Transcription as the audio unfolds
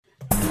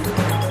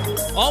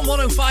On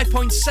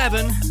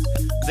 105.7,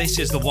 this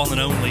is the one and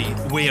only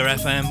Weir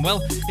FM.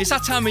 Well, it's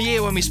that time of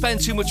year when we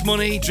spend too much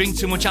money, drink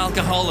too much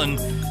alcohol and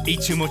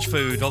eat too much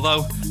food,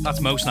 although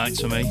that's most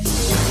nights for me.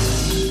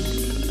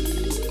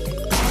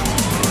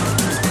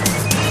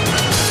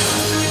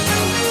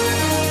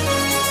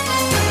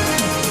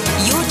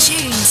 You're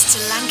tuned to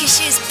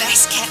Lancashire's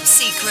best kept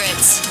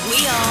secrets.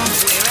 We are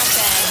Weir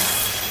FM.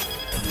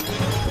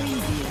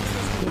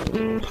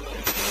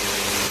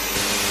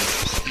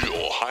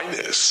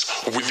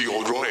 With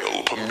your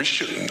royal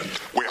permission,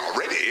 we are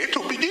ready to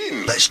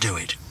begin. Let's do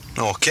it.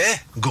 Okay,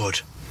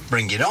 good.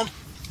 Bring it on.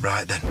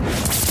 Right then.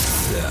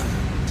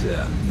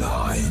 10,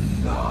 9,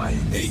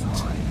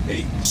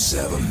 8,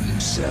 7,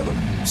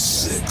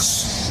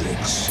 6,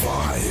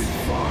 5,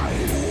 4,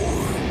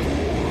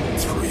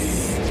 3,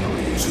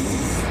 2,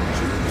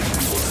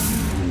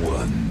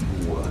 1.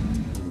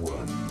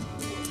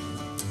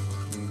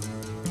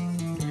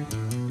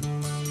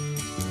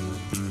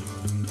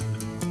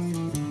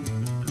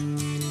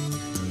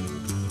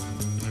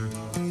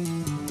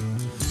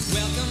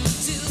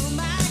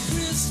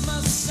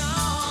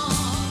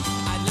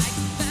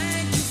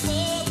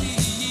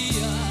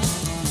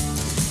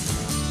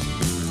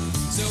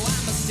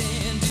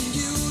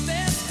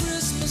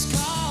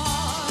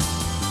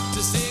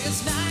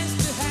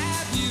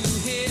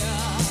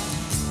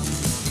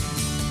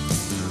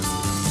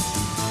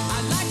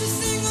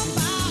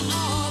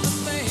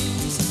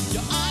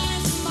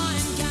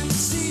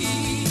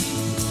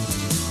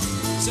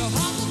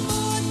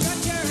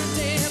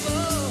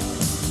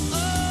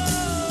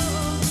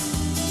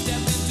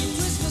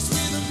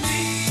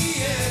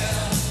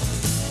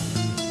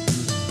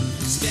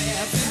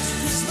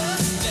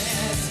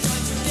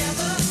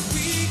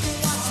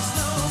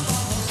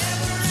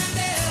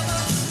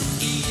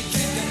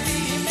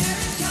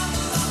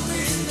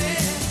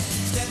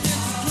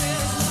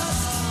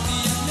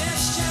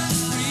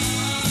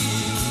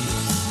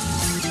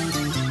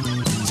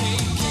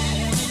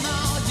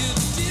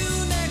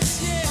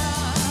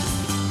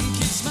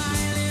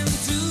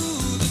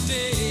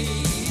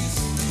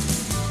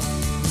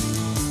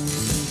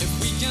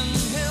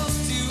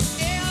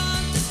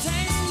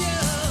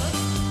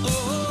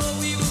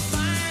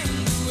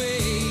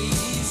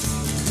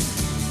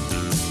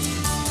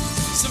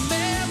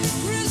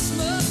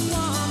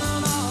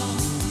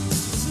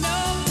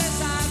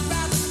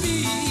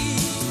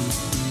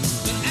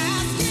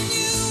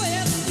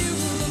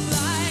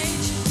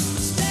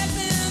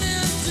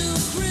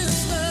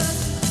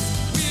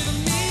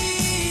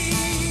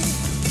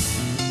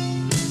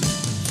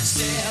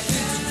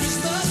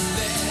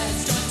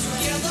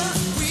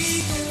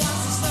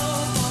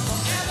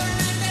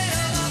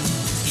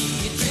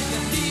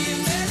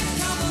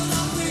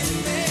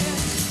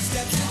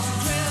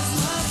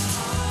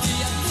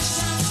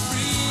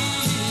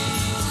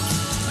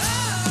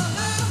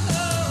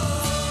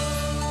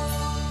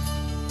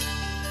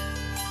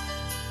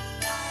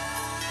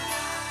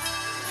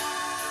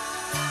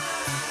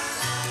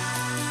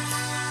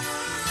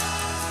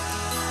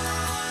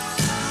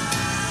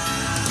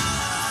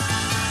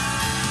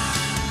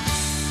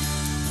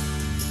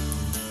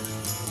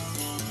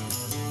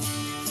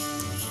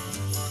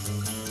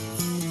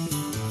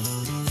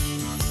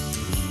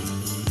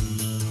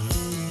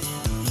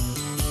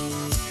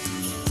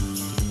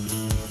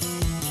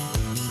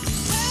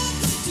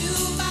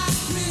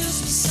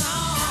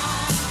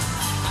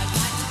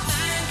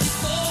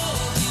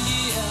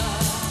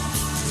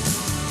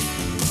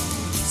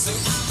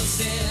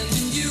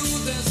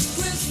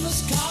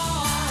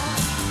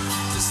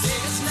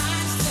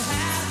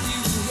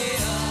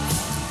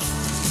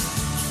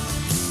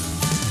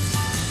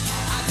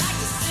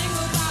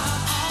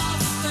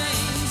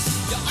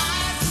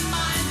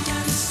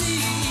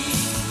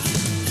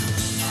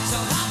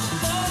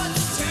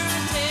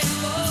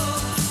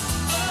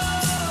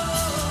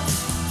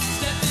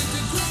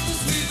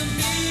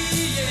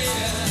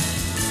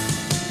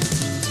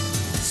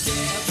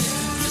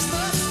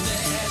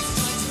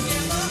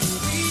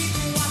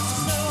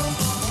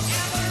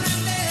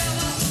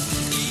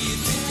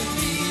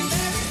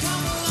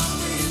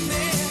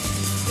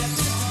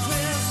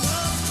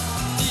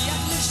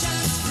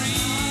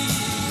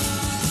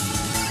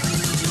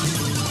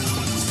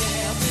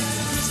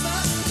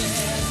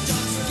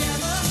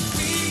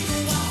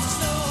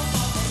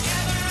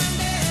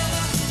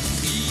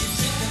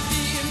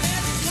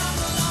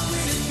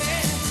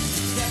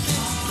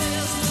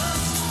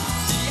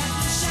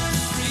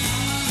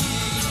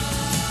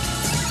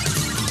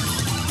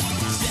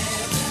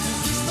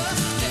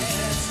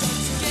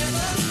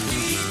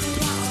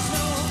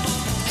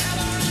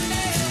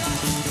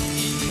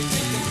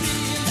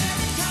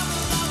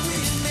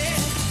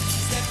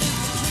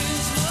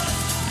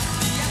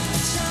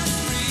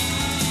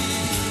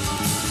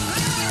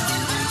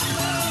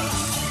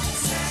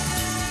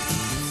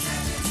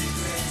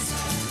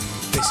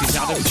 This is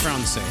Adam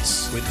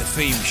Francis with The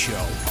Theme Show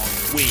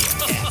on Weir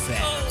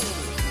FM.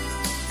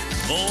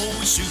 Oh,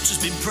 his suit has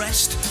been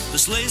pressed, the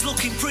sleigh's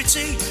looking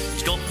pretty.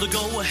 He's got the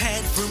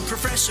go-ahead from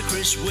Professor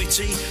Chris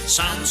Whitty.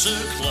 Santa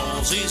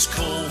Claus is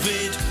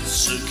COVID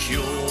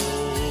secure.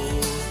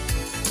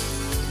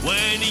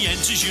 When he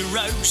enters your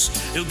house,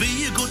 he'll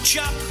be a good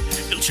chap.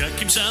 He'll check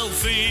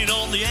himself in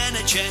on the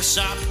NHS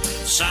app.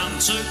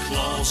 Santa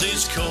Claus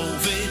is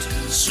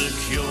COVID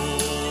secure.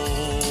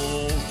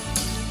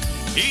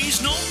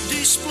 He's not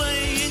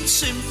displaying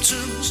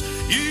symptoms,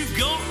 you've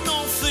got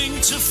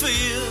nothing to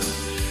fear,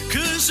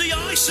 'cause he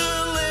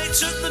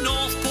isolates at the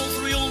North Pole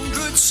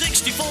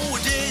 364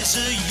 days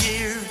a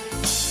year.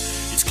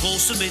 It's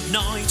close to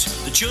midnight,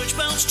 the church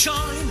bells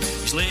chime.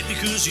 He's late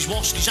because he's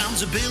washed his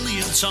hands a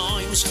billion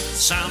times.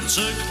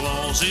 Santa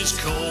Claus is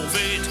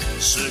COVID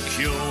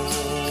secure.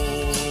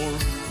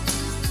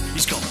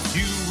 He's got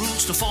new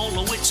rules to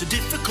follow, it's a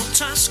difficult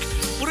task,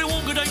 but he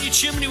won't go down your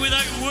chimney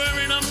without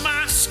wearing a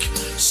mask.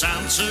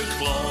 Santa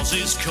Claus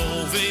is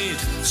COVID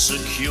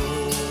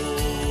secure.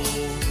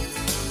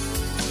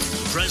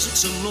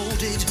 Presents are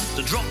loaded,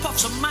 the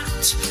drop-offs are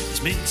mapped.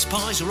 His mince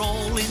pies are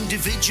all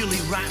individually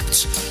wrapped.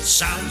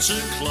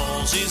 Santa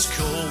Claus is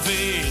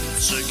COVID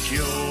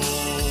secure.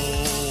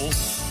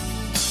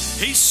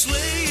 His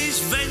sleigh is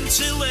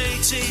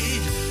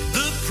ventilated,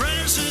 the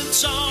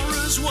presents are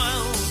as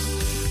well.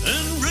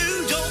 And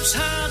Rudolph's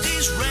had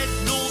his red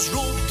nose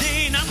rubbed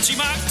in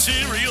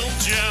antibacterial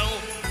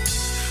gel.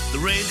 The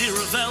reindeer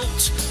have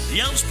helped, the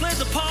elves played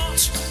the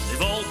part.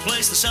 They've all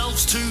placed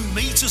themselves 2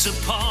 meters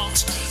apart.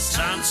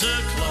 Santa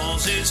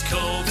Claus is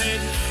COVID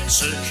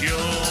secure.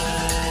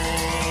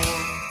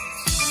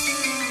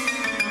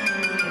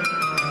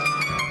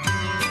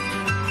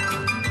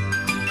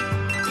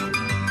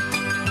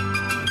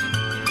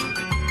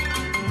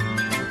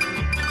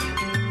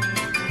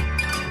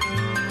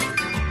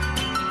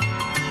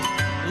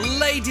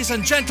 Ladies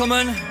and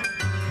gentlemen,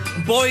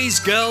 boys,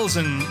 girls,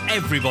 and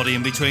everybody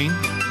in between,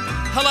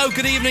 hello,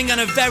 good evening,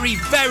 and a very,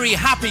 very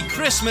happy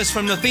Christmas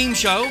from the theme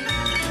show.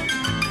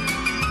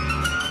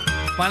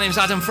 My name's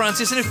Adam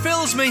Francis, and it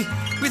fills me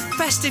with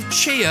festive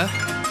cheer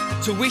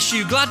to wish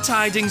you glad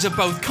tidings of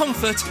both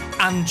comfort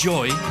and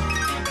joy.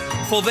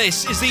 For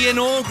this is the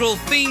inaugural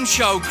theme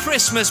show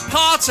Christmas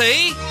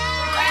party.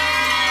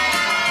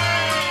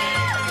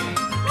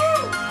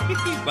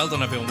 Well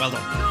done, everyone, well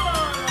done.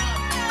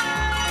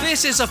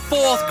 This is a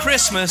 4th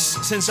Christmas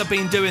since I've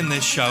been doing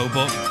this show,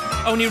 but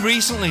only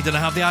recently did I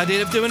have the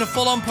idea of doing a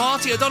full-on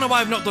party. I don't know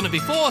why I've not done it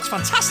before. It's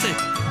fantastic.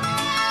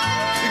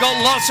 We've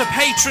got lots of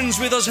patrons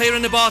with us here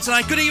in the bar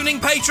tonight. Good evening,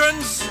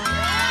 patrons.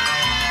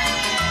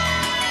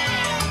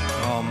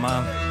 Oh,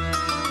 man.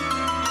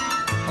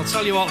 I'll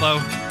tell you what,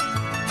 though.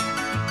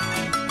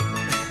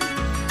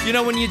 You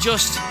know when you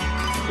just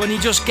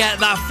get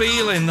that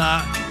feeling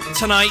that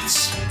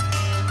tonight's,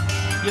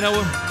 you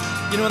know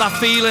that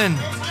feeling.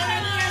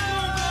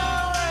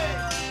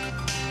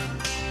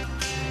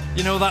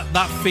 You know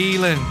that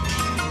feeling.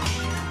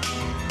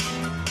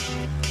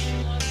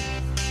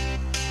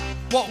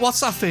 What's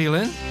that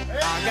feeling? I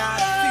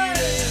got a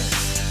feeling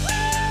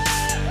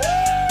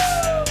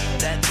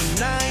that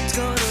tonight's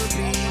gonna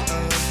be a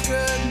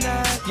good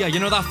night. Yeah, you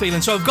know that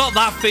feeling. So I've got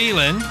that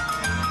feeling.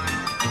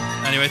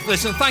 Anyway,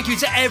 listen, thank you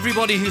to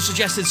everybody who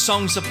suggested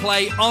songs to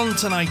play on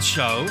tonight's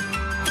show.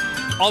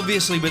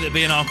 Obviously, with it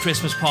being our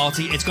Christmas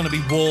party, it's going to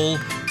be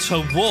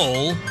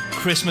wall-to-wall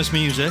Christmas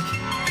music.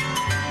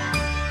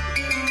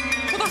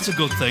 That's a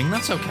good thing,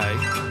 that's okay.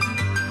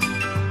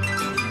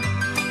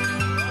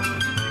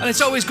 And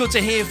it's always good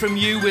to hear from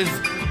you with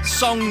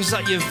songs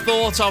that you've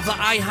thought of that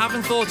I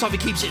haven't thought of. It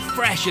keeps it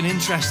fresh and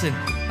interesting.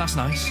 That's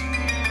nice.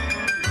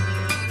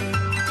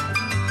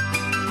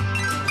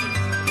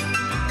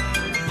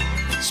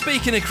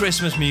 Speaking of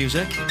Christmas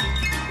music,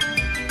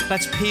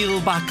 let's peel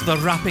back the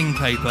wrapping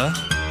paper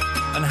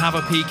and have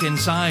a peek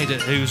inside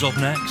at who's up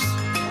next.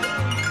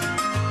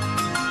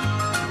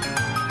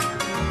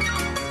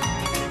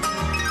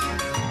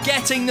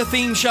 Getting the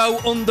theme show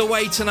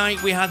underway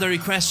tonight, we had a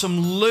request from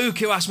Luke,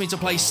 who asked me to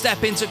play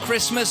Step Into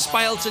Christmas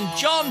by Elton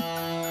John.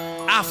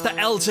 After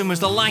Elton was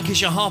the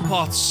Lancashire Hot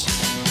Pots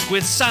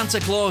with Santa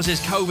Claus is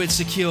COVID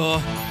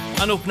secure.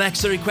 And up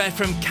next, a request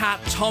from Kat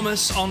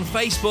Thomas on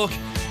Facebook,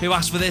 who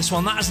asked for this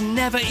one. That has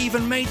never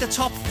even made the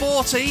top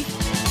 40.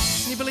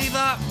 Can you believe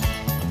that?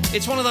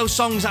 It's one of those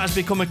songs that has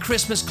become a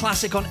Christmas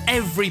classic on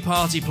every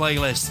party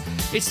playlist.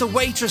 It's the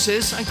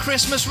Waitresses and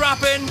Christmas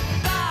Wrapping.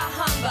 Bah,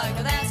 humbug,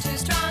 well, that's too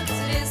strong.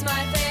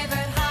 My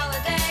favorite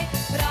holiday,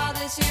 but all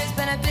this year's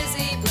been a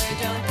busy blur.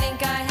 Don't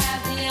think I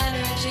have the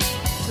energy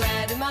to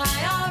add to my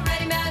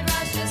already mad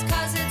rush just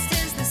cause it's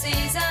 'tis the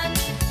season.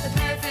 The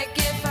perfect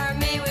gift for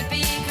me would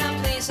be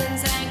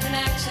completions and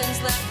connections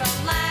left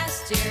from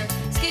last year.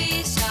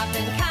 Ski shop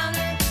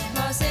encounter,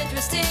 most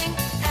interesting,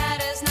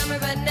 had his number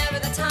but never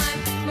the time.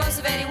 Most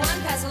of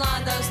 81 pass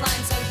along those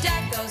lines, so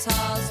deck those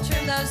halls,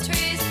 trim those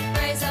trees,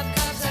 raise up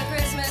cups of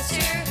Christmas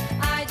cheer.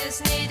 I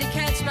just need to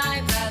catch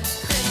my breath.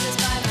 Christmas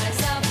by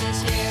myself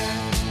this year.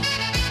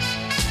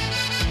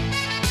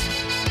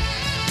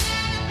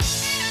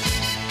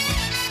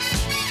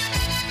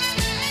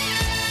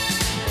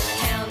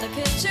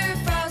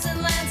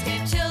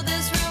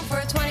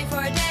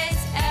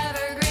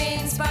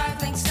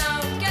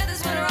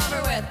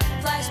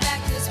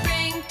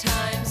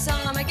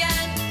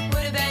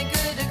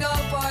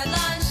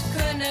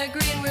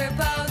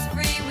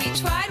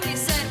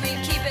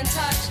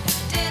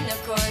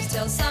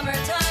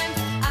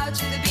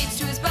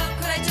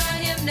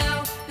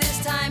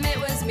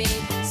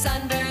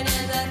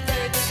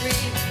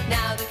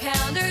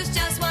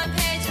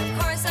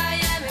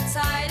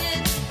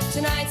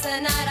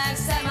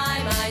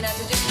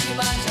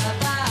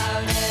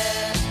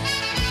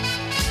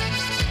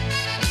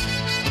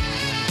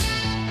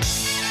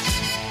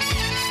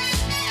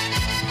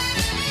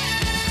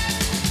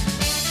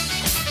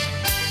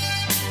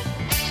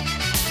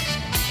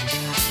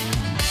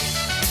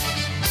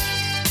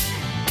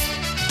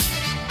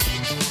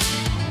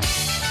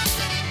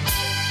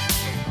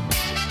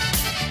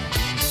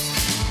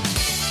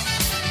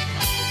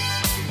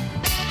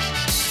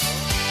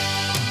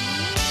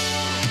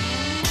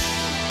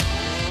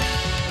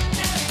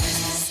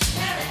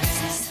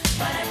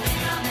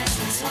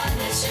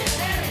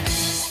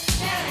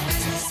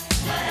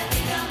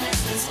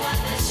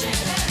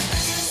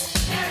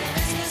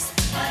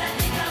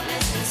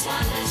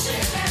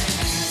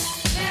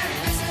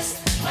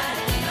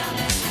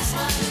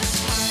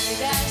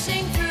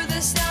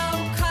 the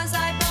snow, 'cause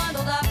I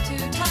bundled up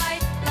too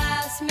tight.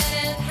 Last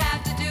minute,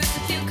 have to do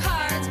a few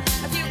cards,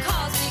 a few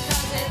calls,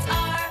 because it's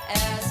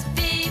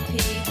RSVP.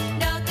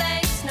 No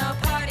thanks, no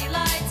party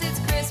lights, it's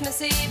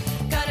Christmas Eve.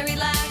 Gonna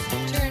relax,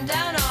 turn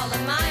down all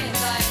of my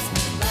invites.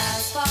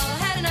 Last fall,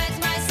 had a night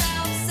to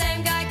myself.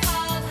 Same guy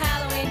called,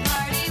 Halloween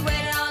party.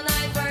 Waited all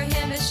night for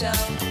him to show.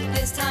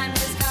 This time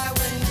his car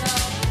wouldn't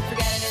tow.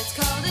 Forget it, it's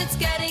cold, it's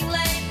getting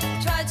late.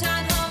 Tried to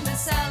run home to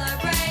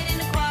celebrate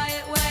in a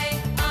quiet way.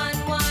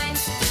 Unwind,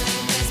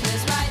 doing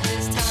Christmas right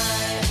this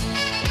time.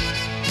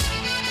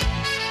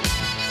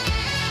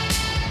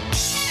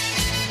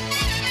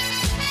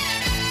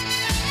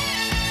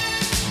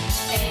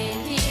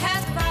 A&P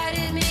has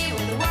provided me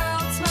with the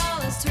world's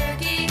smallest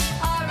turkey,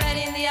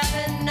 already in the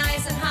oven,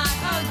 nice and hot.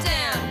 Oh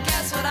damn,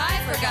 guess what I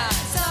forgot?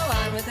 So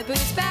on with the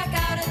boots, back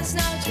out in the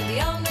snow to the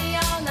only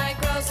all-night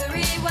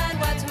grocery. When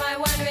what to my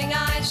wondering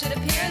eyes should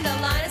appear in the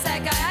line is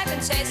that guy I've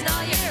been chasing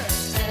all year.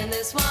 And in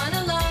this one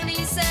alone,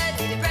 he said,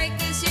 "Need to break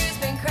this year's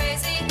been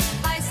crazy."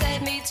 I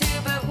said, "Me too,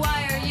 but why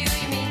are you?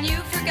 You mean you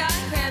forgot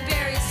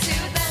cranberries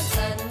too?" Then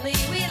suddenly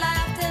we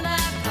laughed and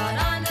laughed, caught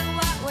on to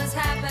what was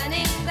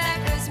happening. That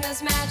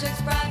Christmas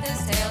magic's brought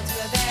this tale to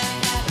a very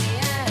happy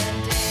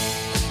ending.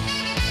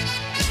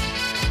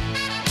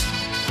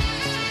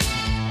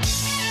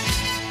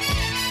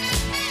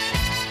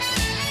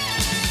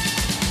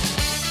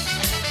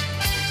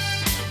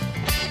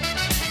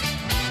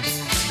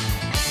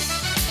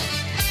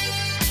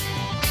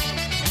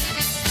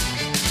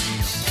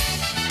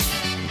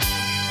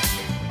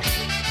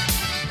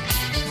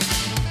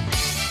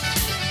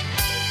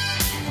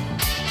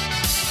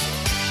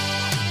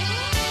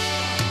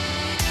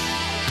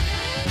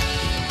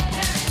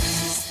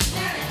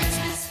 Merry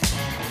Christmas,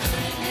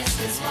 couldn't miss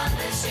this one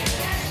this year.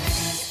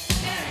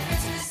 Merry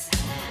Christmas,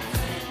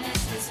 couldn't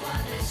miss this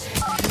one this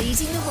year.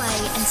 Leading the way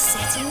and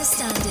setting the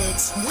standard.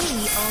 We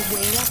are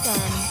Weir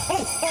FM. Ho,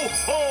 ho,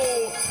 ho!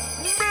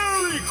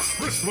 Merry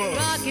Christmas!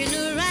 Rocking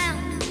around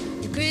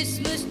the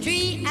Christmas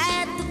tree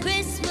at the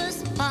Christmas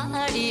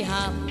party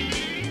hop.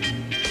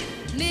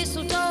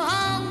 Mistletoe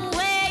hung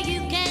where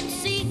you can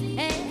see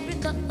every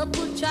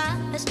couple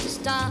tries to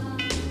stop.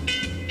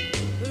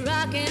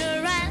 Rocking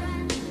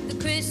around the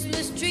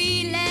Christmas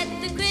tree, let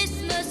the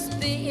Christmas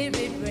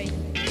spirit ring.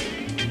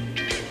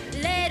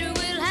 Later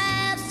we'll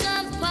have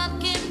some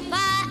pumpkin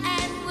pie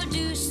and we'll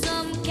do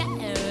some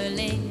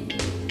caroling.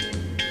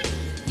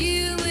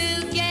 You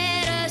will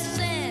get a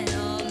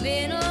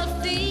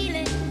sentimental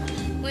feeling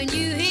when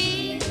you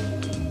hear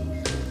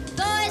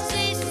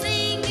voices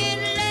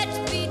singing, "Let's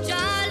be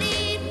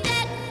jolly."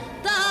 Deck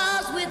the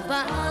halls with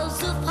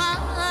boughs of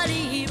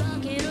holly.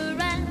 Rocking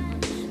around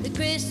the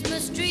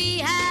Christmas tree,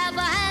 have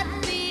a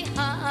happy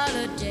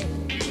holiday.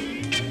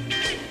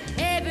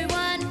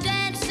 Everyone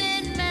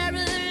dancing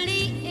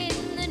merrily in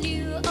the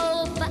new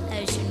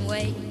old-fashioned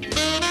way.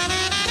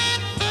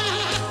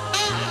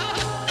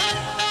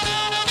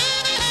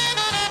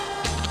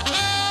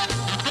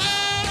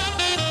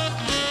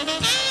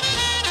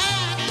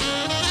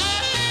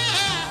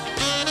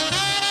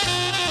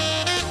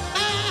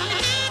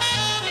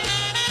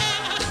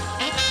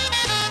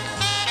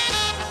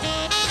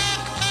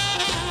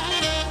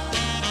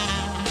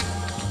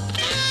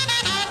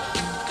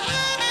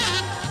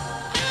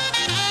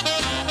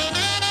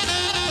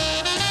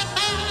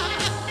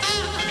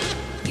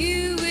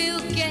 You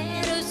will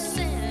get a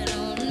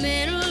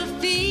sentimental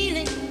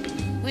feeling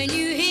when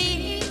you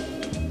hear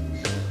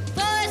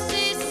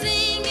voices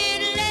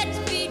singing, "Let's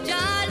be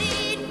jolly."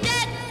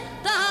 Deck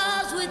the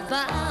halls with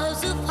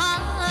boughs of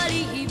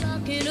holly.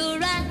 Rocking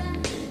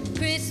around the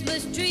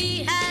Christmas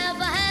tree, have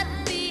a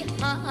happy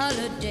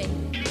holiday.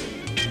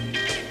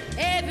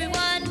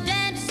 Everyone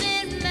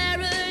dancing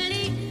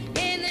merrily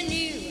in the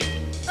new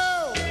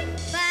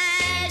old-fashioned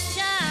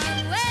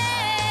way.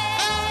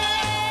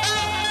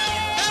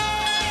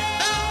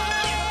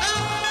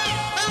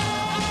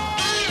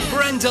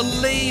 Brenda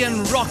Lee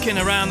and Rocking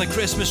Around the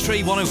Christmas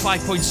Tree,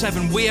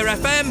 105.7 Weir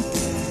FM.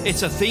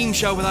 It's a theme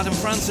show with Adam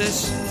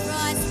Francis.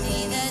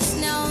 Frosty the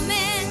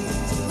Snowman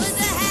was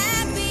a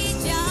happy,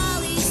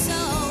 jolly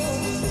soul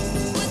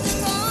with a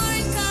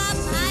corn cob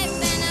pipe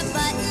and a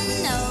button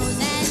nose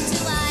and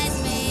 2 eyes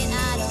made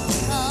out of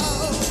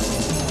coal.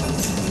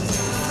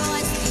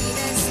 Frosty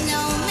the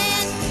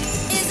Snowman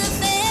is a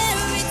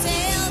fairy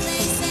tale,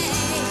 they say.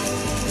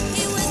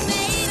 He was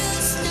made of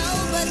snow,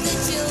 but the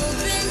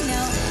children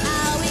know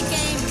how he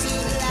came to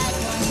life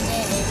one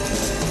day.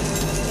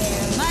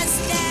 There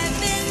must have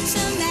been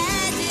some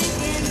magic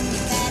in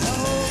that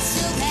old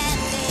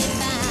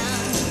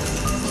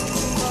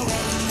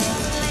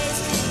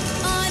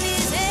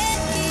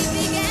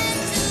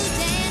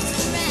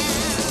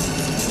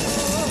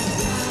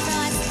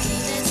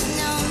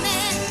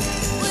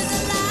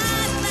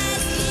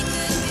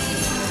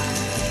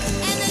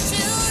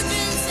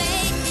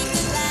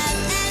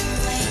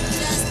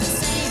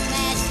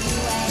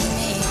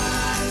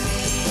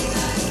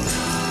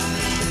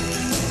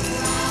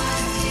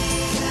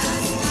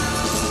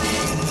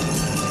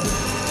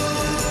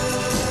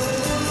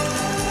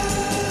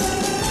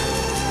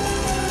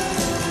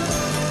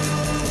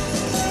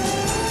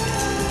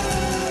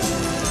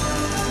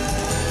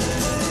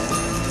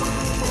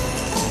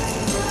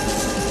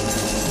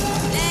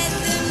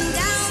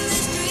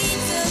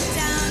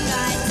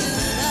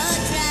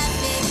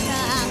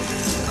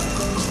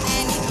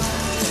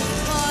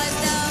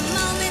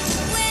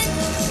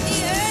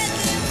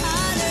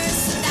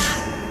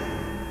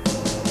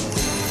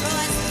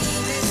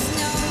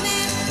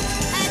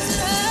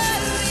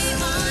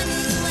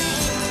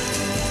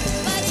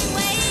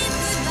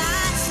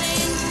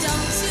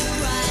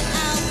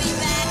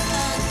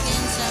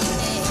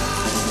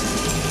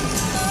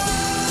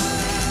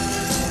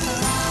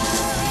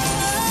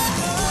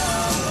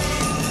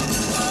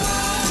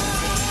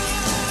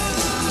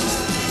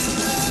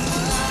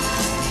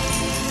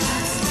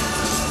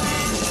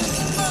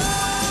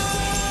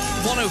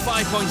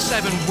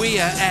 105.7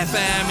 Weir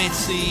FM.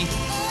 It's the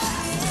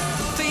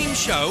theme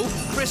show,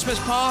 Christmas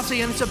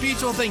party, and it's a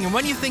beautiful thing. And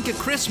when you think of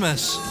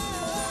Christmas,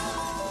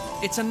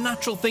 it's a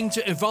natural thing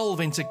to evolve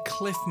into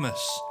Cliffmas.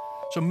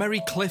 So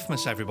Merry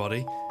Cliffmas,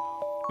 everybody.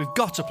 We've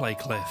got to play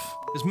Cliff.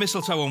 There's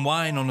mistletoe and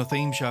wine on the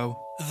theme show.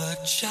 The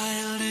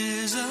child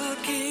is a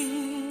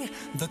king,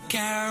 the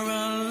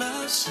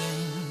carolers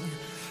sing.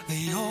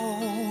 The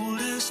old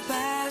is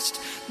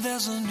past,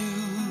 there's a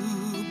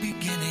new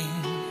beginning.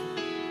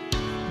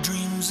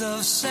 Dreams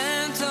of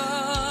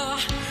Santa,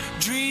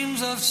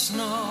 dreams of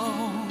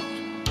snow.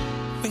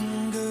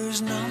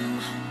 Fingers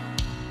numb,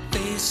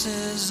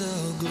 faces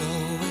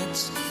aglow.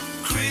 It's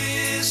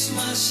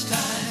Christmas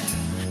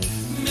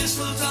time,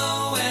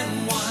 mistletoe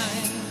and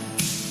wine.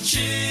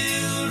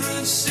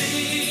 Children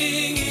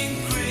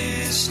singing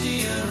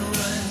Christian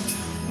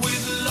rhyme,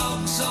 with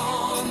logs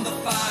on the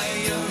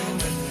fire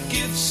and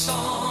gifts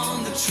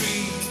on the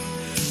tree.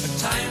 A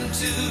time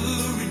to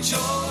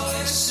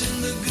rejoice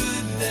in the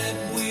good that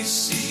we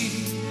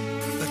see.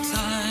 A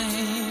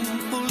time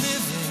for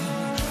living,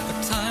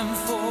 a time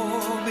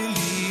for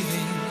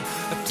believing,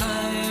 a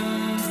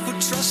time for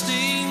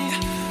trusting,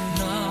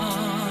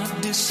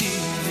 not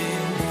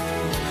deceiving.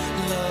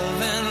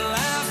 Love and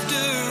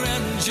laughter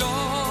and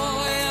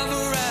joy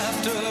ever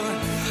after.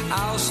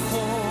 Ours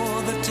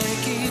for the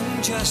taking,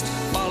 just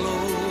follow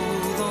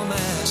the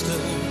master.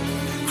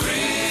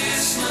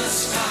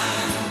 Christmas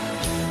time,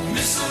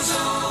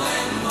 mistletoe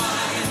and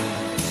wine.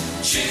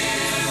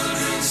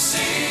 Children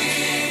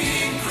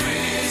singing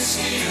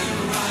Christian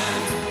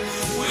rhyme,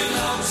 with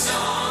logs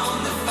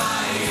on the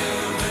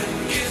fire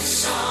and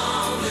gifts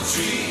on the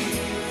tree.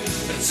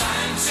 A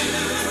time to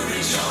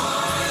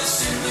rejoice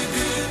in the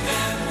good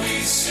that we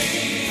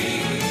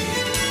see.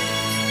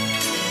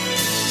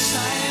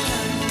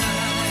 Silent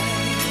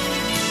night,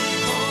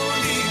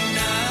 holy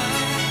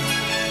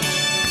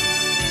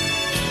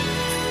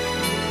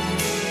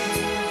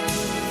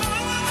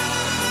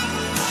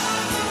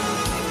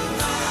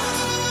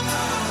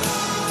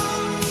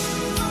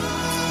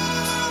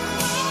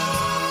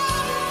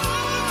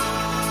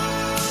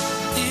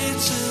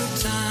It's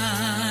a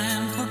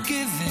time for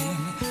giving,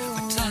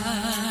 a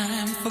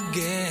time for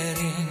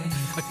getting,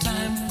 a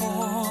time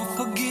for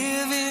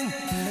forgiving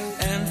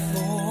and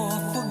for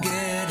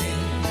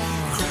forgetting.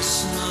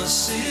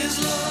 Christmas is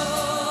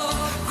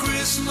love,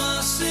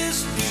 Christmas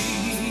is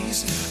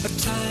peace, a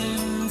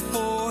time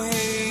for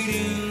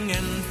hating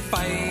and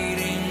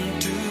fighting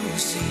to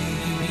cease.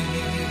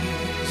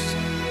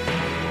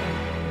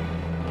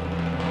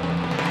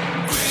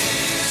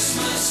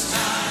 Christmas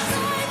time,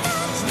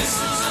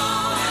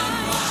 mistletoe and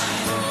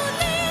wine.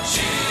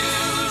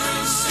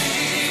 Children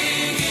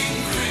singing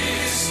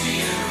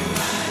Christian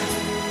rhyme,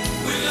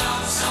 with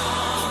logs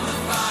on the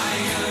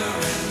fire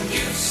and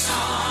gifts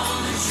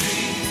on the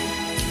tree.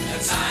 A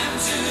time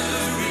to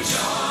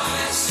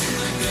rejoice in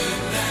the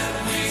good that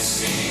we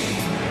see.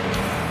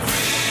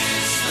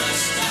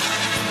 Christmas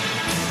time,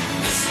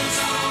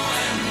 mistletoe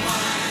and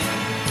wine.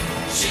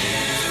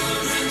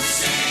 Children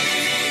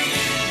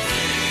singing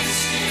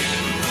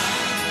Christian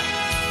rhyme,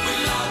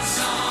 with logs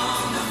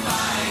on the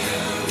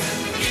fire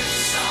and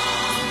gifts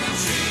on the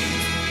tree.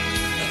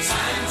 A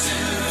time to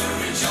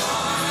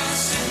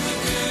rejoice in the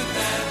good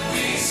that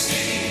we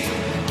see.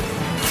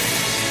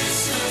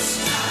 Christmas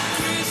time,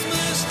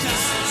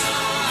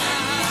 mistletoe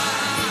and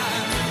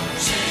wine.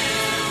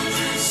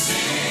 Children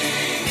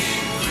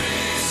singing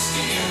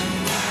Christian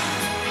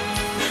rhyme,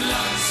 with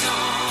logs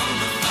on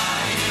the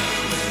fire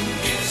and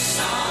gifts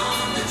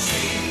on the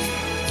tree.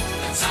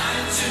 A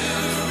time to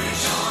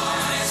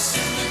rejoice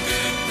in the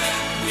good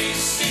that we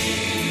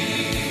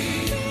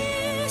see.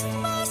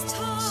 Christmas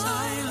time,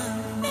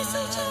 Silent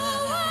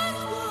mistletoe and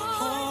wine.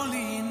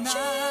 holy night.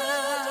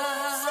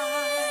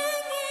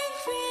 Singing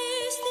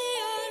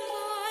Christian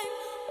rhyme,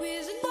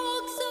 with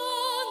logs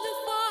on the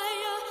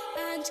fire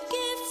and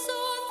gifts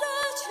on the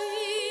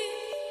tree.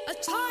 A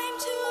time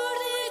to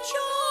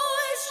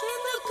rejoice in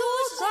the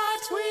good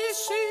that we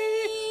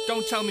see.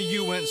 Don't tell me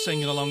you weren't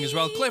singing along as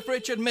well. Cliff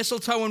Richard,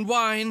 Mistletoe and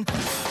Wine.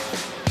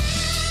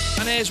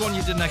 And here's one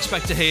you didn't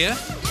expect to hear.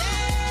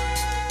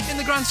 In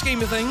the grand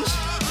scheme of things,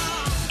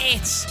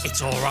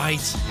 it's all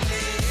right.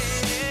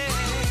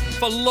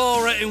 For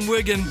Laura in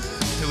Wigan,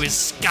 who is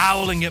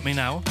scowling at me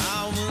now,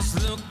 I was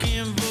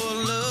looking for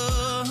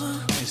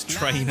love. his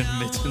train and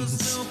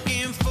mittens.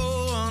 Looking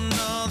for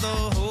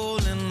another hole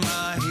in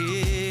my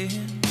head.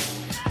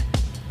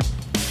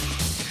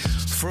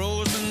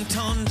 Frozen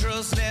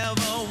tundras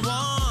never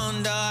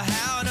wonder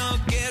how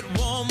to get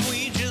warm.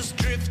 We just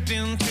drift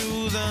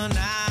into the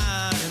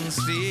night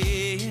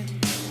instead.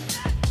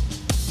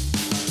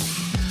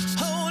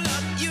 Hold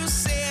up, you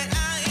said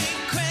I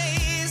ain't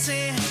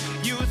crazy.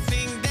 You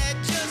think that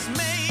just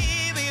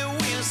maybe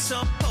we're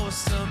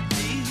supposed to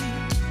be.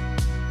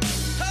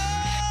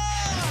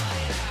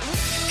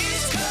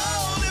 It's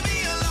cold to be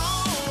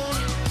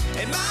alone,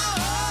 and my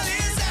heart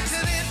is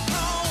accident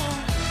prone.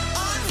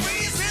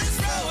 Unfreeze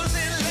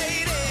frozen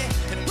lady,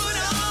 and put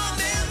on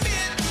them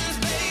mittens,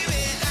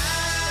 baby.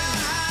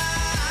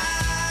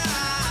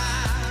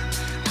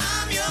 I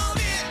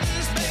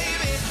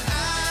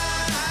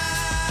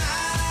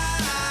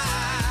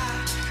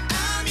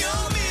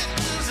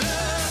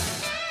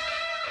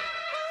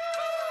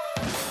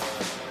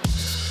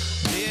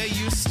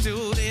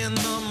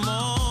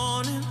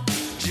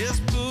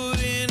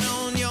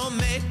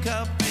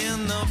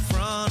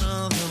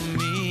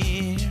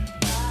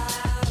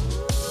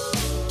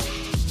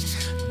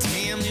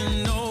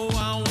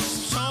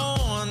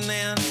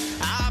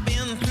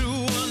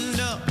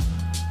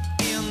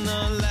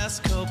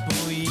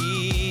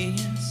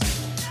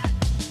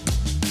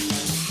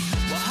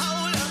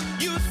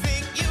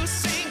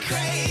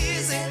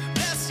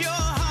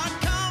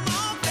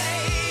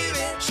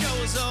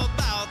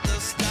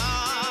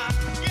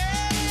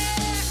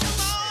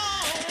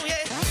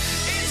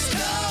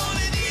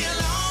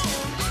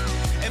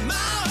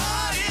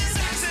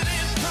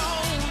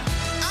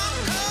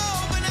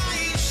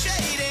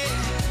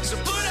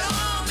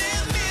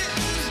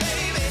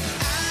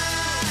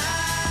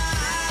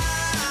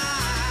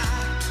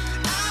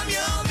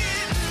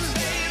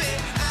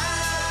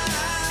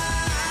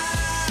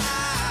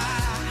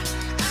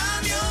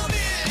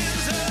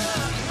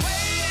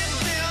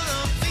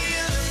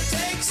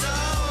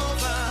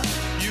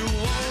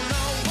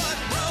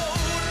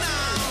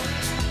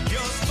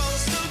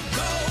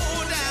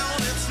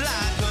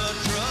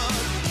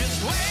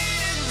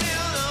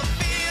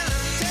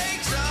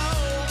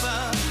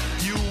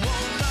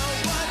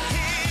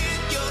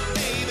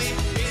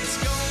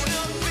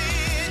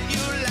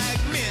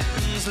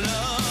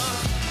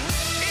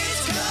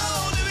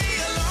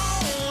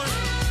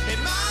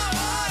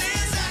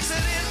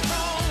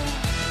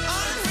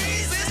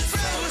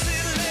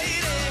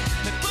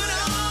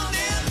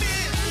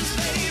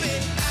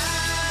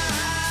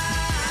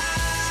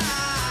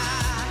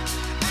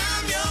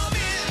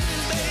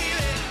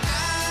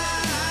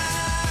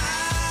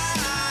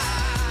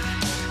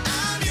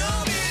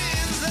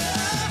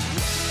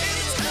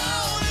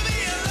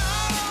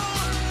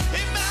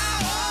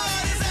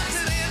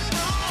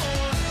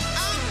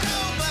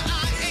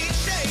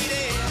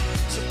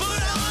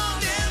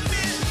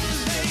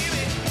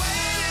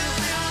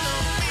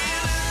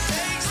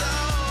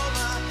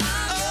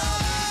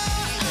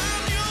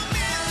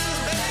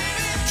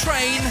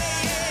Train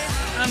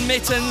and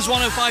Mittens,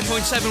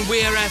 105.7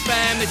 Weir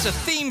FM. It's a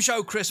theme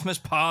show Christmas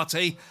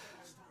party.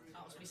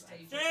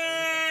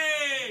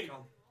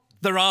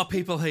 There are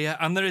people here,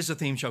 and there is a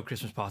theme show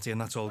Christmas party, and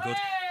that's all good.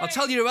 I'll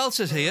tell you who else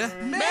is here.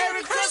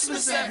 Merry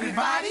Christmas,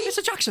 everybody! It's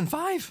a Jackson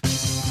 5.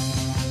 It's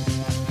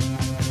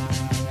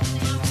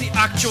the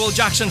actual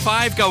Jackson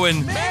 5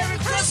 going. Merry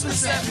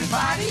Christmas,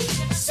 everybody!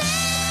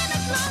 Santa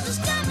Claus is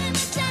coming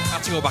to town. I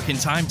have to go back in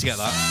time to get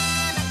that.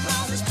 Santa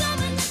Claus is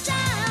coming to town.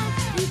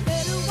 You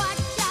better watch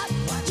out.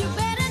 You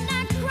better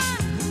not cry.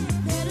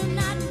 Better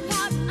not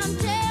pout. I'm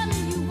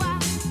telling you why.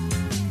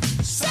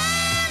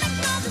 Santa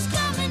Claus is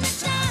coming to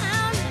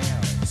town.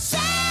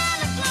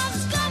 Santa Claus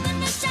is coming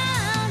to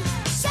town.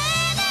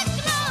 Santa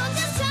Claus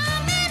is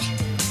coming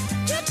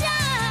to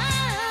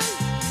town.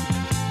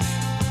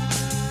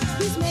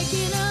 He's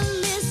making a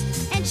list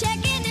and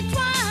checking it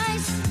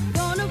twice.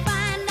 Gonna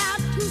find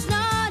out who's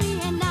naughty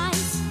and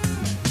nice.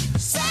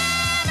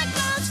 Santa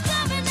Claus is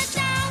coming to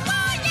town.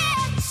 Oh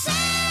yeah,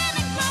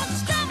 Santa Claus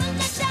is coming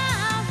to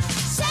town.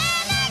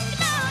 Santa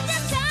Claus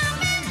is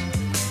coming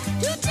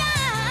to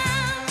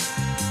town.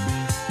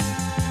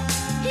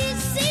 He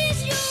sees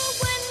you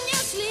when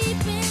you're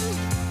sleeping.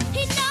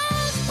 He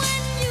knows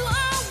when you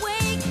are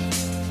awake.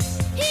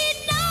 He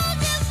knows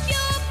if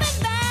you've been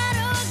bad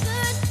or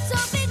good. So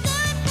be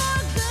good for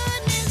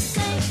goodness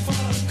sake.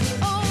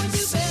 Oh,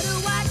 you better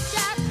watch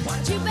out.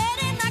 You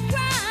better not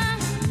cry.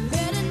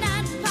 Better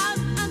not pout.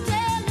 I'm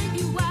telling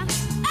you why.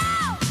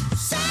 Oh,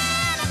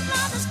 Santa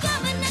Claus is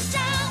coming to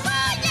town.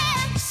 Oh yeah,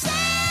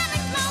 Santa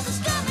Claus is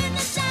coming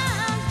to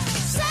town.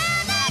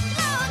 Santa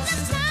Claus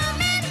is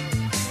coming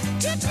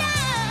to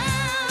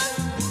town.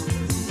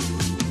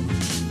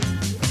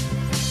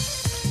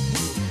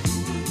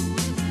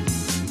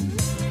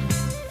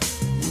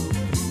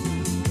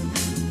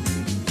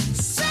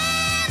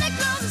 Santa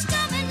Claus is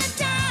coming to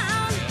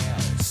town.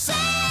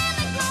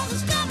 Santa Claus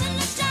is coming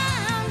to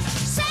town.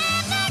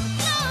 Santa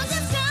Claus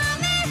is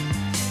coming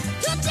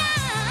to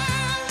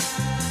town.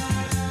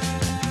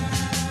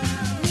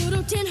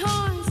 Little tin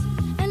horns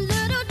and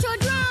little toy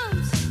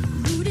drums,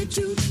 booty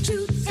toot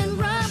toot and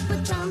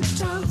rubber tum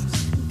tums,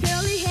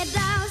 curly head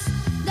dolls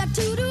that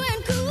toodoo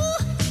and coo,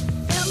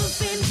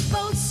 elephant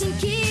boats and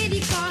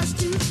kitty cars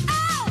too.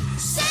 Oh,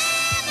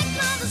 Santa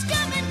Claus is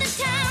coming to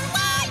town.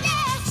 Oh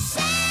yeah,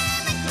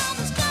 Santa Claus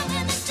is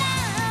coming to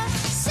town.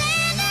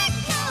 Santa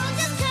Claus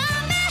is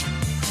coming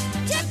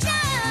to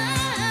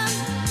town.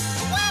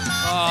 One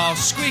more Oh,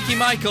 Squeaky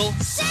Michael.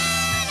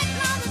 Santa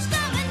Claus is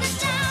coming to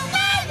town.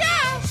 Oh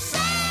yeah,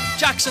 Santa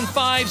Jackson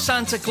 5,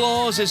 Santa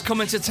Claus is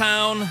coming to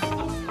town.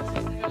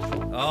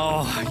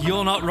 Oh,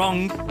 you're not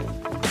wrong.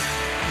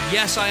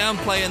 Yes, I am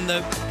playing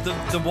the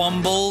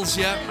Wombles,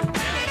 yeah.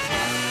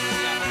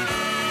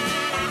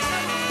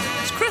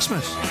 It's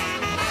Christmas.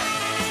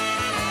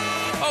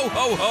 Ho,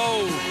 ho,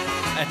 ho,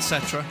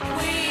 etc.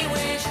 We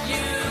wish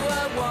you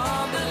a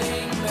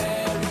wobbling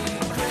Merry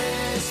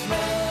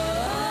Christmas.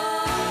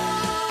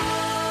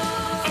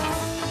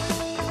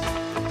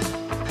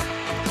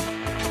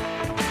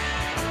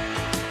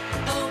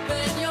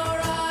 Open your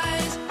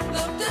eyes,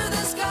 look to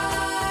the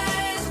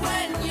skies.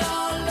 When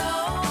you're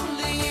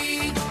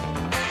lonely,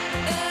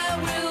 there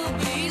will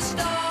be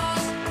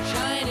stars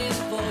shining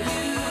for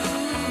you.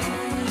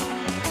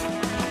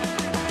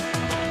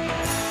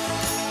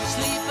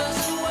 Sleepers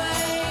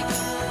awake,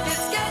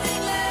 it's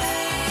getting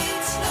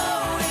late, snow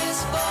is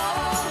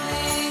falling.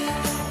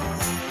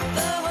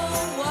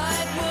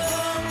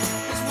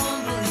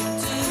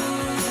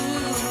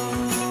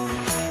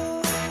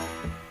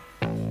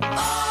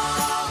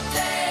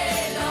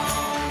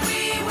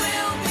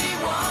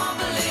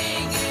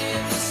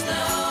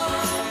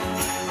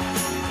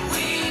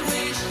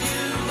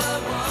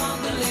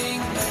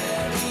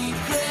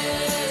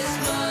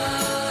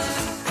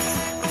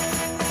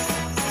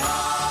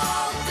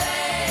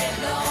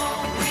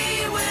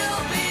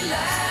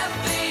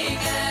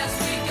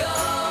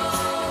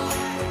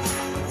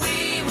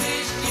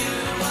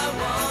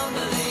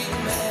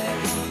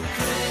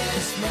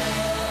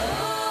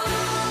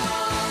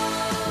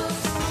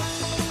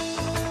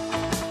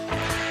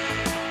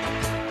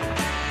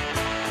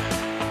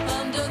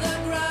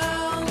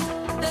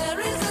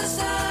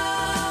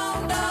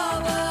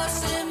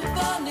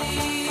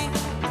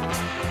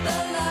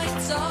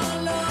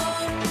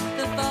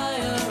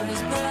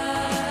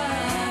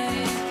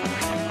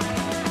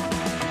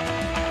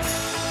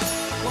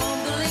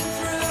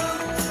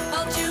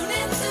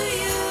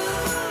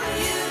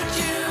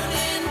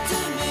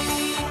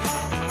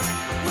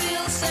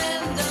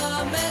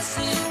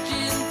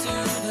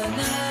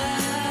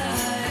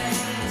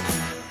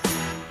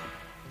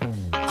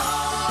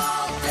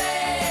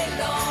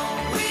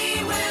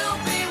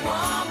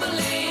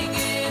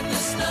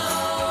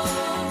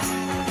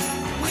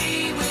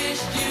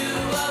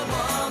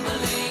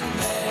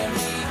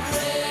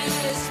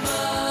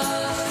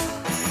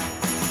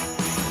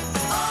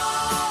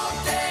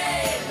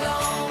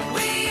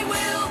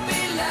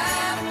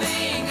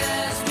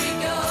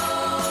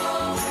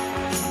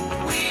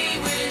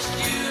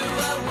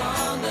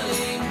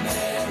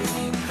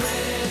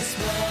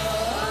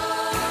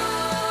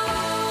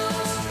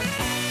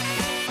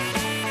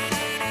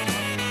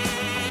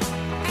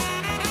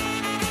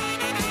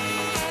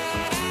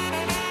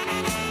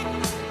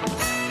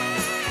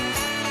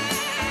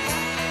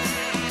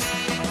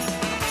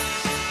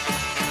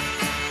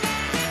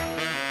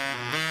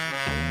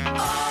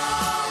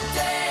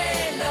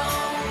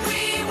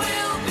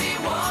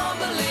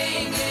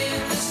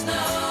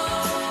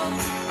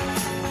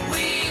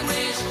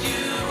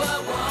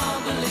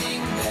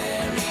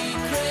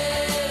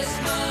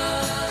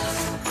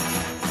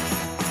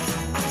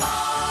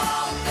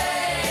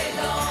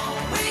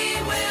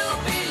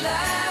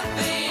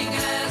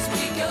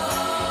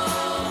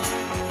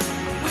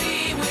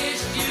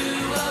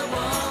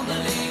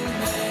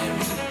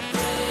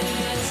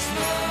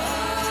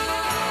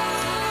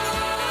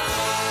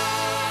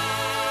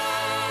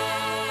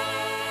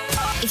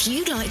 If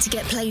you'd like to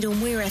get played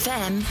on Weir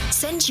FM,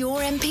 send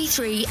your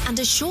MP3 and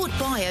a short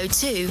bio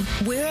to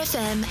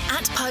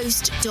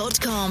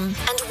weirfm@post.com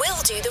and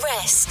we'll do the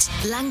rest.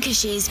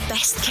 Lancashire's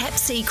best kept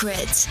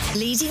secret,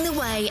 leading the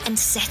way and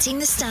setting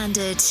the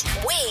standard.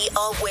 We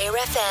are Weir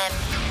FM.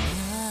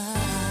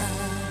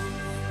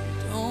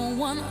 Don't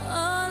want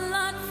a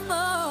lot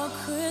for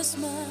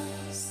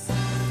Christmas.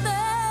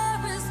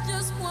 There is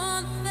just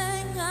one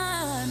thing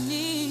I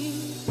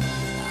need.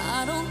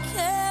 I don't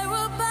care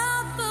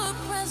about the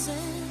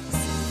presents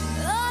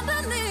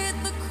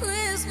underneath the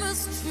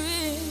Christmas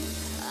tree.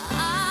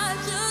 I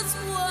just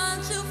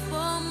want you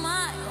for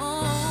my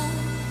own,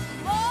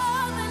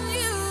 more than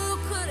you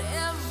could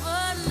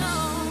ever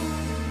know.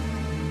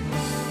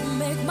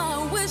 Make my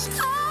wish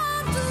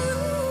come true.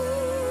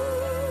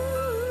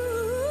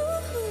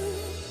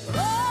 All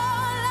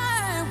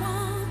I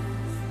want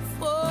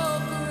for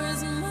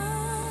Christmas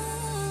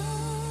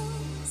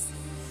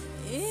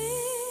is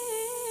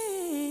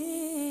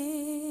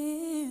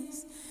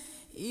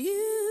you.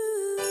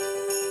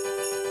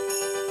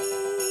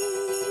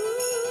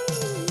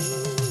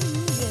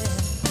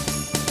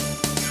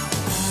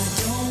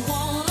 Don't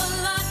want a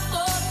lot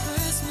for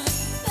Christmas.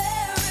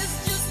 There is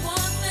just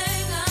one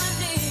thing I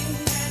need.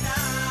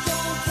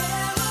 Don't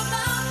care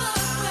about the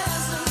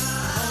presents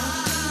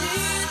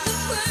underneath the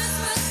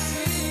Christmas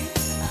tree.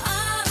 I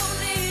don't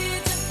need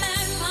to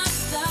hang my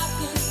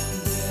stocking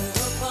there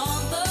upon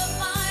the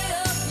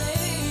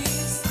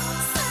fireplace.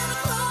 Santa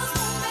Claus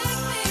will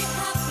make me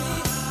happy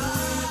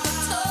with a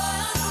toy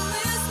on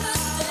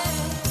Christmas Day.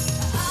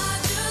 I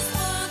just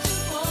want you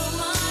for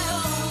my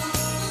own,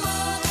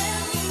 more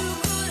than you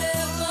could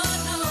ever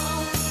know.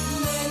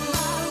 Make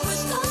my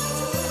wish come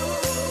true.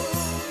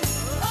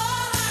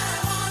 All I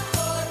want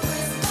for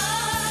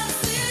Christmas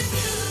is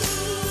you,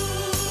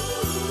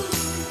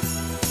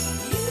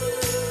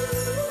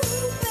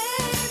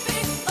 baby.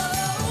 Oh, I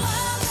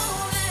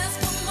won't ask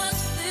for much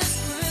this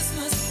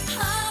Christmas. I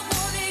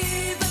won't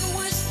even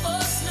wish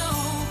for snow.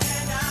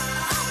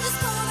 I'm just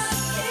gonna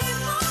keep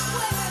on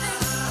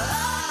waiting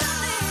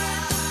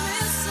underneath the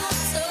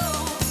mistletoe.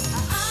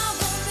 I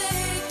will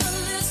make a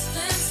list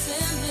and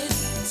send it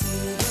to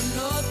the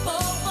North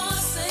Pole for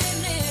Saint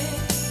Nick.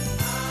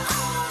 I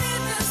won't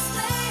even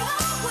stay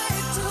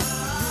awake to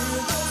hear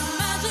those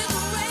magic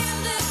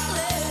reindeer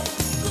play.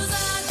 'Cause I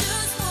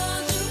just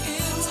want you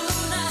here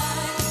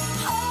tonight,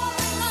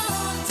 holding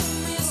on to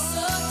me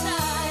so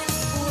tight.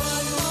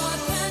 What more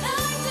can I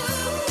do?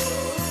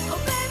 Oh,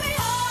 baby,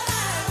 all I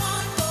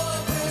want for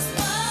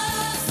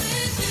Christmas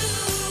is you,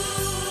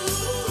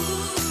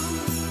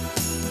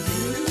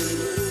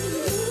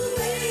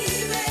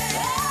 baby.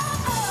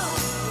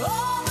 Oh,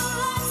 all the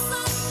lights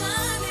are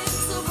shining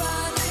so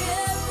brightly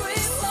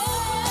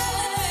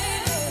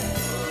everywhere,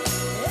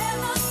 and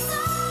the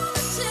sound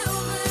of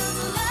children's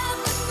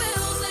laughter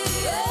fills the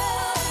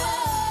air,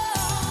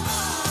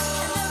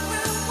 and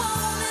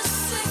everyone is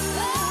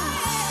singing.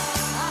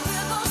 I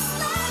hear those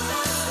sleigh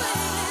bells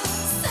ringing.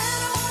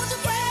 Santa, won't you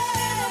bring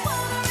me the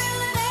one I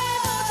really need?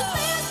 Won't you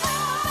please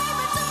bring my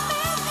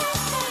baby to me?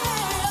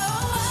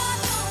 Oh, I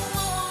don't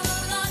want a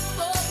lot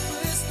for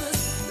Christmas.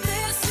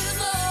 This is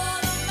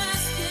all I'm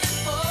asking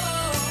for.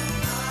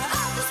 I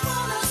just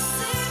wanna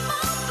see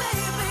my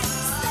baby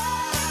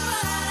standing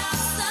right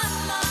outside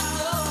my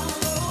door.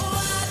 Oh, I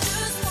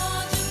just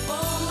want you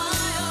for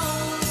my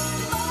own,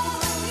 more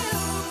than you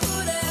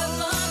could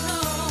ever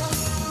know.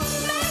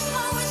 Make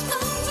my wish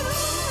come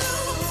true.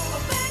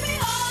 Oh, baby,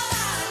 all I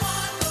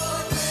want for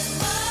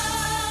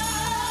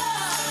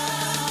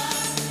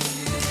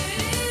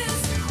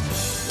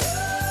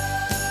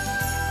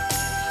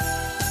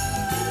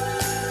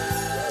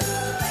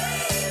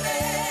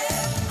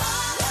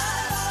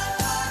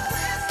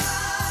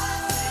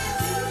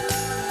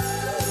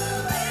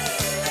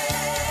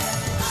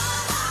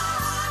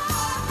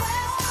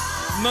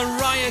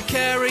Mariah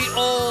Carey,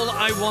 All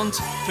I Want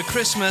for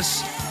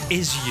Christmas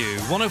is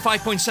You.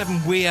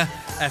 105.7 Weir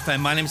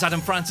FM. My name's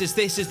Adam Francis.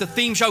 This is the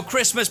theme show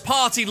Christmas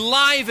Party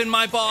live in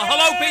my bar.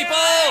 Hello,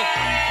 people!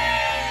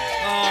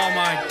 Oh,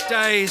 my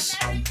days.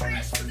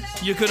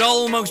 You could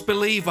almost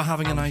believe we're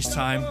having a nice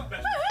time.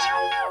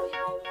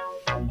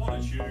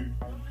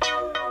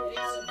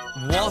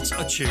 What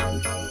a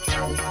tune.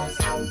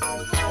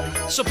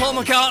 Sir Paul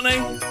McCartney.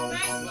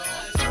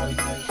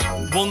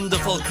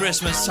 Wonderful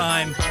Christmas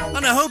time.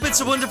 And I hope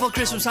it's a wonderful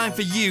Christmas time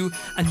for you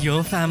and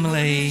your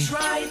family.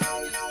 Right.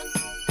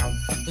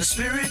 The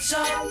spirit's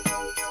up.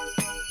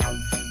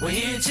 We're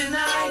here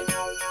tonight.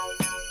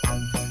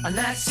 And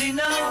that's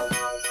enough.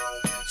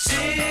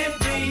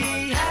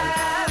 Simply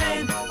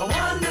having a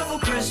wonderful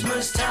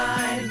Christmas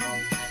time.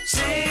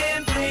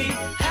 Simply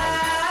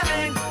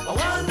having a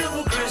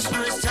wonderful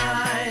Christmas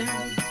time.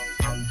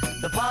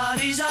 The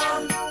party's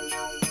on.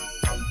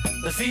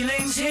 The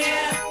feeling's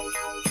here.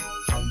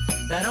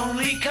 That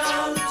only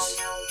comes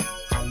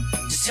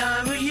this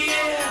time of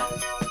year.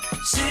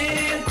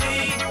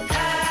 Simply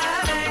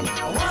having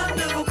a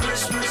wonderful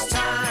Christmas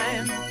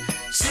time.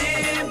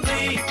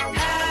 Simply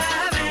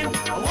having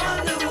a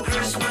wonderful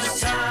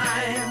Christmas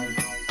time.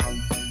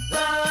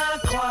 The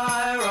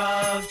choir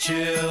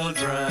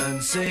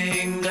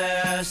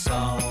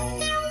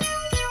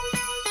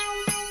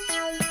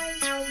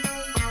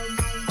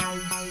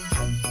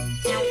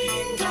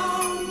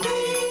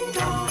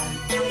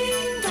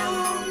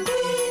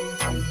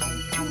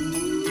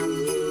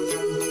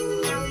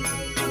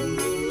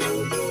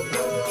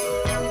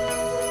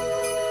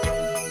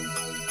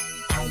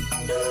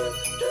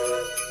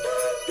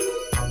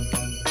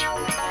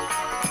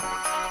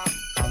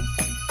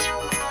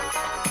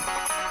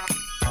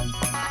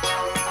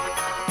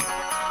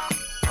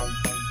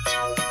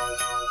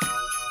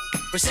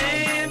We're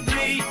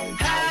simply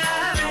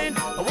having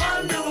a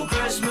wonderful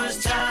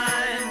Christmas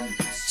time.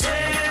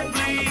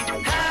 Simply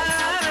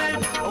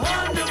having a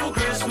wonderful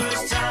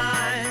Christmas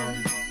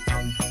time.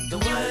 The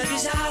word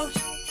is out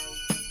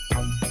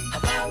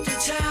about the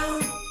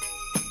town,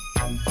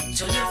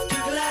 so lift a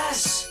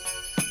glass.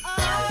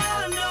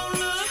 Oh, don't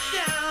look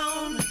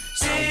down.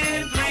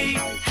 Simply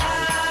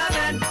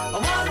having a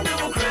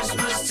wonderful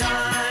Christmas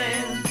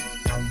time.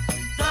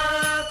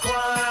 The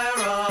choir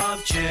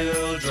of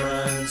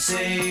children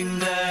sing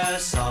their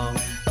song.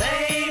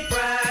 They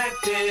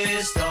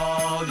practiced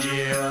all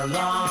year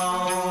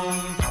long.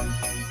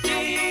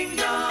 Ding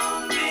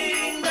dong,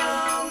 ding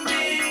dong,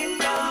 ding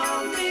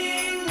dong,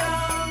 ding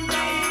dong,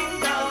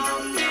 ding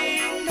dong,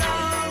 ding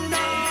dong,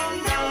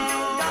 ding dong,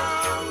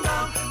 dong,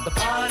 dong. The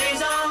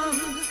party's on,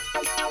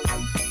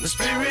 the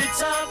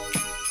spirit's up.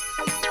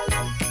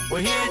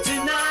 We're here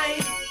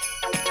tonight,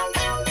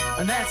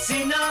 and that's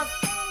enough.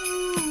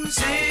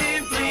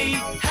 Simply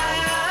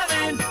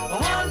having a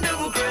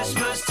wonderful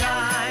Christmas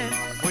time.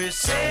 We're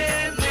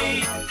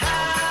simply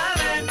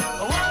having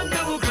a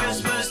wonderful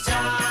Christmas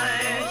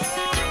time.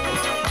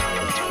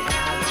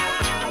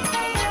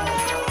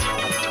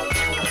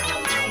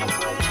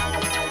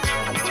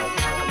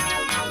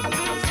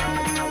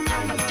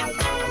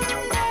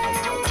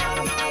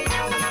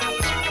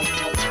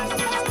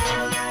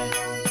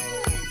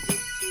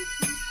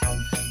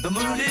 The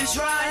mood is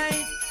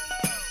right,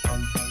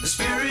 the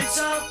spirit's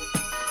up.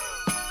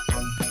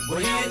 We're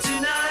here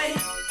tonight.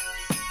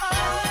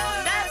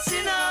 Oh, that's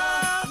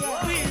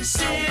enough. We're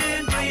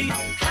simply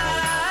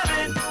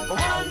having a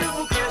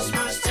wonderful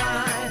Christmas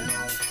time.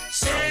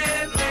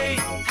 Simply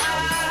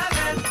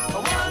having a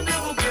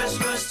wonderful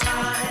Christmas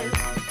time.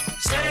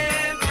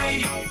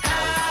 Simply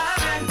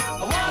having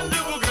a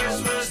wonderful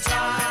Christmas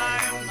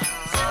time.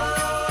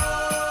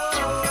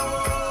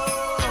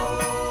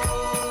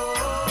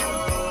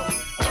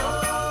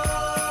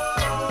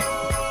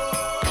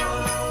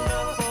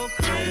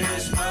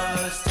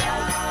 Christmas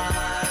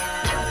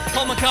time.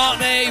 Paul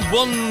McCartney,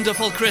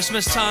 Wonderful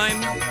Christmas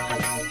Time.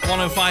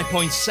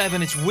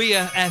 105.7, it's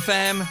Weir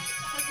FM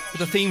with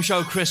the theme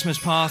show Christmas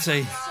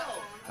Party.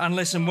 And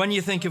listen, when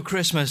you think of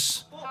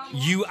Christmas,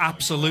 you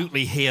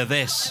absolutely hear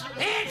this.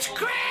 It's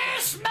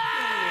Christmas!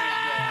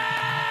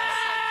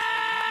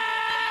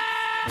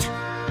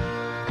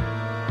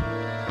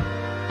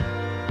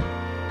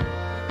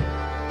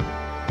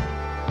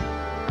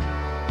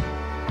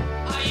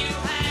 Are you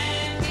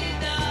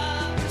hanging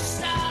up a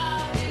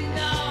stocking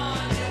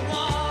on your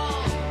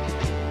wall?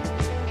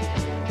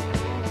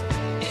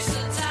 It's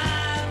the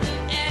time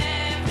that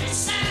every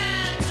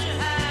Santa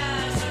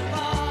has a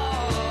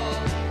ball.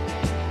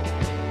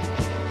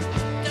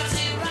 Does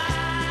he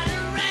ride a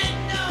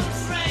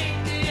red-nosed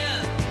reindeer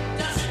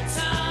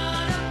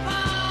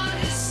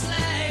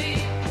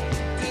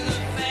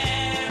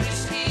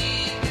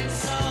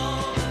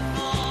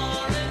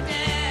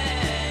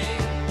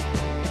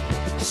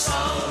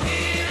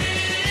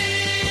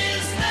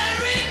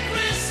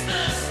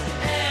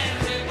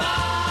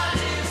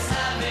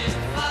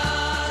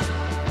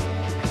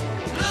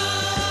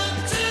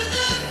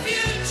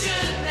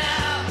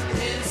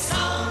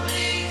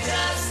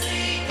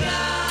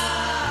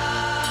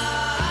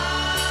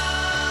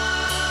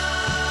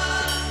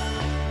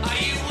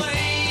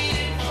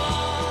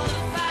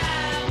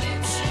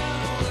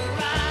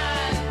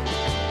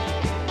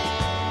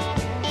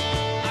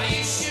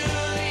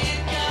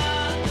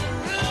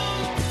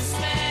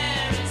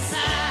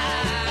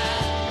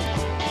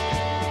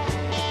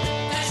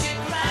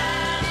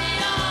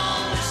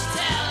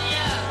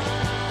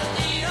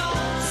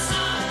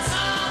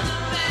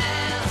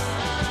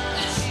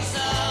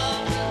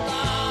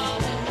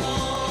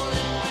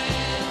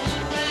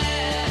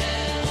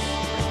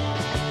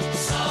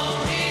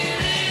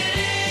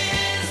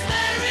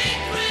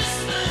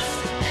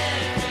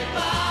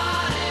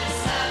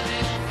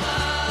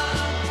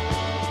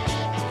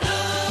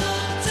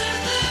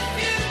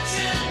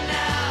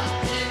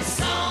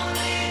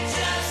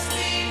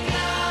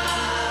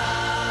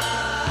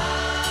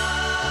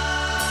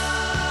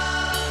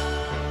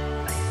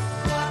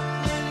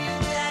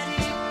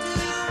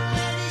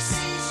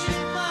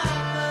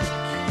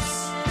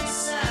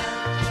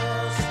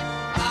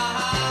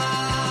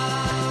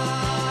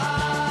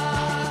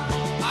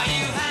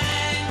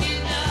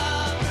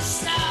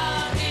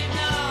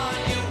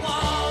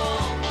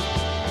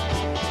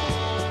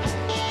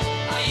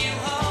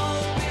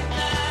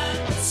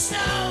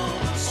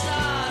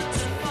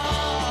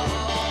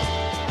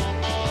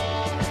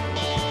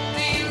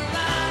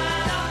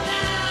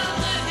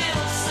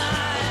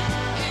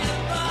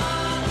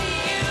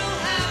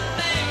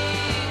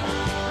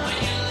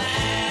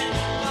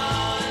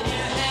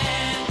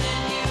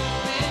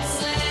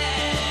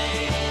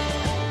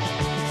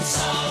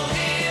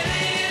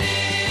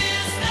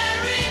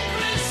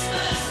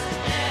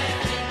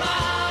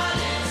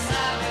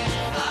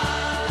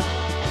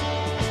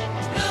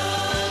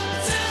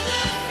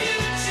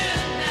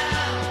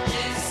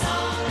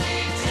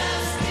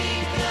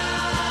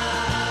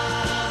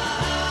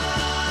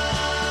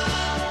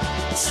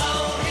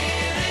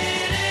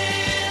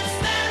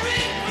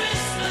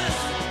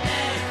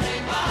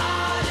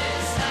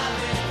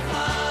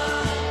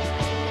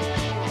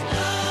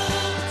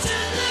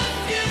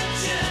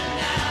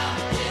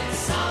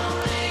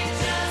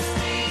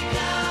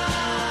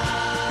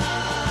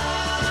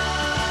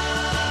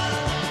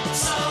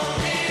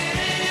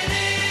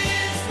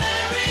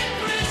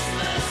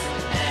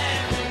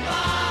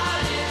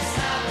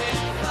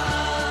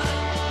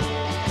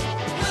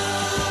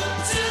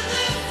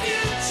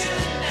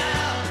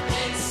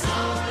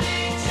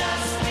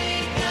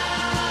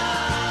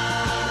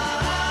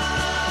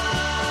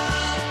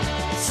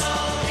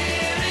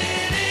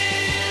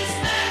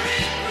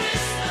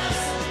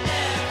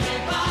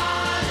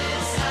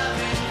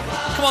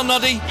on,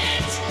 Noddy.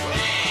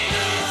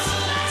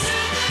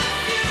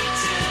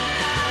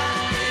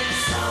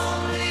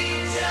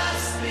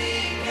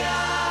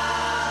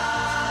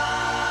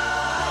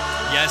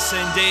 Yes,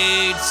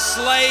 indeed.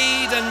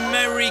 Slade and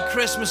Merry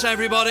Christmas,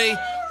 everybody.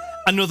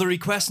 Another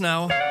request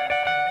now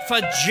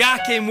for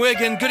Jack in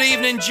Wigan. Good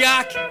evening,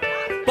 Jack.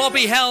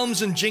 Bobby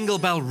Helms and Jingle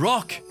Bell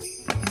Rock.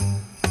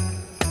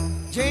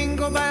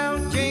 Jingle bell,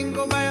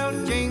 jingle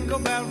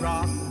bell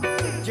rock.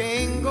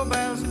 Jingle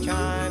bells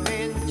chime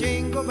in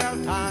jingle bell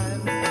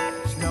time.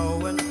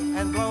 Snowing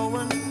and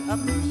blowing a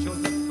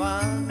bushels of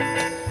fun.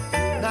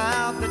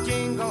 Now the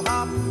jingle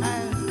hop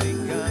has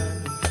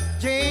begun.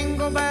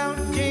 Jingle bell,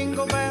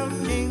 jingle bell,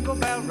 jingle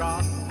bell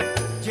rock.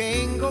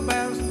 Jingle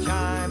bells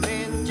chime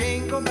in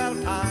jingle bell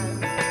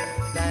time.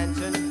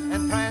 Dancing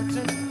and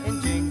prancing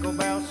in Jingle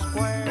Bell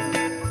Square.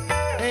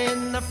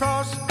 In the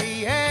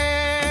frosty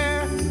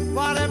air,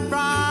 what a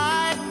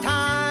bright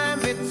time.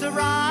 It's a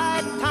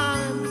right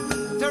time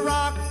to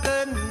rock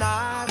the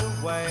night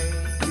away.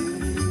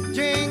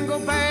 Jingle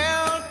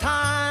bell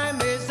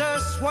time is a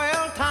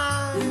swell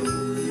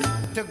time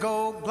to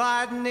go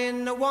gliding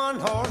in the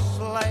one-horse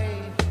sleigh.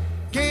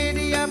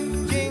 Giddy up,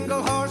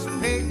 jingle horse,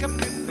 pick up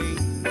your feet.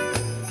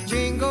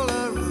 Jingle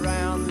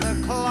around the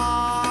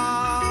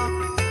clock.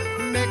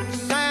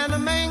 Mix and a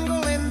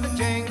mingle in the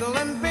jingle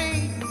and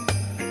beat.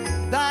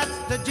 That's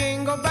the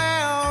Jingle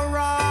Bell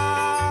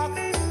Rock.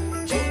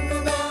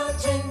 Jingle bell,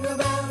 jingle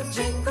bell,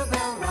 jingle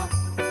bell rock.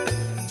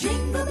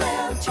 Jingle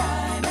bell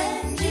chime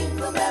and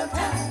jingle bell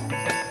time.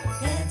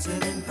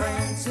 Dancing and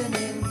prancing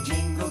in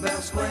Jingle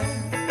Bell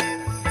Square.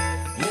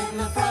 In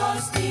the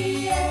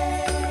frosty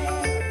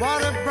air.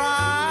 What a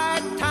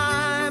bright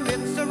time,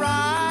 it's the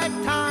right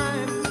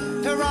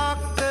time to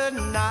rock the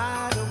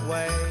night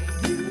away.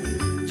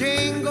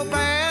 Jingle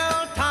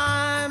bell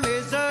time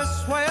is a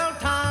swell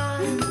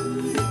time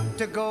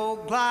to go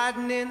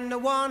gliding in the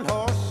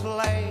one-horse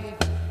sleigh.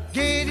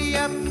 Giddy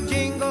up,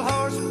 jingle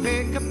horse,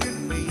 pick up your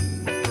feet.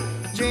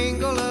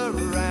 Jingle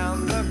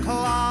around the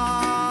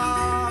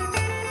clock.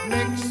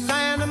 Mix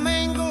and a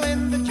mingle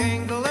in the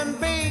jingle and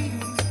beat.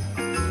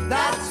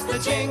 That's the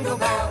Jingle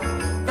Bell,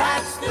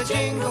 that's the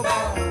Jingle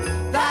Bell,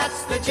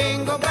 that's the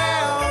Jingle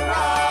Bell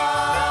Rock.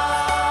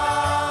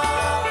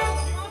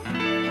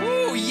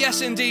 Ooh,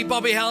 yes, indeed.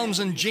 Bobby Helms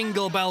and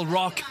Jingle Bell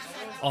Rock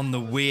on the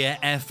Weir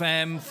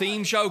FM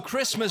theme show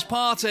Christmas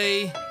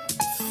party.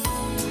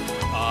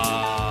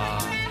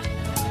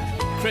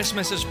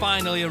 Christmas has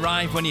finally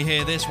arrived when you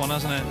hear this one,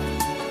 hasn't it?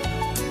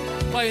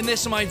 Playing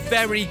this to my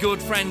very good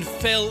friend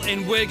Phil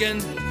in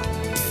Wigan.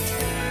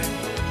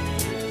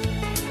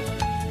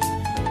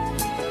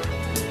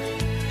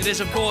 It is,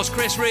 of course,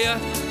 Chris Rea,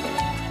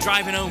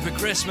 Driving Home for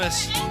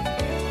Christmas.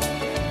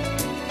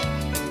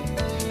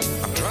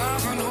 I'm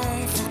driving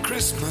home for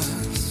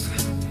Christmas.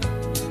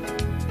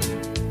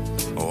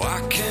 Oh,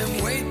 I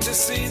can't wait to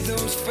see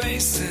those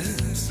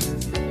faces.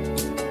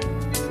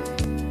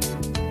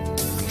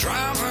 I'm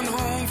driving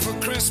home for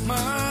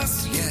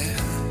Christmas, yeah.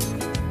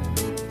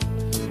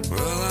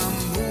 Well, I'm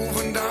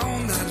moving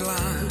down that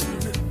line.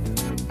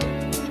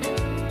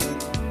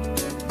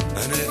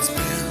 And it's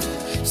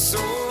been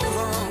so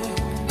long,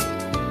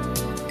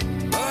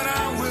 but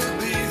I will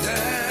be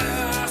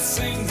there. I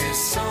sing this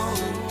song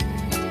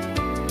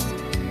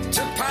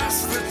to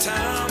pass the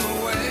time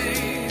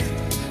away.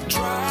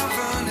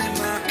 Driving in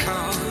my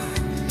car,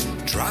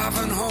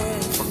 driving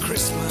home for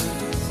Christmas.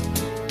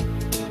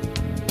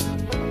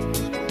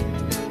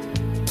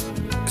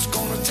 It's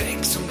gonna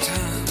take some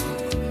time,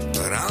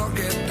 but I'll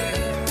get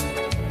there.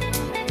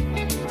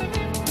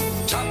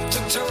 Top to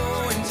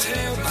toe in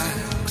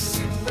tailbacks.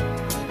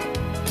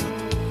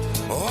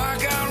 Oh, I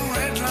got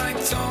red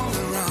lights all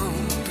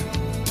around.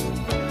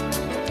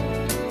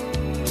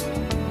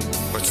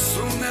 But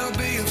soon there'll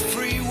be a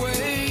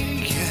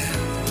freeway, yeah.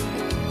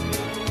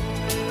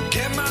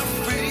 Get my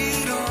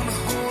feet on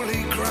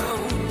holy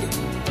ground.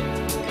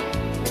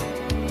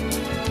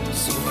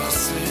 So I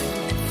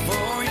sing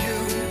for you,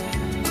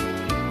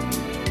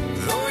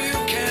 though you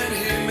can't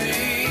hear me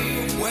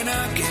when I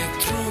get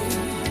through.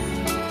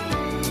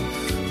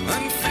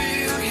 And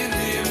feel you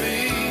near me.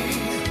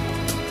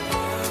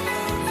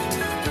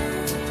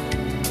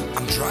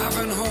 I'm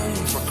driving home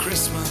for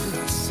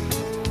Christmas.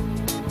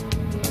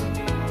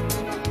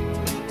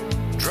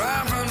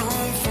 Driving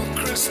home for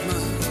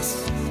Christmas.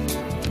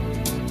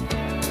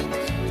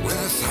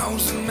 With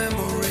 1,000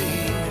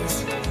 memories.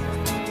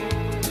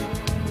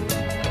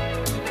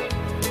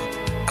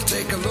 I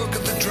take a look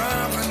at the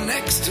driver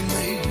next to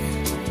me.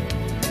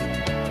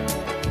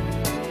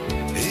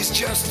 He's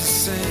just the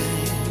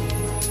same.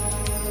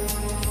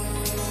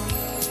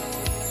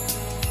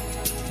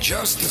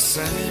 Just the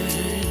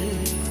same.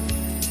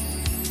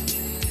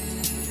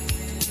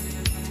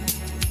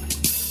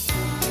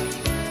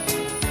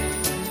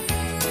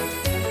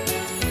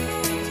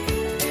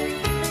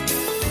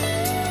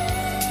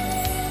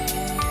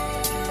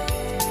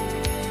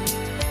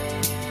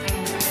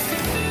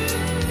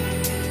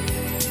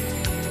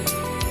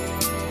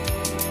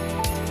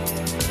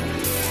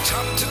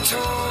 Top to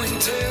toe in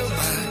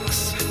tailbacks.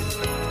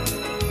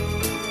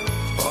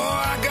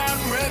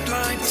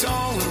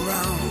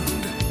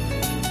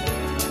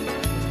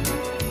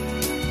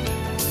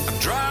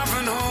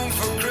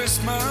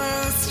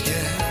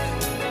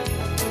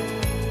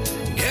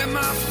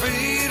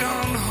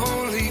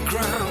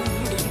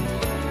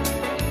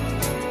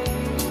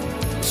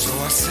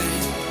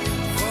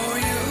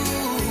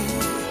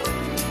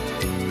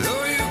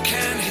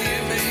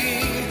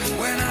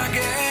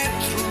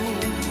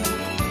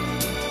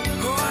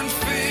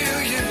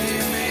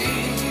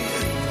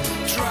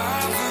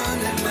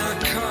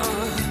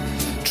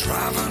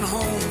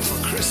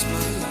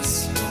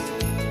 Christmas.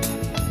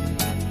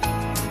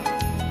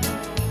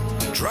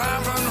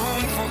 Driving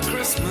home for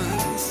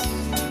Christmas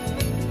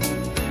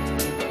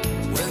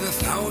with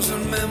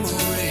 1,000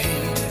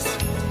 memories.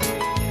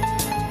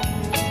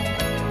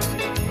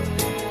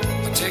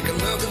 I take a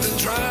look at the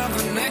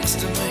driver next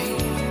to me.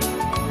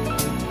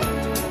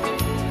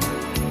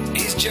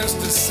 He's just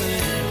the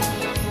same.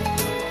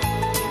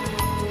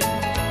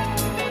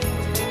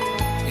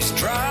 He's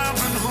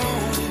driving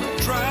home,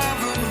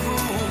 driving home.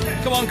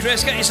 Come on,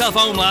 Chris, get yourself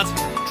home, lad.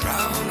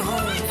 Driving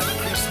home for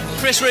Christmas.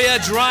 Chris Rea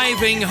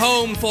driving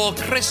home for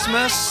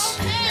Christmas.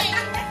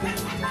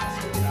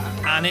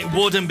 And it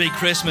wouldn't be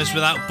Christmas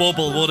without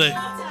Bubble, would it?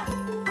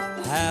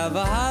 Have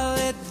a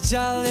holly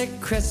jolly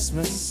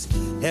Christmas.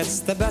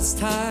 It's the best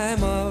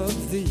time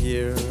of the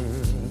year.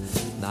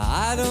 Now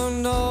I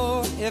don't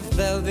know if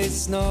there'll be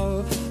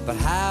snow, but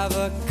have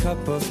a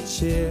cup of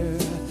cheer.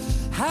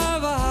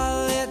 Have a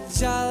holly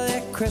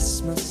jolly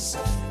Christmas.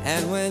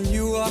 And when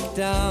you walk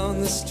down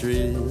the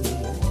street,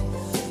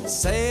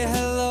 say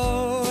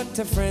hello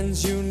to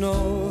friends you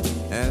know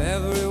and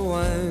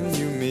everyone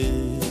you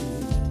meet.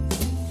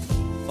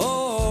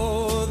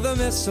 Oh, the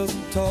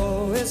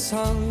mistletoe is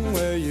hung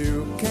where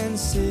you can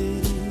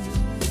see.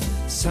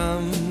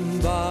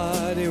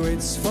 Somebody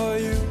waits for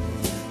you.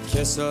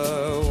 Kiss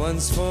her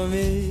once for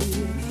me.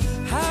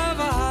 Have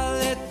a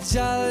holly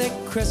jolly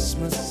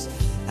Christmas.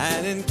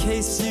 And in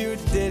case you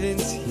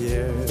didn't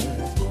hear,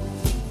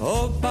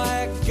 oh,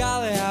 by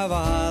golly, have a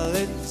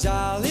holly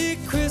jolly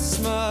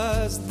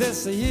Christmas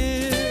this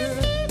year.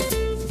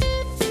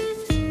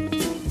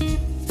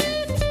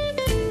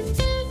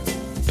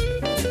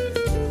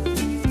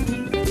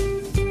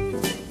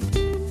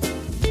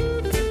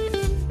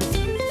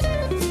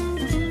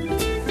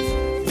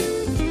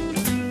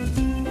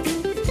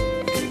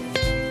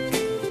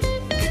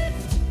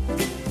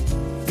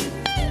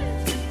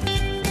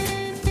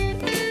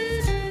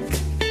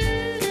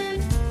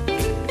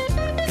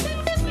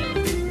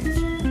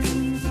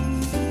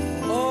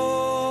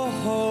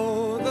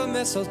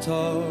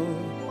 Mistletoe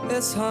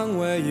is hung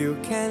where you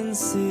can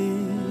see.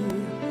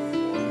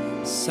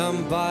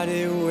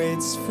 Somebody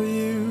waits for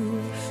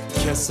you.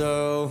 Kiss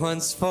her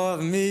once for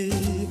me.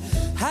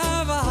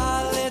 Have a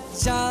holly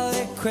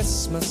jolly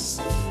Christmas.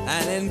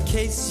 And in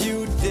case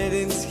you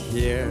didn't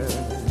hear,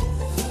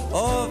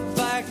 oh,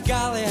 by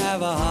golly,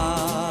 have a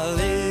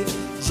holly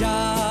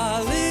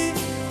jolly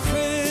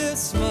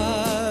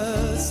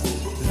Christmas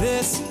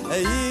this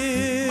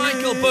year.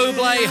 Michael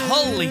Bublé,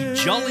 Holly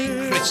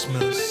Jolly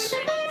Christmas.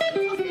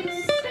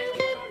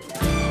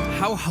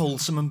 How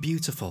wholesome and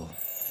beautiful.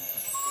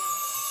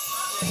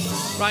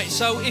 Right,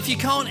 so if you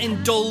can't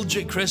indulge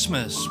at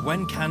Christmas,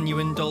 when can you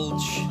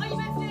indulge?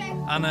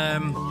 And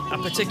a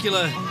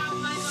particular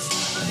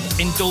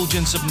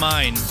indulgence of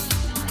mine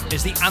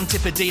is the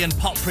Antipodean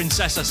pop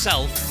princess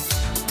herself,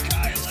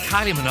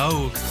 Kylie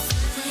Minogue.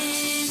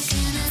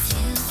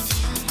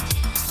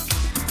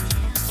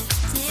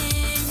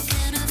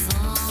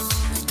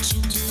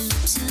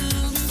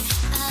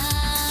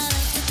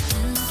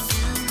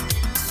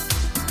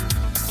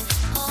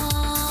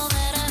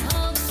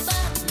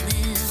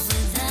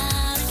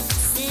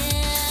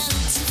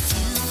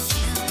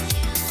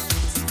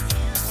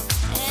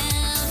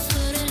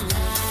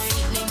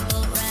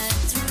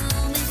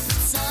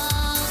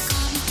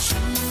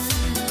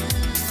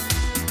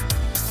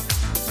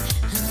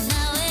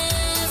 Now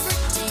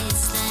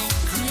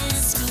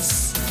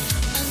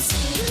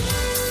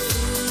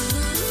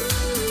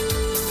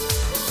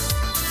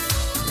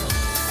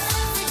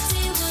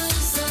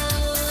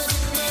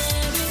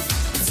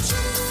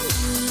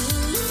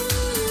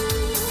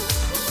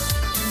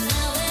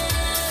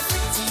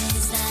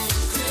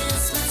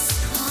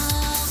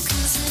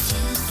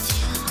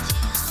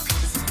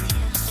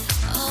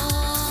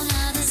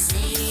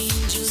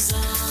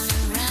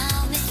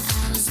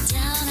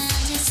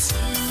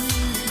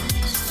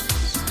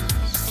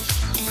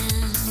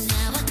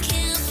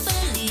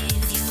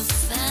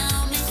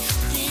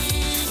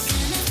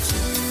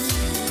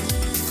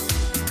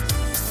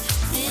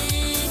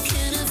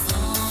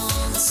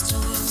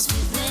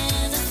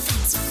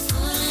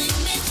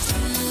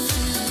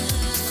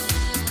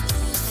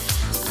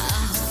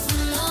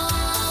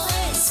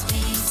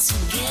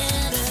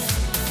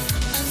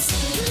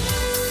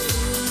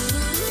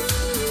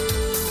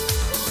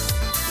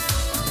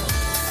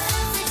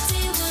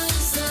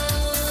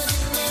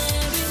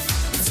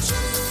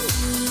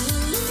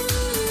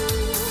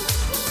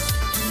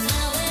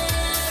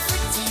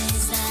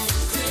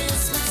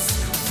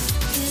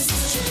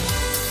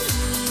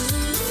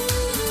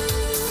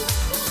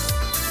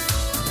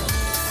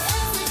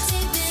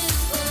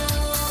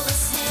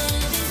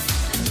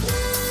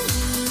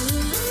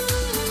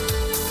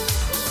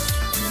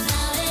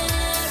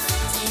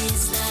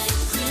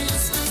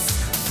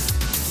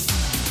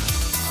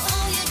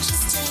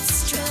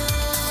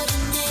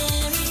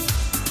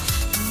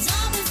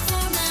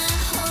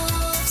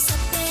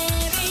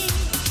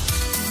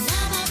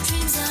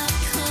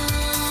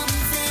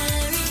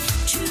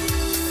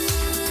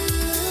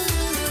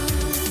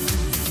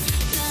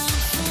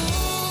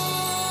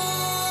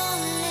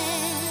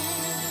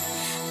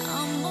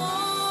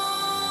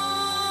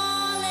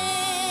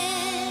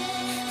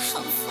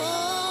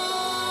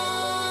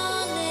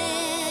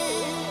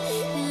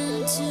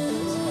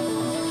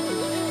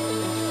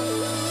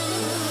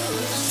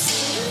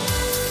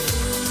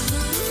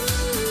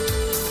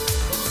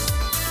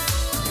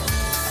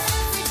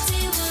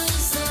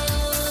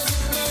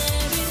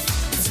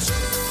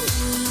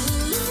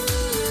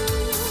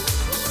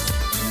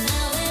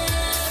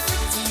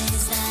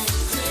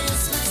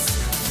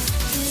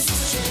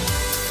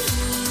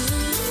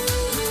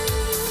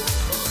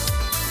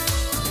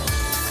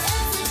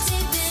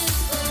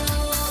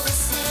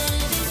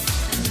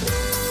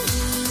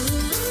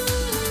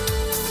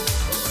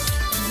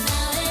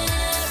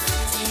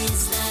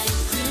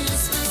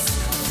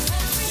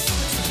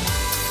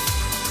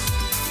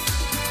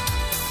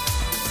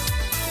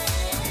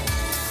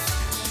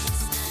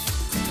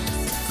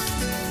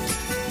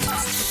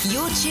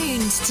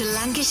tuned to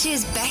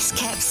Lancashire's best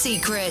kept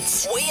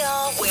secret. We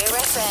are Weir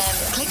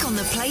FM. Click on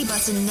the play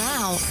button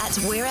now at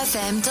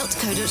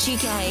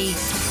weirfm.co.uk.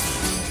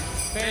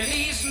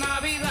 Feliz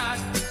Navidad.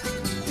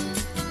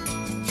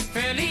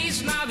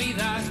 Feliz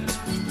Navidad.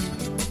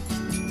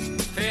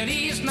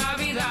 Feliz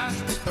Navidad.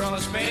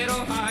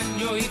 Próspero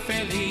año y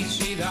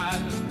felicidad.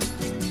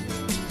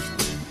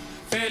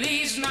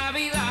 Feliz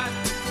Navidad.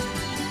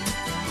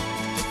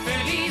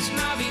 Feliz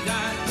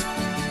Navidad.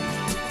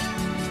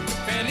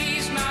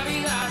 Feliz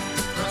Navidad.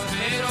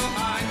 Próspero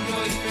año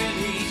y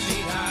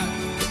felicidad.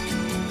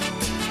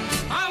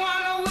 I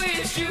wanna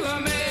wish you a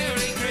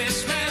Merry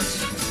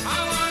Christmas. I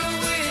wanna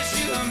wish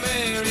you a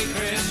Merry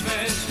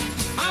Christmas.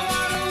 I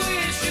wanna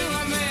wish you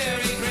a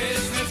Merry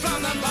Christmas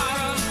from the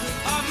bottom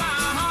of my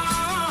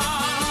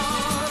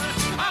heart.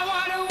 I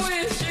wanna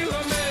wish you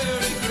a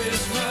Merry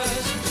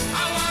Christmas.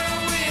 I wanna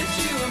wish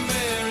you a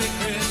Merry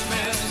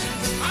Christmas.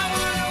 I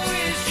wanna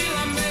wish you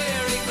a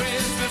Merry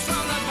Christmas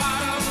from the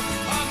bottom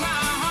of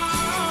my heart.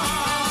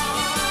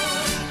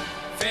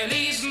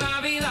 Feliz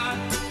Navidad.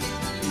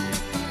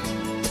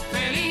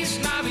 Feliz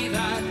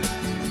Navidad.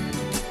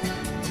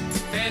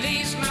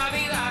 Feliz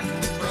Navidad.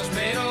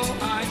 Próspero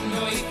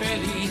año y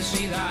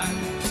felicidad.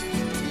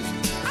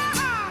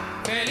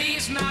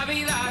 Feliz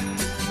Navidad.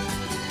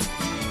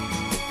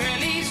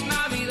 Feliz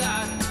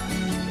Navidad.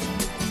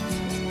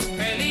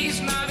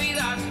 Feliz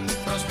Navidad.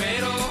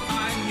 Próspero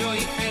año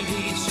y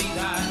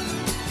felicidad.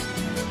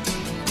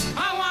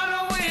 I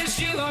wanna wish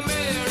you a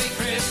Merry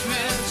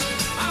Christmas.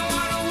 I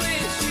wanna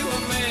wish you a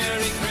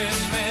Merry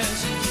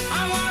Christmas.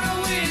 I wanna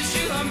wish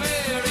you a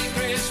Merry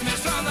Christmas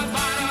from the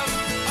bottom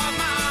of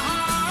my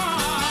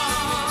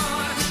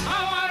heart. I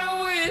wanna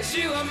wish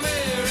you a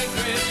Merry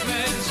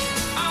Christmas.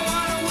 I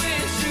wanna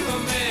wish you a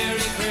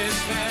Merry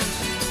Christmas.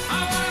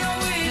 I wanna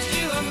wish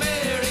you a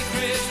Merry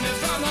Christmas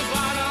from the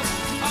bottom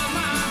of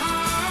my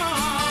heart.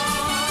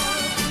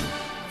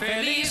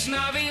 Feliz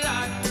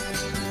Navidad.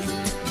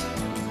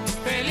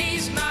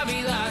 Feliz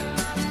Navidad.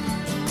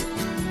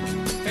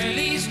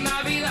 Feliz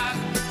Navidad.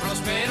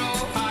 Próspero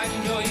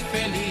año y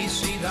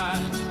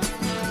felicidad.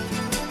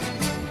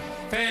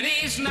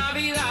 Feliz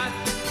Navidad.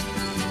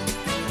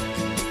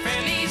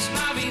 Feliz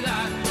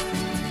Navidad.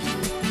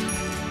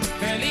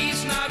 Feliz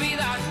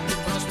Navidad.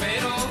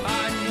 Próspero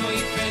año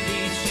y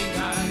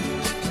felicidad.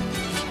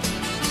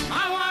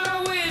 I wanna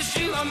wish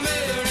you a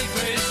Merry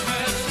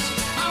Christmas.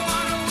 I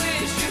wanna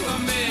wish you a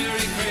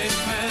Merry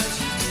Christmas.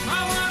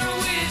 I wanna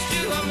wish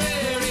you a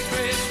Merry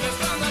Christmas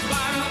from the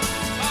bottom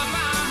of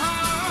my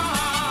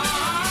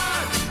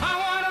heart. I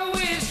wanna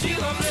wish you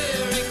a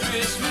Merry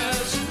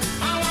Christmas.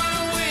 I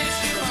wanna wish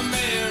you a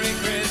Merry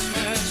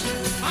Christmas.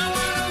 I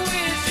wanna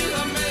wish you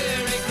a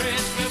Merry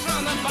Christmas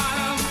from the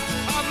bottom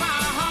of my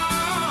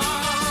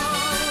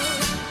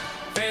heart.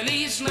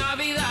 Feliz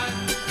Navidad.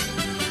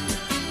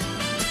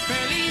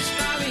 Feliz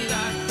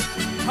Navidad.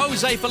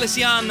 Jose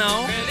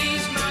Feliciano.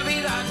 Feliz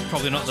Navidad.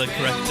 Probably not the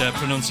correct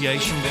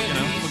pronunciation, but you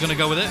know, we're going to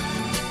go with it.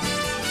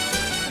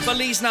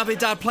 Feliz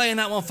Navidad, playing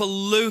that one for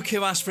Luke,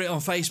 who asked for it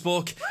on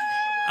Facebook.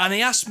 And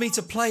he asked me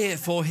to play it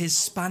for his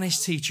Spanish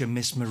teacher,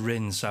 Miss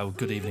Marin. So,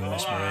 good evening,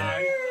 Miss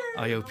Marin.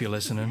 I hope you're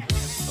listening.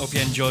 Hope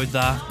you enjoyed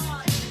that.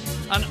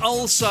 And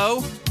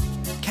also,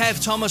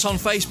 Kev Thomas on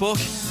Facebook,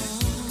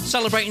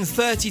 celebrating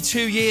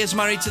 32 years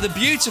married to the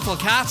beautiful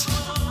Cat.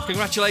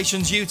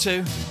 Congratulations, you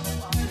two.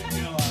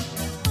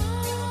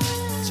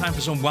 Time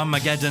for some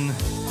Whamageddon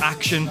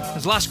action.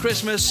 It's Last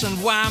Christmas and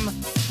Wham.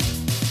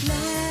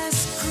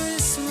 Last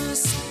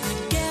Christmas I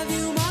gave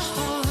you my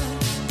heart,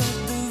 but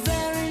the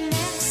very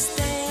next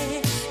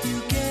day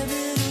you gave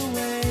it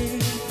away.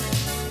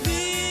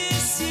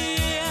 This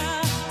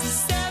year, to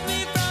save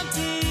me from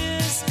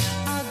tears,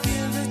 I'll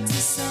give it to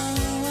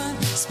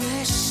someone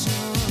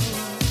special.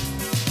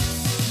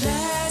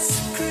 Last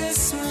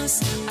Christmas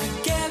I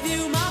gave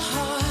you my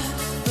heart,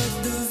 but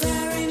the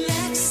very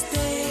next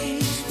day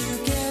you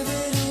gave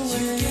it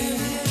away.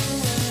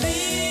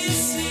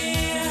 This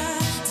year,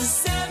 to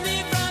save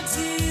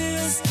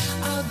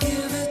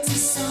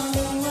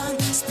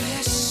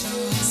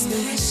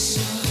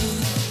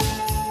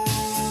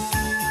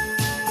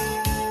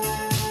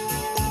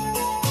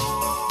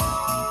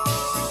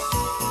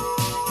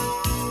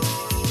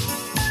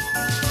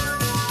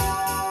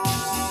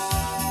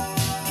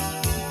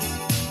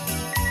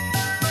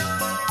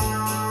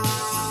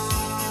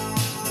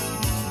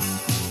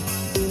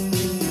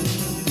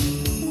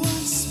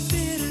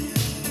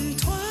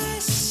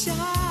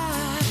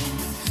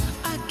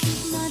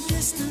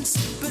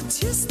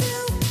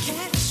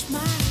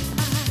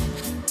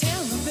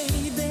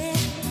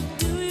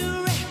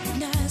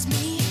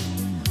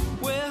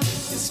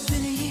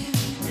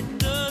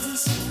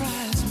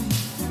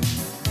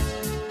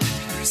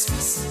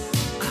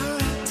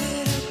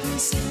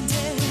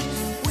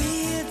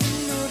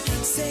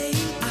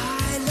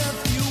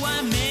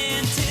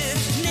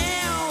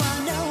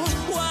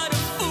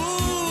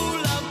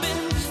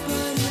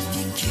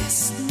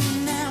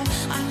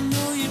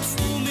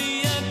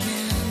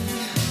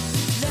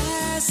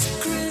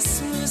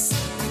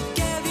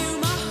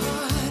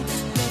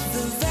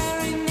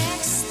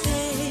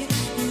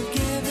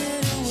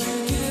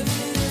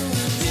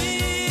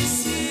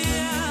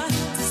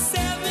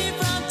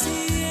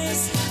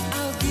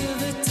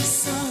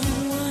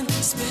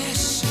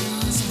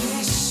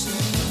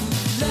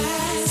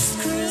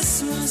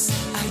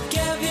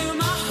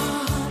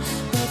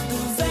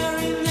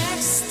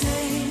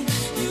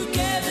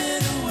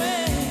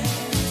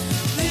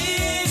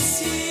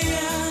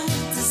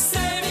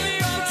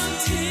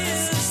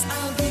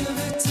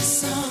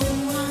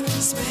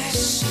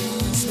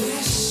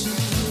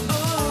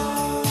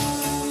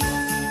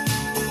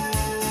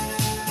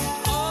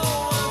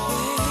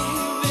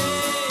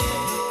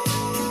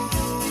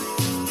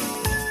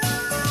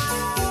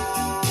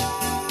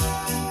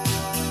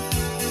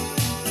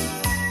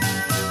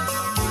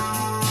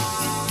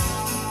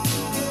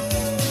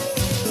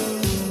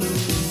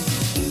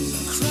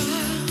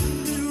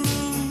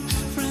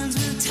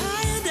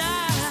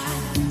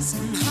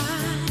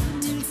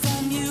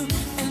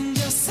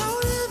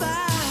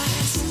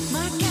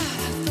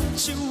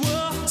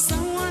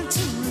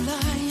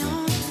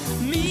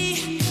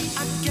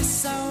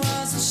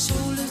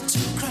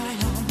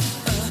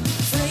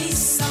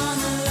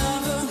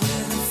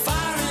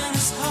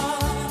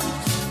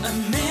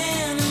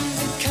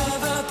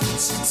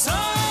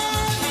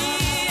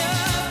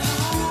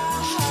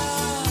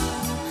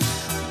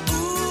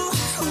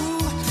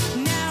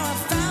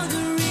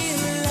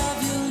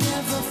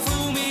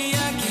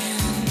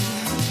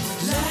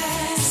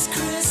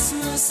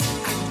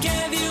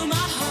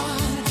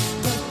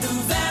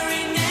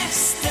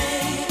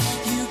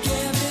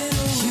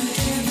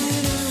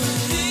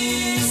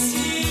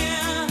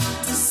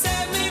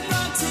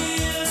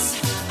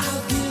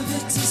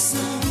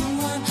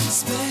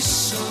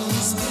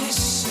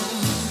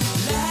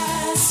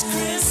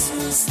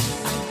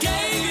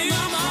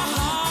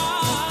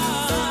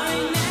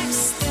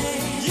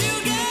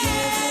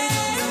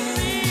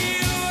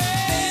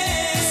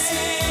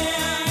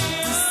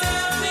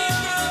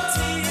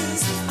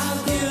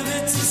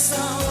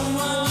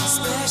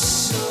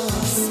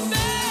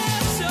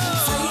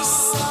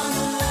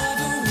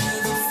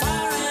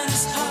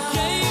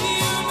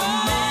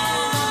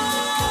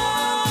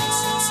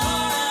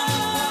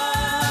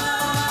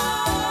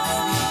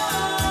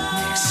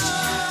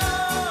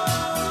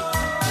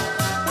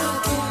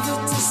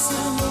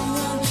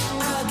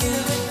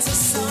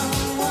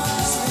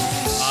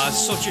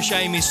Such a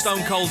shame he's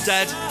stone cold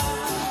dead.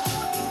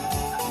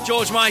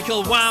 George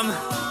Michael, Wham,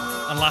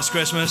 and Last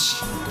Christmas.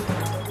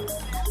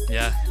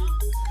 Yeah.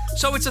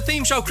 So it's a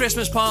theme show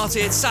Christmas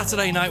party. It's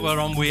Saturday night. We're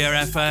on Weir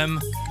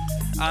FM,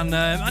 and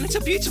it's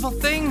a beautiful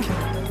thing.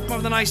 We're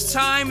having a nice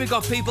time. We've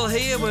got people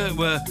here.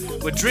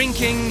 We're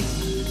drinking,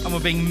 and we're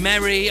being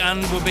merry,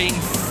 and we're being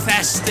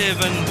festive,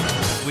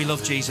 and we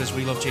love Jesus.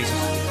 We love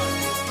Jesus.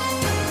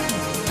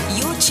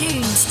 You're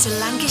tuned to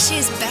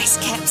Lancashire's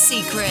best kept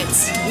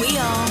secrets. We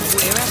are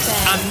Weir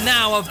FM. And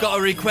now I've got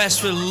a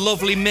request for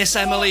lovely Miss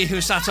Emily,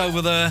 who sat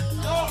over there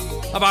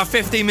about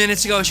 15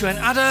 minutes ago. She went,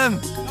 Adam,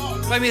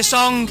 play me a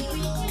song.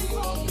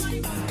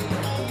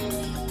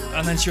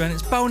 And then she went,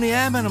 it's Boney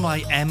M. And I'm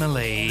like,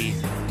 Emily.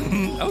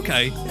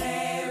 Okay.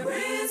 There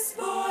is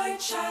boy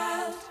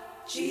child,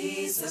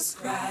 Jesus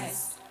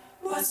Christ,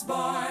 was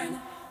born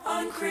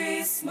on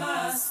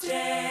Christmas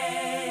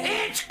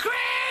Day. It's Christmas!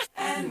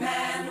 And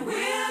man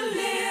will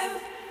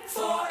live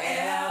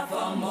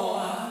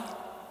forevermore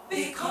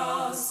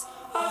because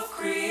of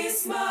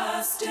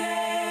Christmas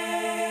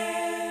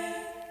Day.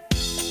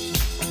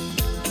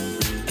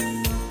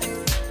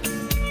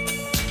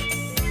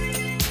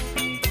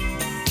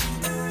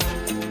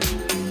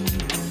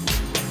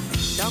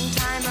 Long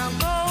time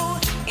ago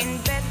in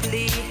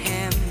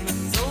Bethlehem,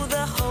 so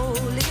the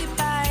Holy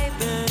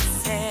Bible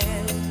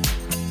said,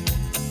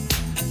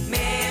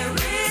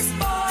 Mary's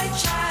boy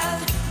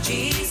child,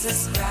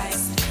 Jesus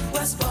Christ,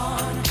 was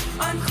born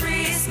on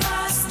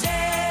Christmas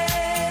Day.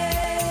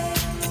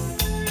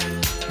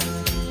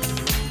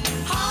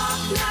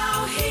 Hark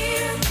now,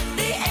 hear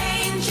the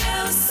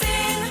angels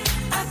sing,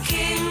 a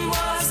king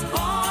was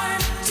born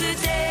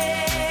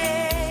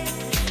today,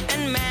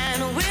 and man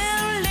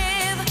will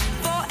live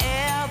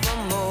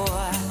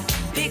forevermore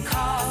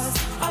because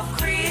of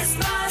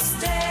Christmas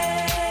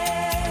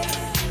Day.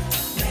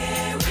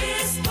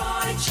 Mary's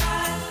boy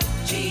child,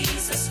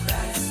 Jesus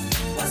Christ,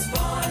 was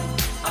born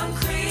on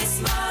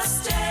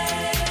Christmas Day.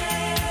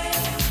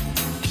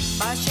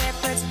 While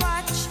shepherds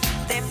watch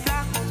their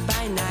flock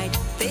by night,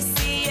 they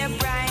see a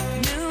bright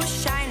new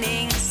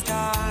shining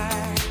star.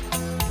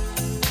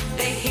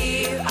 They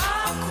hear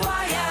a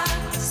choir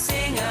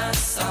sing a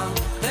song,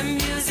 the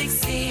music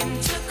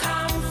seemed to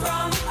come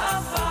from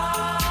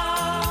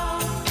afar.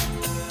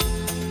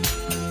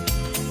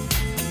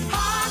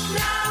 Hark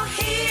now,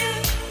 hear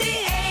the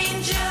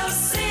angels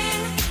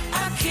sing,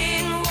 a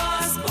king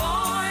was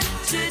born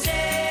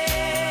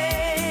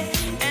today,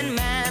 and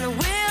man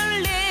will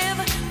live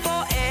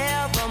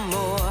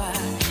forevermore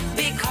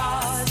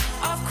because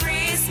of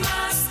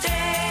Christmas Day.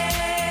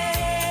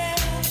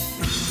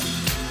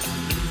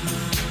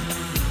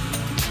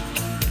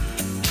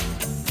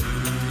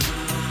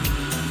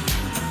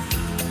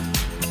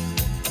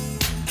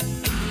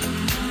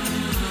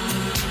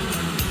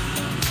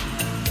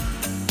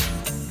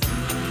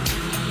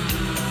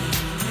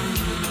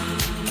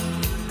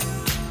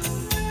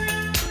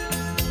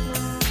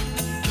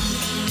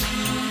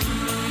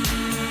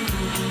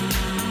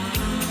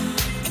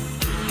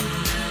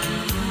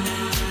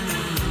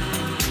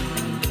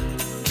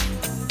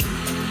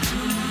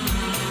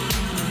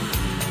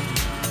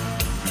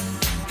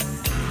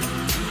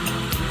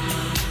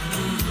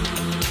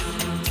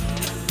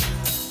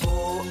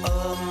 For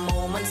a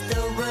moment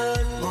the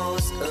world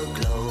was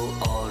aglow.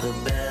 All the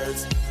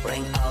bells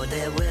rang out,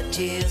 there were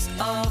tears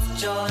of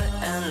joy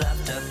and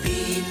laughter.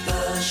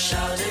 People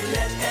shouted,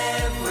 let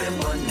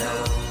everyone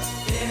know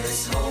there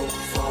is hope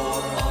for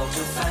all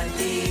to find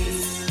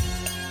peace.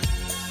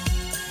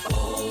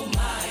 Oh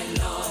my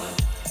Lord,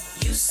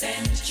 you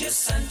sent your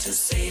son to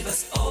save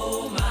us.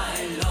 Oh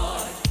my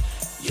Lord,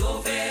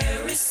 your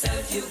very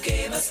self you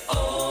gave us.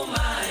 Oh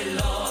my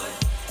Lord,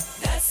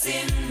 that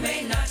sin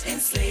may not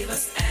enslave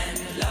us and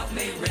love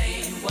may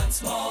reign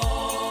once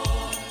more.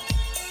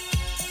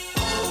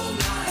 Oh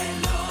my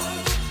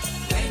Lord,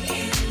 when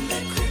in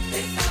the crypt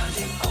they found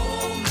him.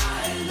 Oh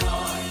my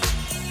Lord,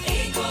 a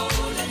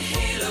golden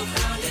halo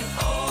crowned him.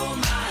 Oh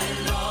my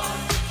Lord,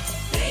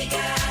 they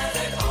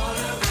gathered all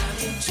around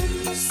him to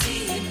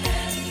see him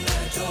and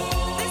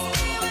adore.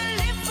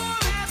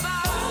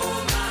 Oh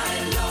my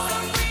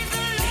Lord,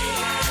 they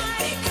had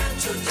begun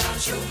to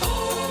doubt you.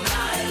 Oh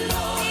my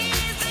Lord,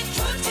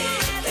 what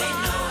did they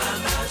know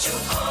about you?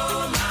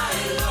 Oh my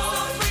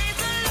Lord,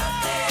 but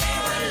they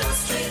were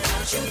lost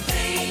without you.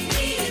 They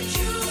needed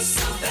you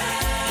so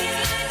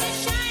bad.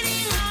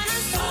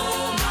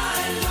 Oh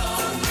my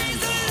Lord,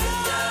 the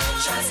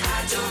child's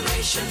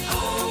adoration.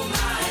 Oh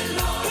my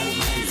Lord,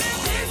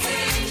 there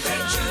came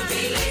great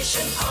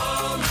jubilation.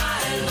 Oh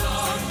my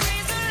Lord,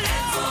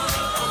 and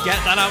for Get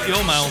that out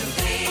your mouth.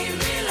 they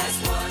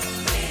realized what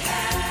they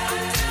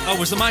had. Oh,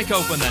 was the mic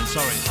open then?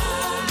 Sorry.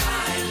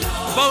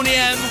 Boney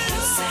M.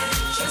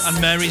 and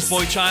Mary's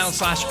Boy Child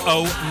 /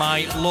 Oh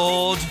My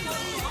Lord.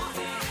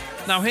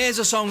 Now here's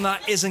a song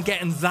that isn't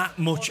getting that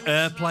much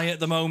airplay at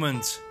the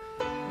moment,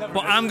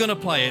 but I'm going to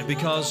play it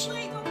because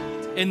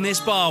in this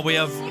bar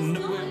we're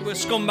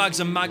scumbags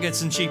and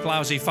maggots and cheap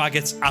lousy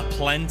faggots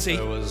aplenty.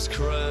 It was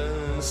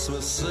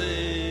Christmas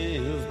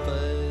Eve,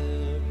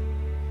 babe,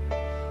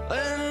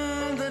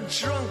 and the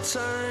drunk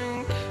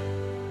tank.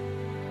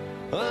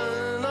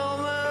 An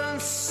old man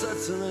said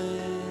to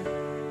me,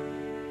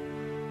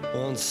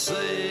 won't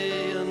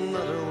see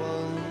another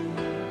one.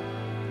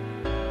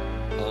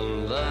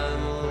 And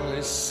then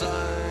he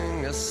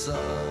sang a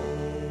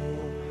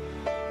song,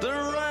 the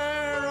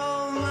rare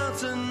old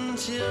mountain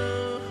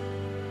dew.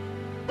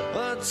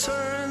 I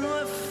turned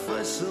my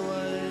face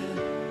away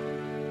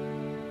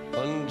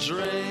and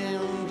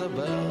dreamed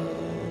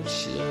about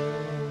you.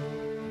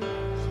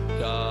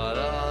 Got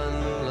on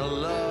a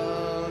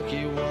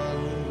lucky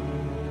one,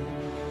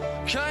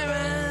 came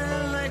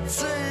in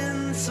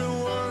 18 to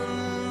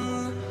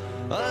 1.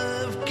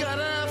 I've got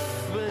a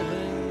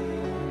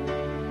feeling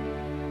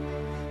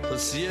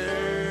this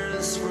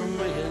year's for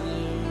me and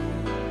you.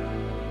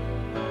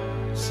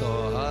 So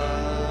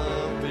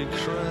happy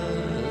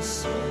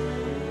Christmas,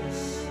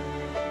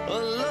 I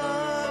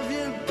love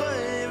you,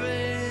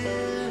 baby.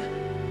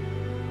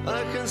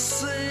 I can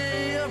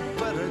see a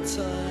better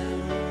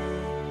time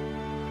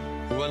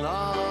when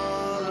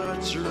all our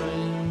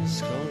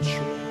dreams come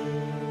true.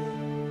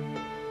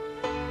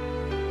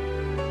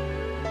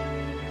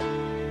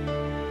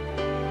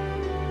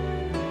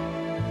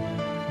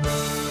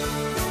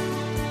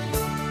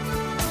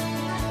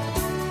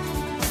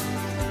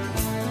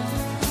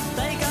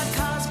 They got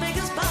cars big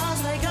as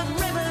bars, they got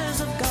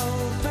rivers of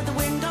gold, but the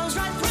windows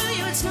right through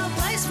you, it's no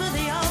place for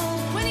the old.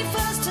 When you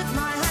first took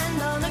my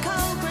hand on a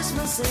cold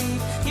Christmas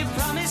Eve, you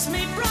promised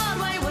me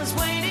Broadway was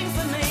waiting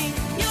for me.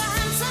 You were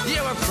handsome,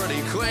 You were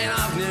pretty queen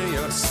of New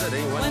York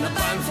City. When the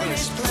band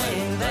finished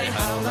playing, they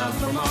held out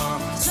for more.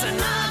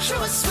 Sinatra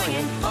was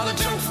swinging, all the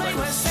drunks they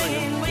were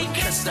singing. We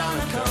kissed on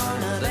a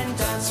corner, then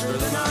danced through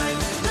the night.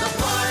 The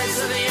boys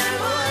of the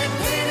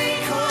NYPD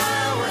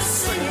choir were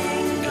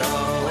singing, "Go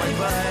Away,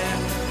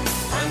 Babe,"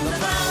 and the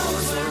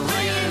bells were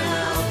ringing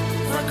out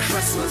for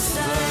Christmas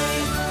Day.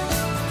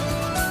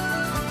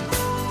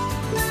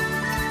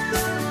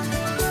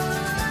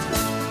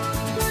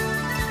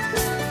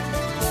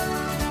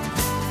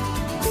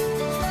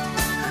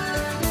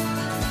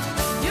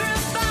 You're a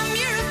bum,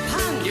 you're a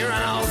punk, You're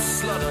an old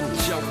slut and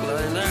junk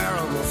lying there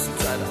almost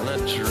dead on a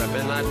drip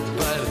in that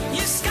bed.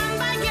 you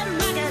scumbag, you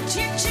maggot,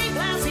 you cheap,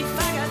 lousy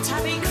faggot.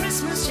 Happy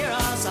Christmas, you're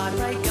ours, I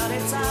pray God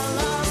it's our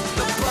loss.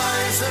 The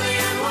boys of the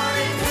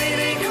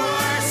NYPD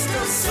choir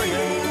still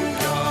singing,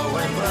 "Go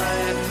Away,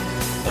 Babe,"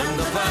 and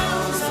the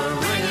bells are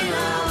ringing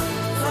out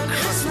for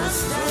Christmas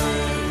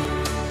Day.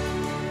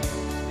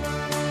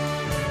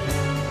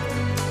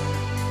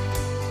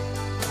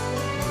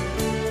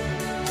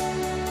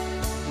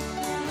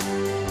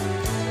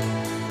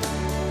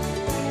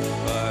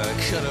 I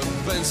could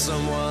have been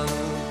someone.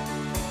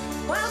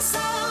 Well, so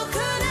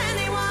could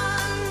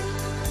anyone.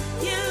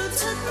 You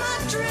took my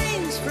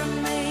dreams from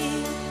me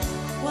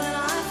when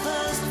I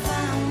first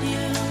found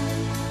you.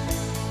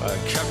 I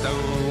kept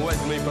them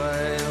with me,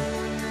 babe.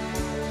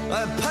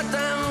 I put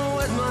them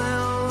with my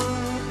own.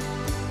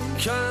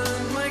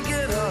 Can't make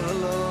it all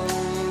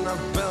alone. I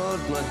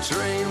built my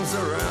dreams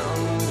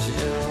around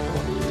you.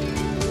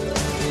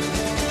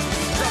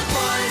 The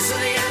boys of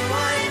the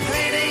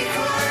NYPD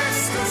choir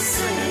still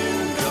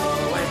singing, "Go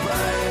Away,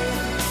 Babe,"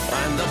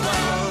 and the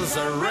bells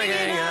are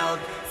ringing out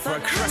for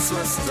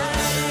Christmas Day.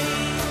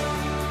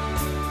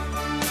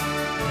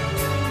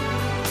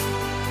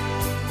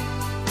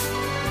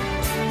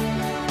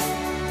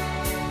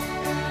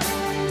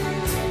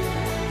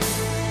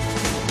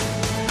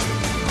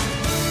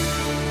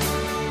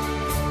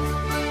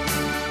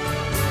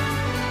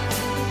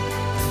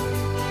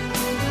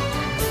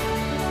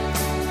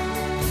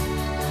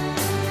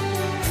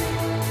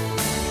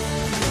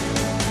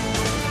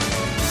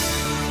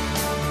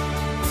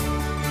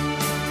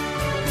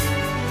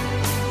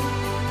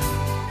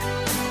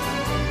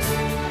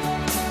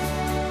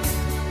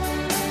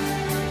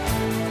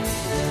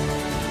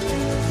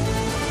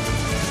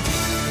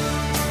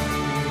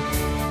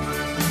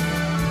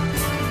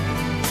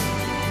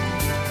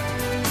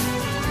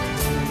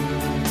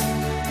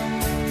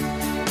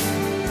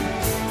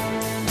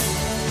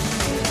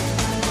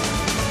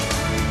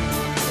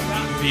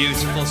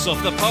 Beautiful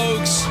stuff. The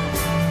Pogues,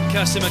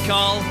 Kirsty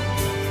MacColl,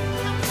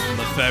 and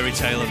The Fairy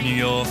Tale of New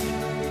York.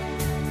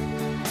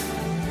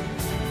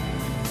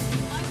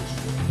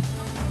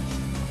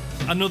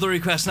 Another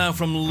request now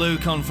from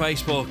Luke on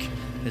Facebook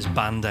is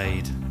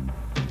Band-Aid.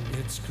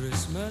 It's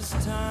Christmas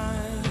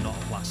time. Not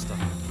a plaster.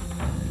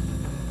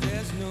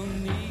 There's no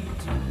need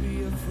to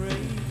be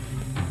afraid.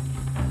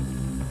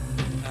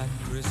 At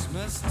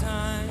Christmas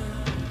time,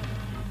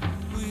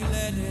 we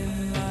let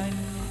in light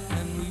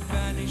and we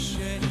banish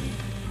shade.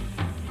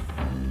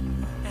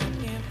 And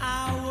in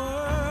our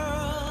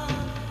world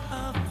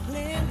of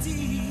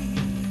plenty,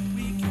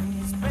 we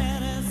can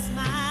spread a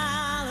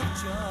smile of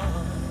joy.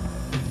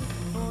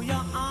 Throw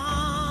your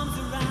arms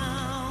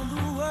around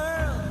the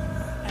world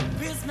at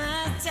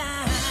Christmas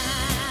time.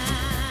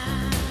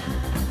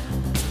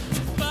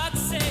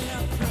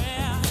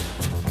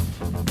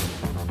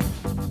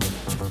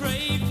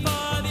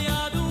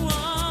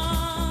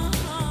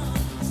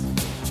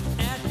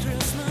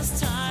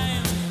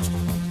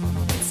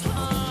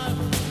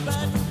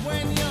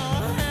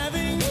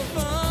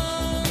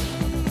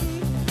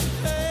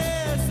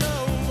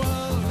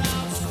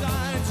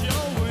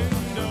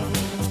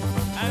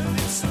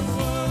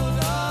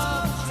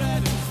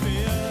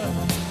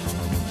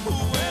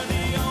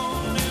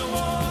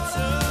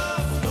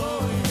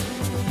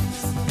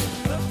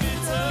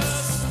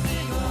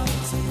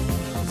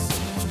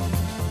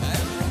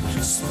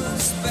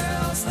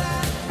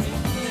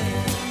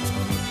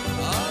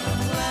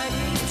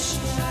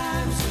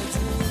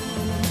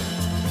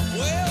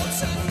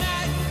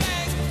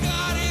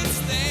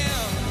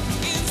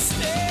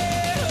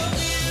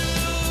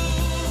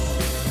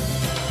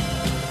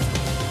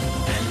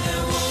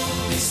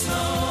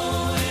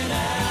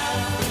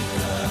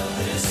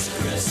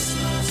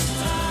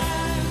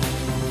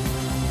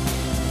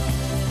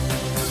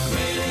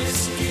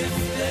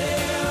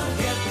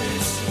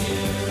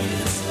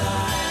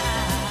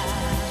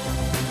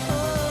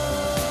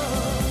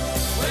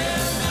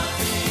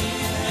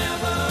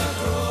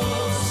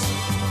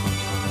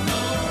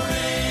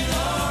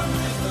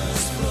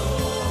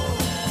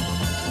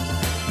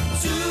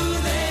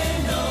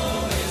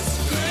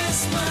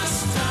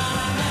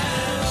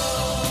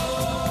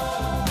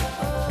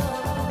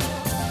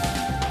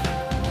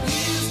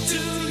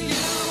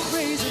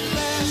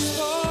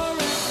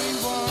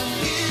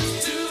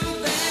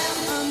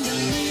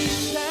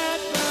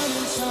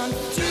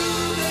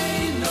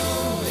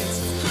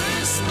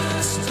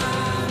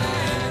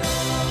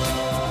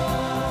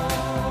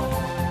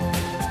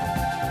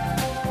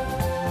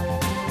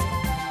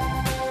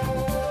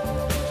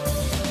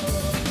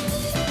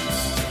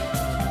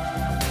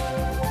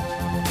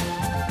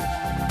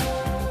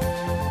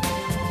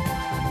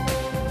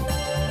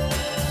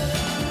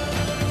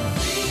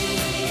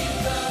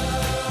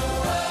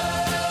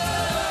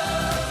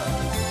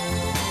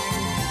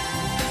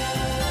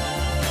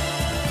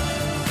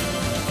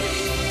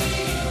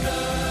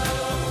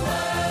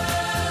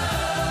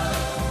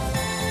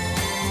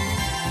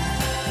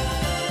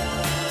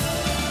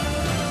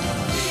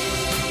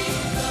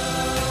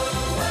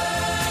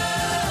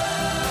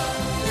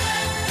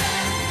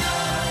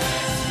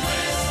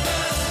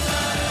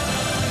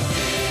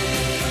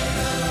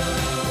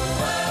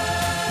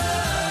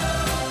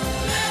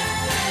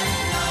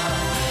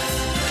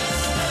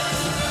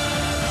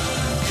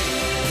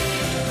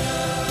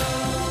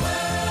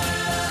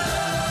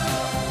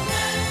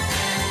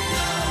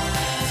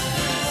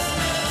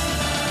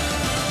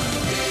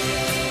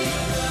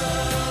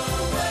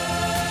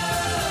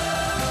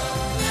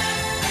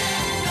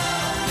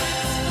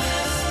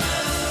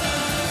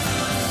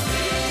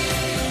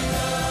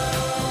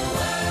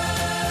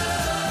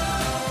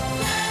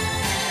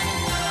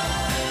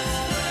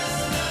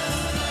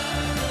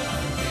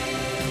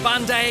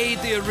 Band Aid,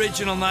 the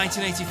original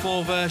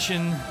 1984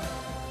 version.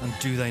 And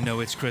Do They Know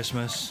It's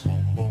Christmas?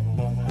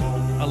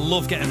 I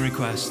love getting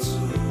requests.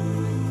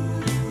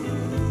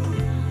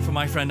 For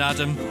my friend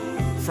Adam,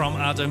 from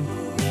Adam,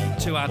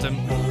 to Adam.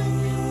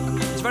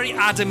 It's a very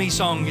Adam-y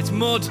song. It's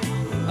Mud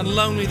and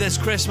Lonely This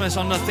Christmas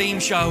on the theme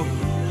show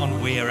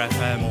on Weir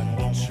FM.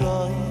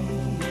 Try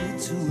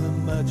to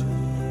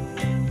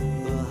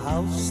imagine a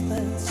house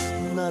that's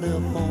not a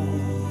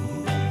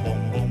home.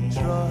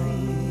 Try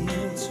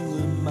to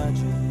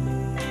imagine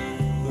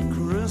a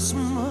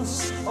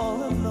Christmas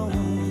all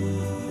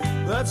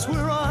alone. That's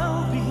where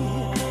I'll be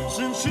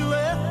since you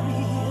left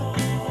me.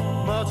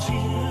 My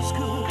tears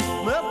could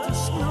melt the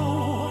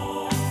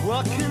snow.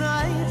 What can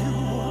I do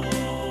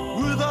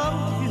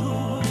without you?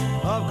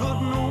 I've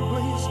got no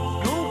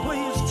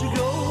place to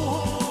go.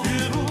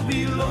 It'll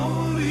be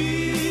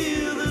lonely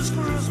this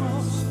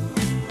Christmas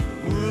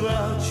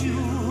without you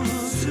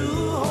to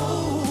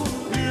hold.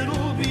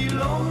 It'll be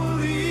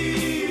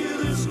lonely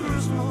this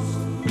Christmas,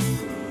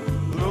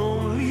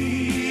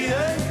 lonely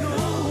and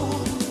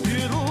cold.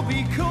 It'll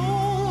be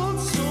cold,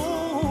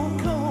 so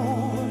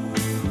cold,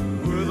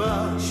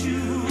 without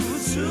you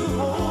to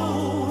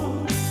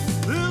hold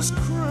this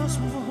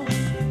Christmas.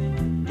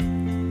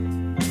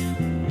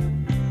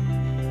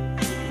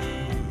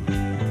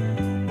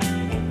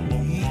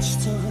 Each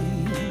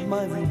time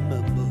I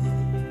remember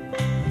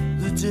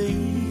the day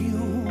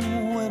you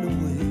went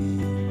away,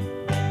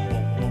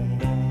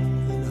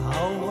 and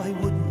how I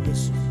wouldn't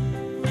listen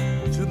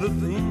to the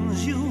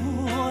things you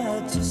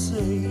had to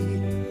say,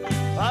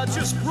 I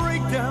just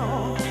break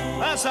down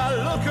as I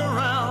look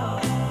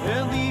around,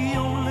 and the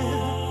only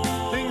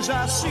things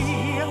I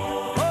see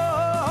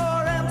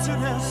are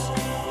emptiness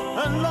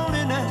and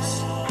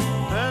loneliness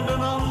and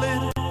an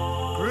unlit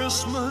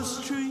Christmas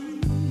tree.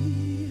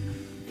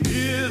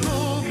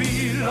 It'll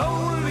be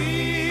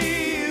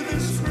lonely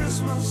this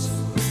Christmas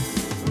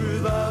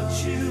without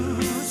you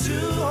to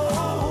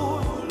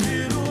hold.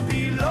 It'll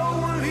be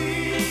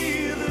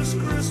lonely this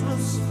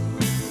Christmas,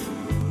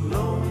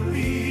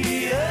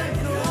 lonely and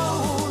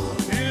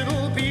cold.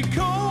 It'll be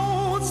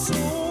cold, so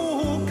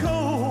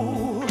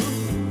cold,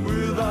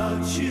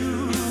 without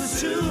you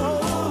to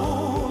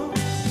hold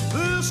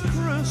this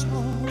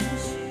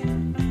Christmas.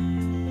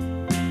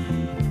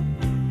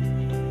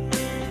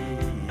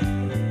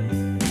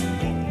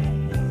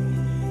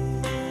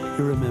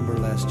 You remember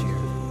last year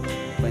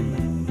when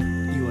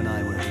you and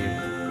I were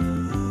here?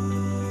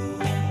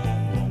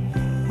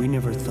 We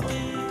never thought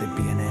there'd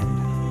be an end.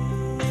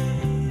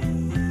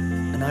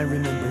 And I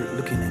remember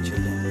looking at you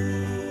then,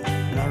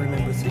 and I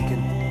remember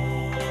thinking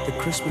that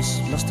Christmas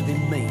must have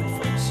been made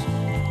for us.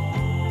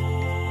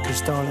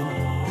 'Cause darling,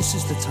 this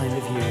is the time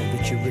of year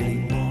that you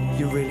really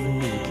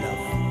need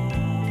love.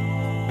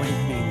 When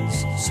it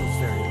means so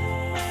very,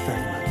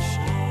 very much.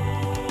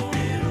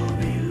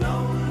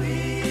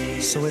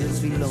 So it'll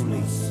be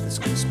lonely this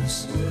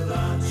Christmas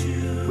without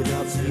you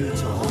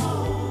to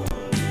hold.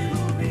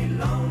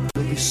 It'll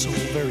be so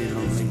very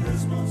lonely,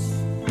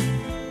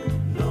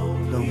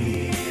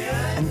 lonely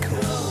and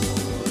cold.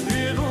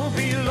 It'll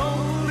be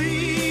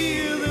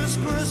lonely this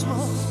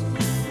Christmas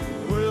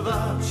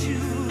without you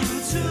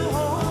to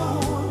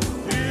hold.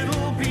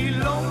 It'll be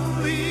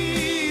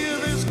lonely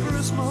this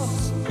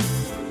Christmas,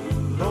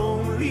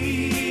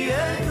 lonely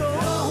and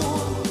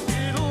cold.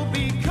 It'll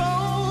be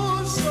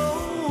cold, so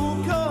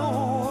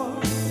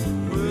cold,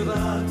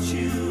 without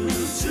you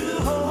to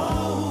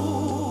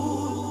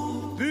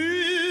hold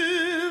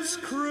this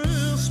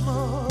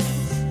Christmas.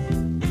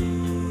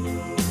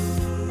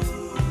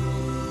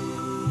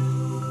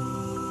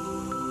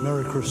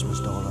 Merry Christmas,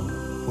 darling,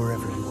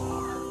 wherever you are.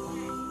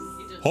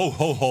 Ho,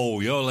 ho, ho,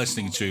 you're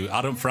listening to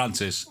Adam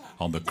Francis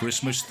on the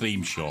Christmas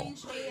theme show.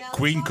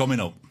 Queen coming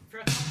up.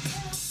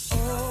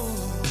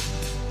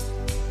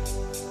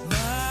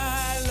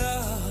 My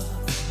love,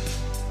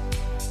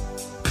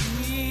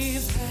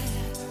 we've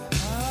had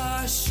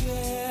our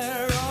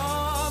share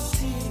of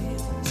tears.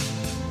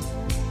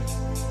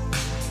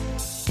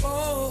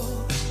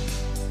 Oh,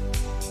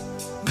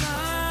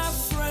 my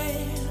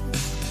friend,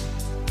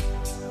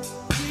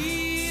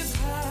 we've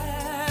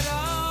had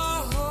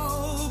our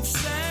hopes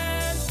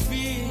and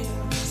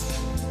fears.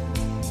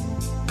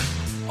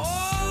 Oh,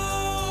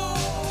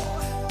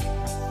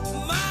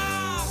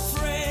 my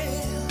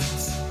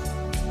friends,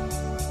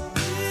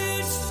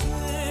 it's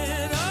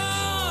been a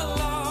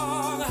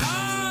long,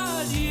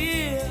 hard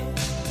year,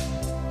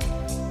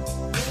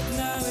 but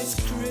now it's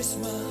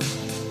Christmas.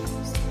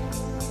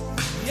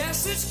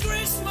 Yes, it's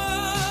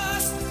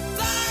Christmas.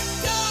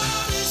 Thank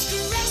God it's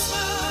Christmas.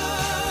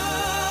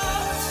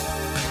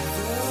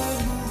 The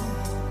moon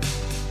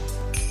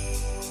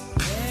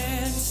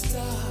and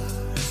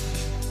stars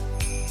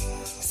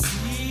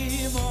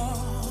seem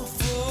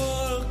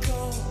awful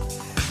cold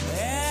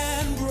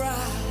and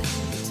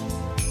bright.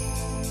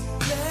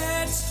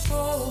 Let's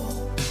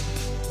hope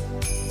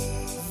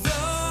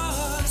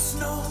the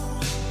snow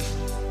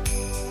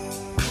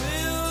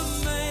will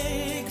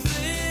make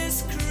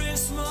this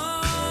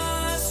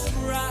Christmas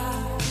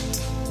right.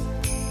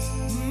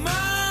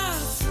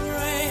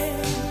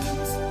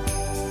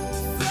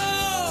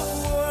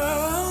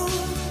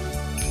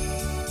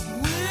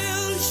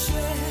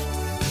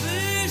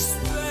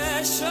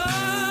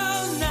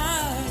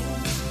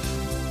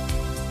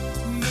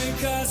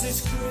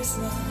 it's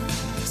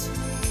Christmas.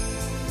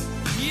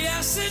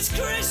 Yes, it's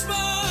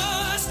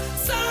Christmas.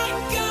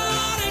 Thank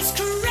God it's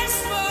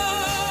Christmas.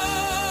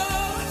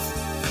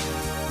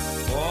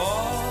 For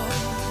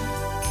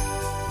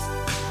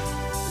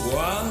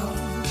one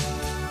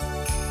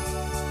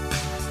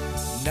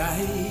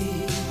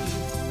night.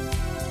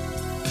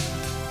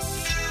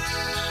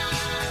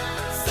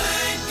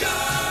 Thank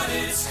God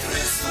it's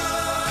Christmas.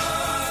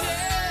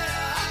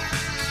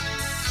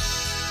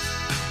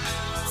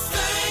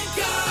 Thank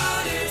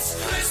God it's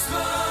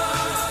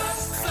Christmas.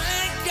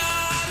 Thank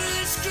God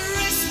it's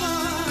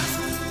Christmas.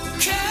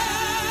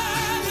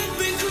 Can it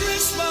be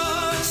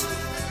Christmas?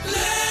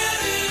 Let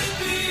it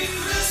be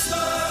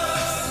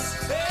Christmas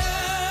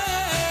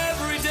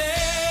every day.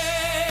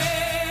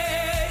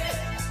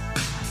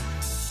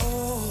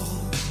 Oh,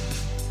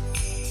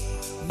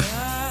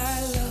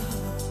 my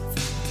love,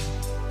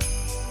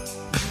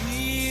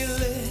 we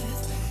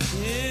live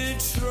in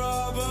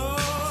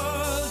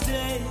troubled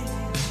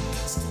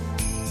days.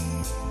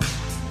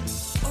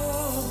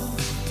 Oh,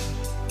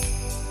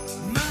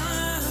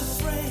 my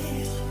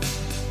friend,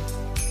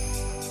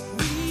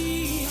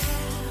 we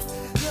have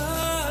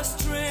the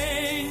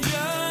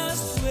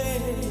strangest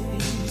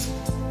ways.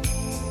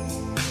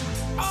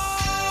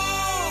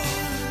 Oh,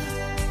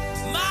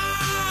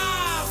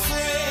 my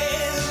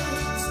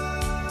friends,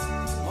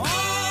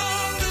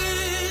 on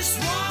this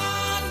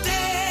one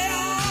day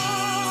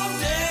of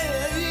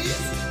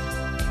days,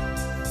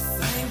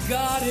 thank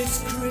God it's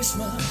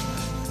Christmas.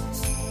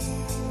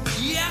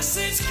 Yes,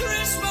 it's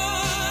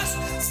Christmas.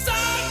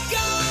 Thank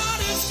God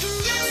it's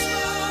Christmas.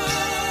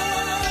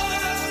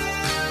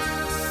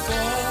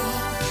 For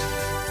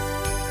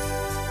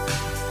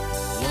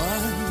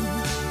one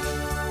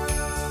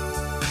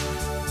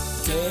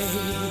day.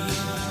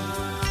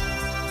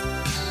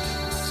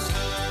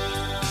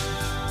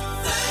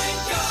 Thank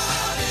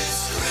God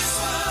it's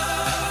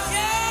Christmas.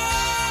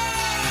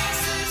 Yes,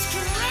 it's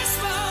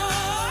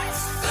Christmas.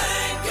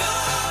 Thank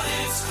God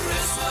it's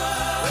Christmas.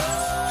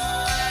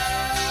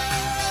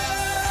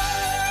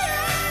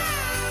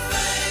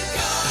 Thank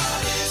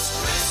God it's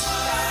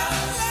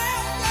Christmas.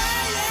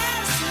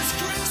 Yes, it's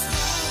Christmas.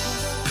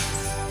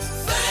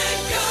 Thank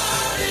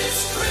God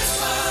it's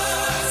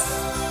Christmas.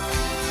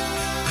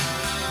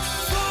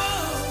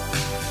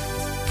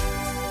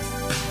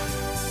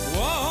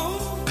 Whoa.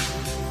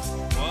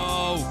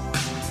 Whoa.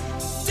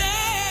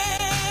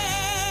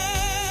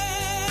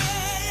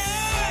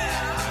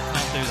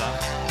 Can't do that.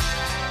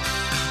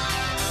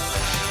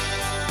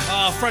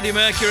 Oh, Freddie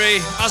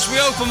Mercury, as we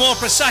open more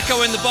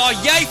Prosecco in the bar.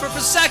 Yay for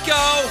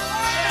Prosecco!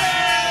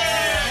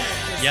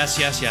 Yes,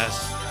 yes,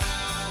 yes.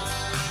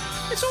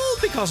 It's all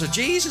because of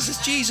Jesus. It's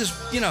Jesus,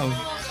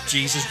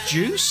 Jesus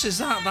juice.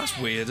 That's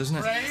weird, isn't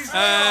it?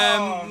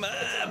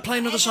 Play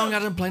another song,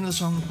 Adam. Play another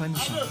song.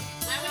 What's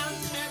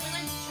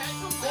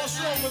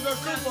wrong with a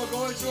couple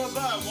going to a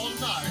bar one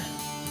night,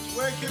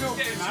 waking up,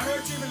 you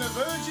weren't even a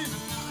virgin?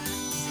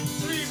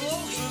 3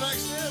 blokes the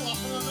next day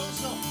laughing at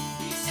us.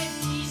 You said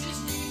Jesus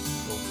juice.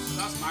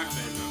 That's my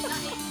favourite.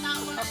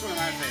 That's one of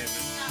my favourites.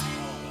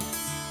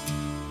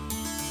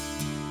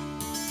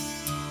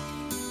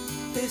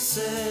 They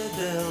said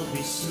there'll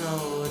be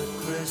snow at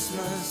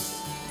Christmas.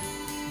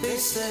 They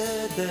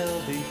said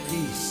there'll be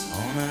peace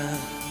on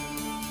earth.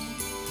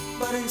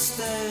 But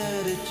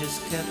instead it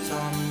just kept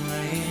on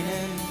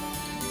raining.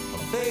 A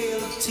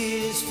veil of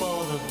tears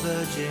for the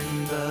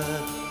virgin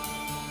birth.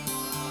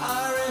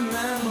 I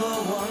remember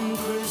one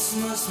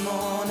Christmas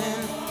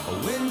morning, a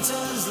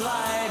winter's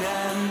light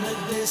and a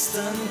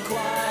distant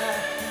choir,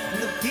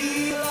 and the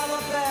peal of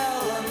a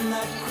bell and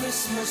that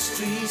Christmas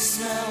tree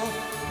smell,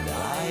 and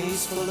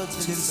eyes full of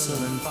tinsel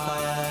and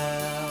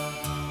fire.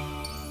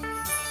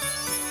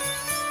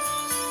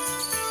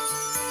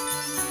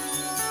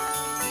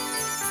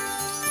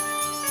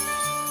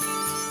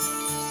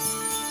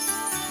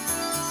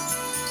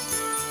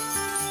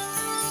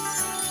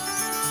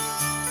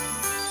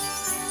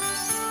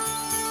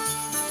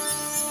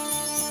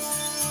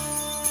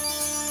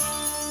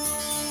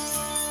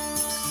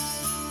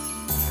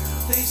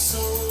 They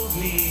sold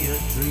me a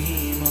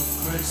dream of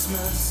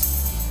Christmas.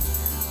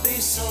 They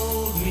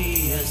sold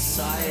me a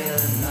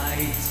silent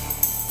night.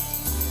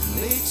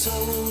 They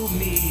told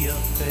me a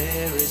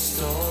fairy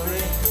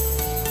story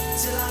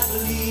till I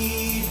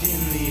believed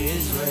in the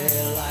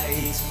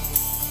Israelite.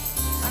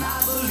 And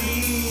I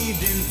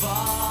believed in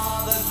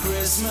Father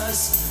Christmas.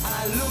 And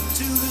I looked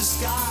to the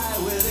sky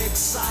with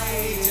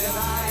excited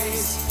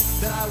eyes.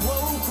 Then I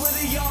woke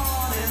with a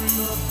yawn in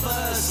the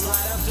first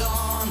light of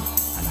dawn.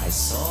 And I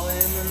saw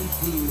him and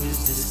through his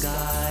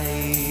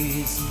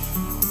disguise.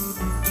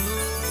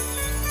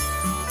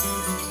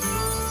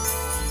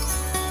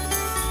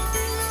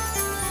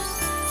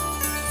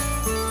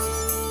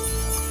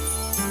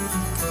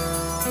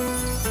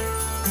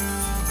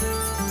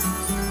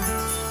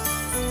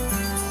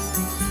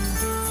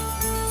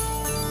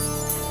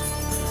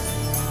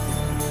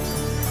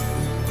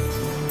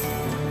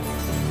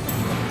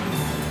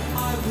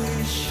 I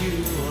wish you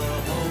a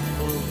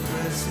hopeful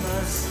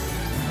Christmas.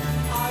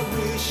 I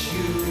wish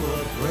you a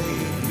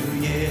brave new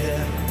year.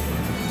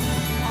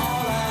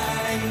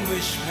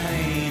 anguish,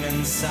 pain,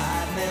 and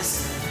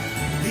sadness.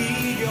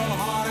 Leave your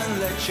heart and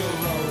let your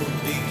road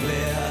be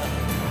clear.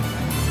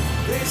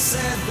 They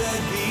said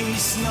there'd be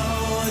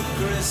snow at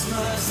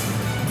Christmas.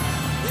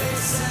 They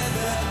said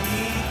there'd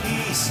be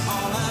peace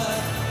on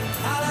earth.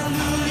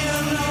 Hallelujah,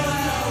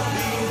 Noel,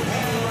 be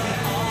heaven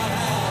on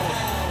hell.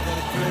 The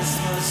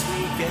Christmas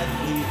we get,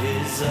 we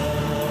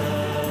deserve.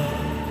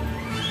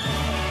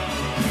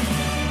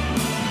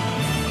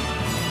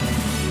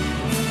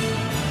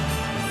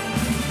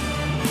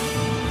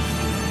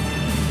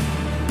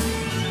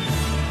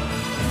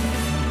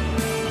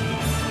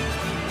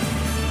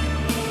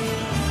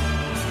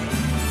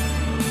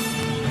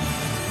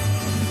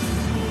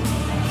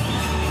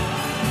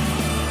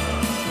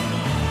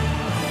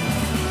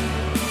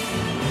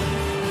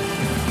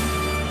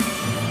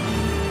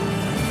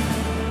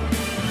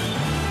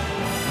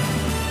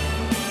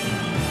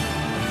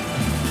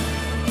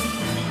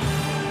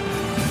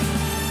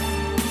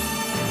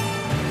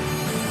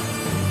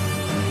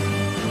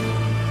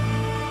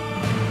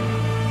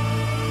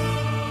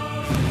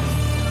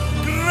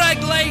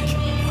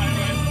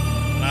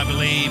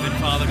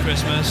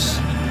 Christmas.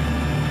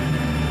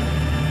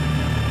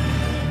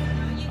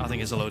 I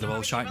think it's a load of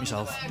old shite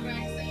myself.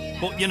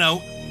 But you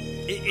know,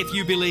 if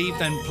you believe,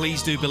 then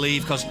please do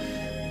believe, because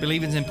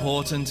believing's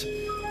important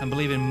and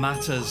believing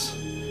matters.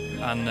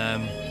 And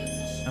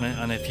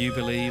if you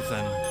believe,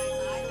 then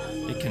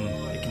it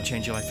can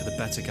change your life for the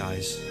better,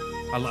 guys.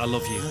 I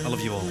love you. I love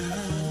you all.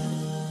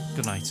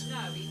 Good night.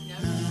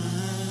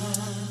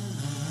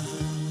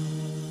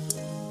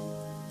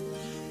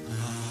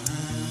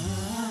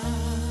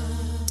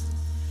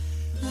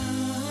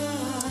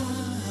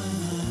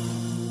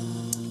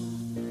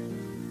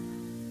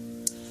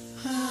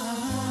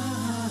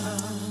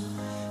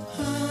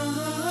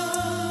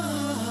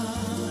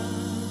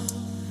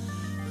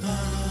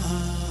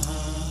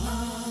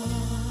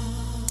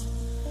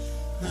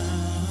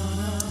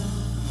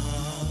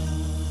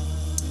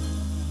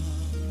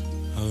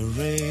 A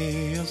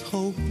ray of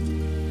hope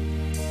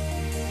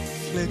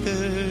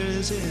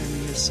flickers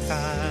in the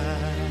sky.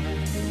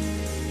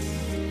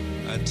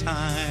 A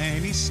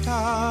tiny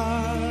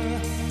star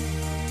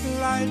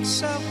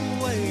lights up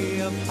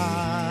way up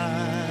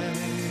high.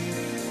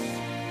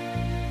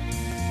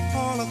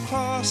 All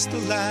across the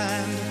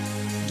land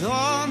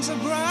dawns a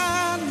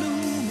brand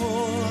new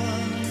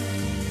morn.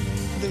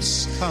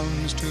 This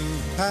comes to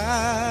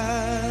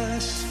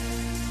pass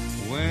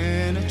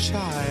when a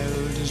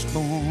child is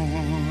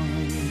born.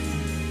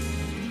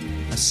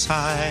 A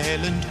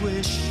silent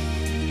wish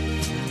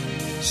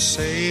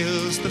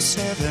sails the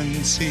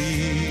seven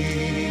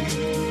seas.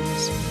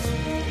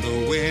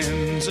 The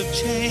winds of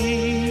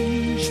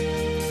change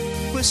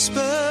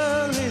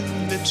whisper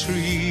in the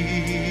trees,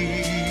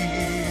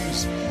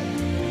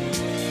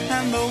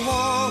 and the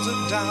walls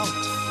of doubt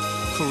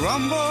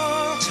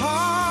crumble,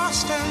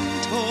 tossed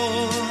and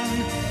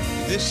torn.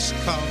 This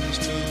comes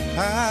to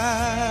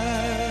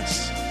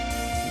pass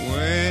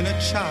when a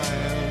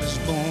child is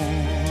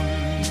born.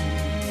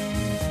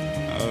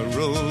 A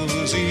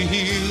rosy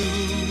hue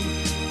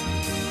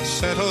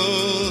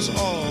settles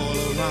all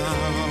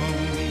around.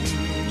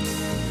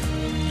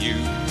 You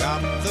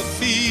got the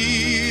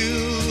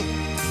feel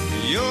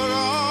you're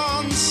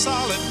on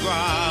solid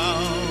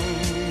ground.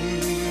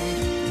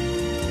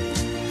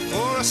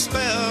 For a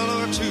spell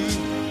or two,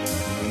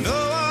 no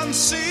one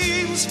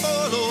seems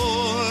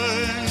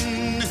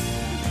forlorn.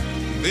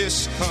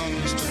 This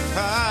comes to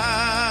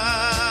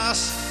pass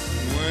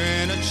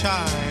when a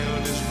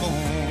child is born.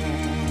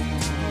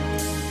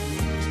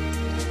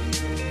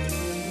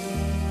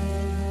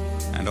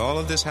 And all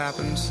of this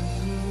happens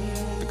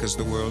because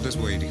the world is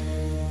waiting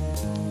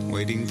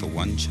for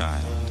one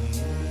child.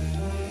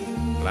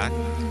 Black,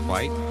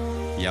 white,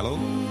 yellow,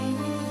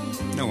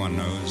 no one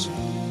knows.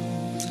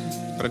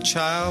 But a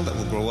child that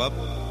will grow up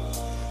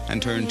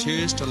and turn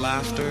tears to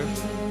laughter,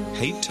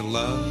 hate to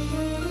love,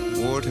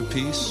 war to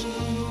peace,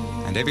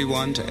 and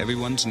everyone to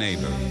everyone's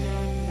neighbor.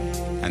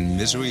 And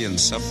misery and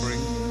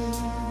suffering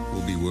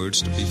will be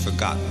words to be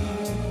forgotten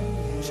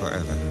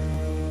forever.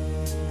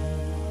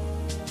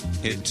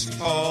 It's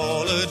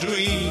all a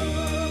dream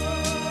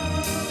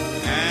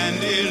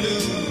and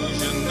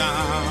illusion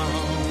now.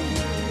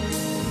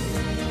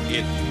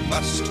 It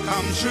must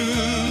come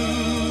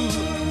true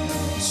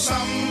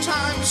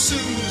sometime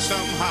soon,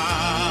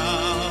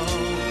 somehow.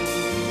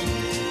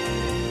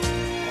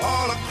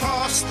 All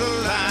across the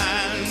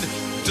land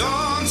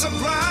dawns a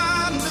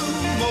brand new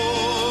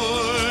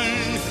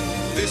morn.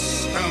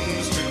 This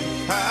comes to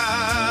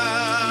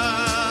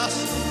pass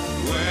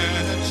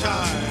when a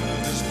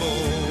child is born.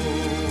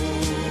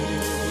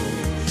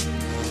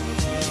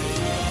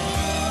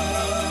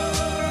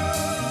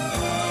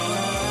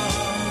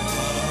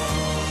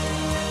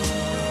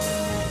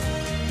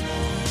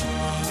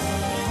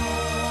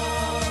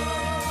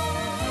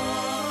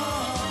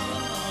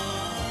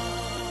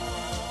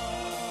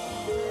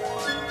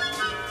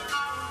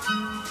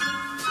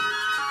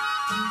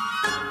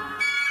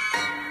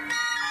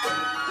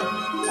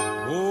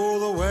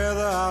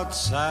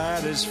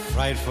 outside is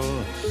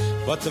frightful,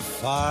 but the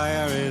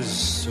fire is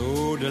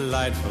so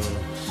delightful.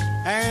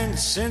 And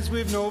since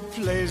we've no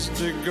place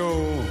to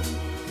go,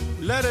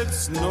 let it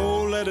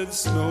snow, let it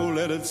snow,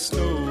 let it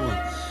snow.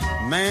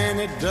 Man,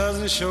 it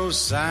doesn't show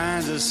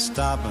signs of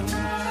stopping,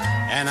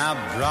 and I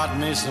brought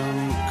me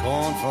some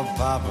corn for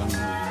popping.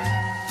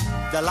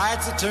 The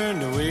lights are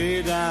turned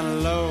way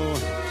down low.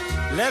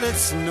 Let it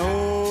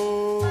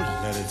snow,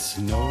 let it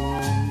snow.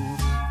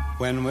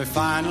 When we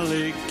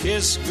finally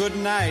kiss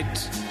goodnight,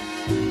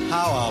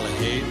 how I'll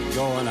hate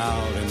going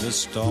out in the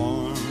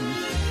storm.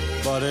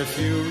 But if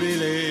you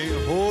really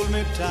hold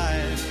me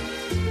tight,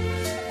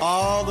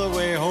 all the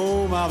way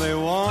home I'll be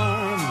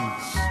warm.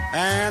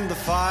 And the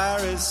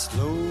fire is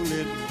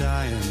slowly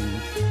dying,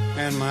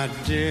 and my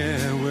dear,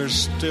 we're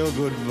still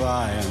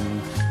goodbying.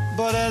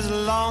 But as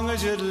long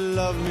as you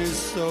love me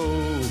so,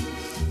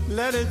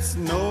 let it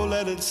snow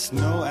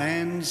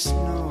and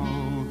snow.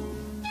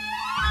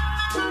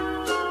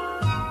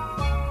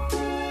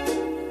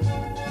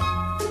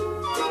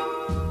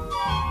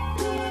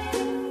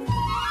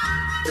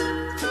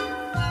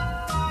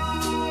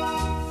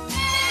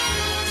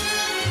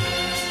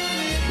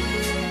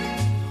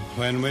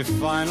 When we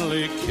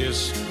finally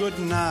kiss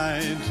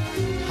goodnight,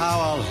 how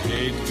I'll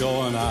hate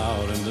going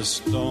out in the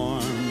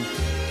storm.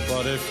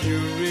 But if you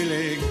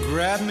really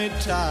grab me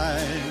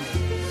tight,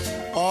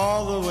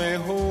 all the way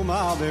home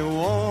I'll be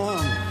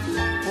warm.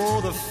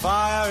 Oh, the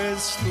fire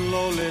is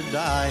slowly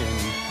dying,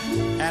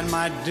 and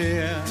my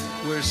dear,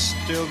 we're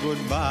still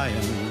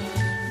goodbying.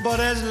 But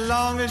as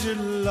long as you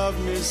love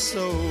me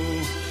so,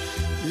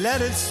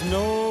 let it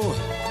snow,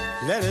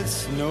 let it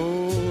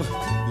snow,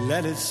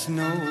 let it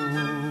snow.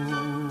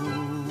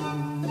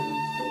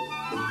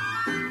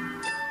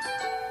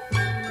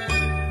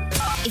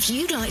 If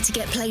you'd like to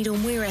get played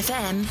on Weir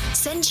FM,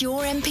 send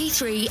your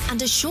MP3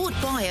 and a short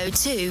bio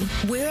to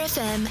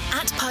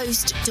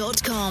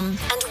weirfm@post.com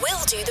and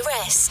we'll do the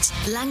rest.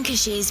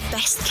 Lancashire's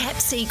best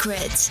kept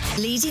secret,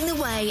 leading the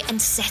way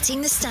and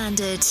setting the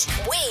standard.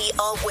 We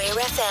are Weir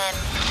FM.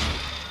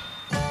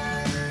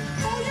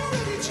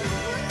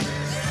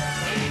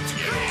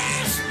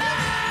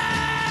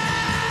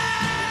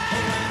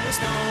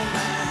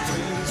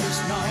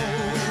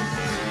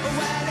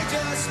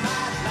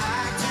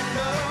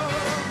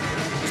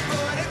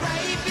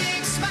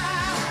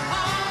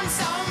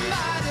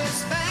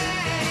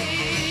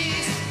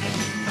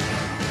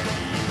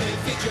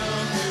 Jump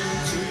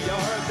into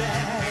your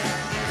bed,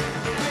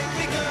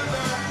 quickly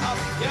cover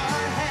up your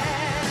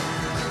head.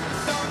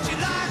 Don't you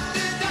lock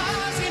the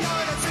doors, you know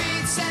the tree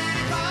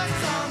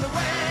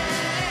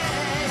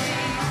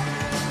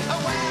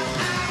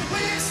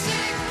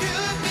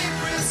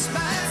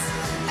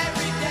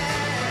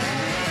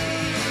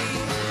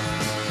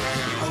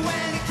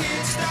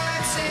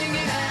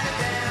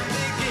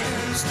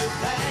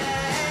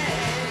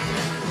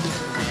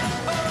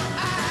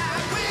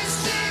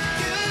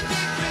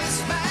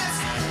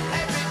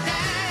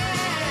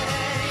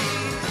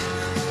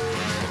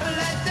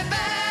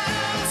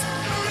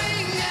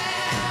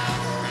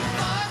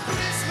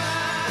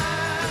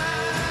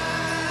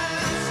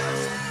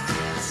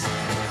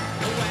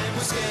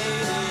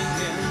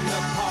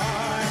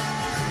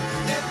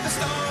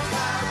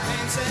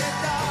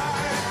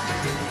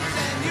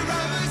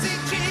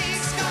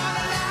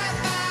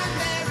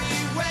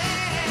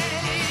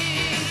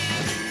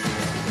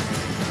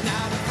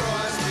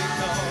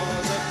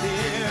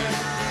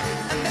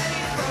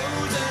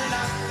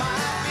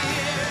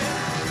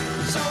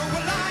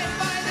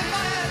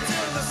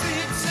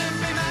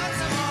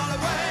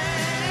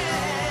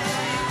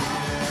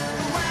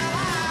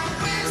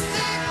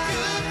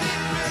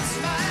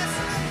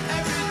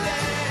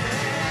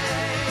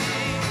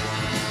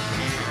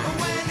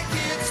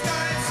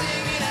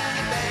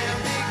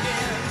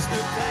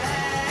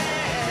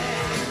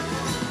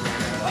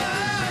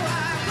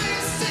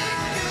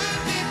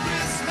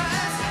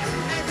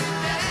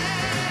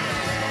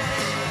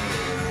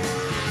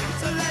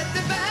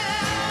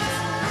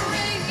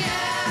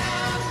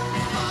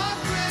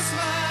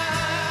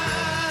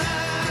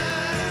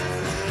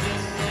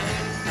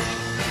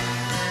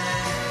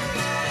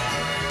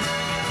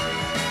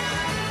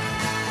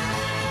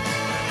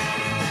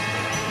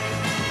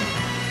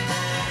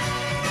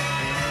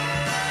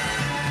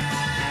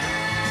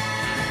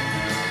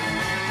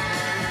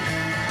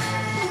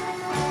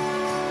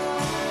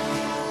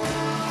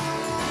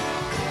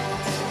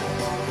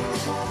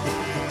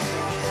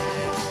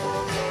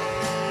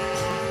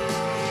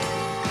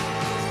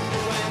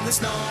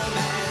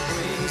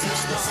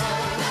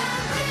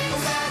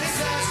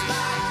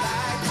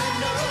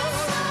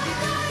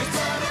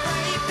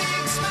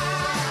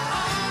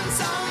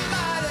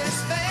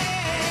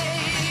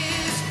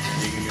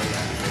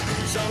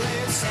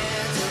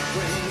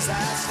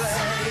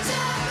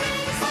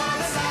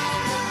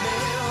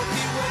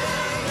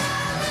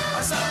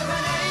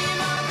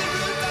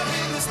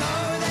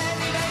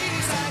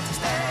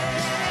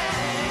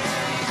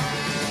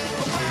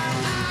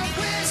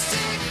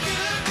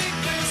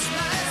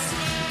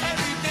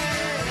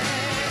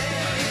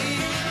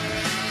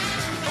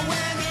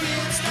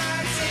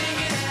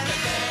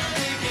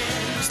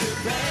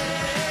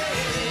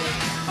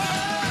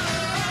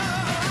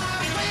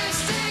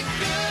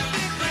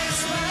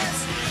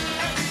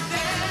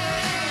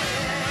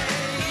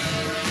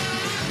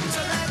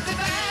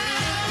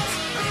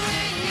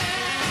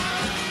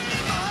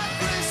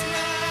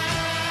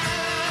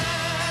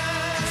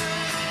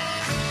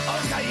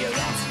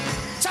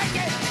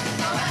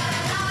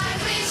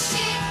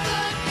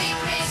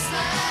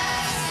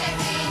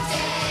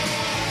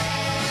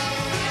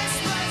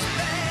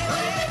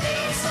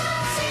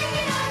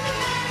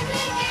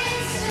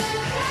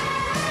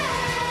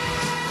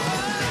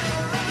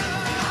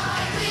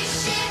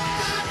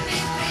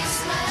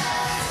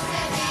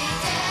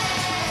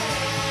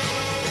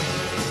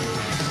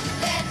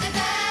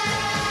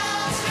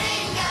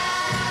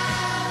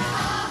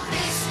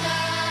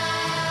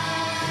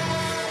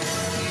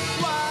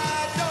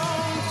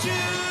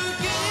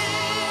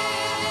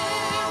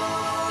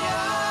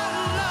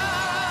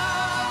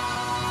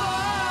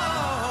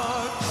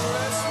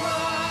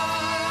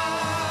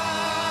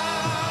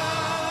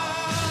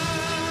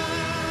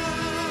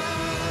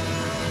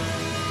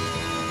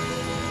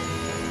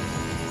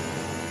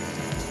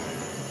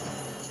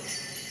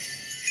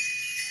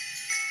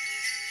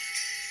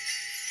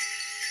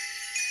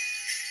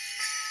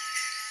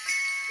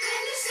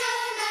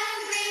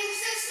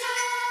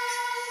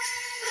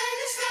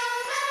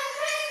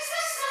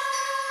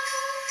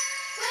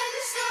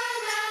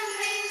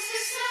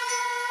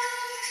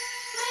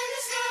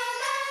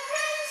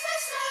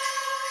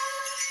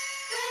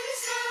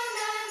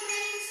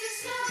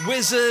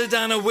Wizard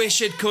and I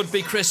wish it could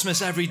be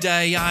Christmas every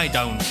day. I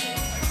don't.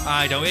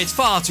 It's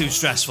far too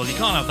stressful. You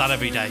can't have that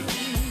every day.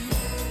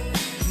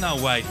 No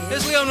way.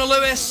 Here's Leona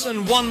Lewis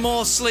and One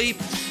More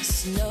Sleep.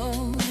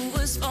 Snow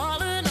was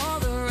falling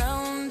all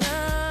around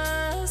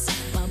us.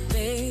 My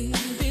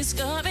baby's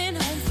coming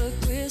home for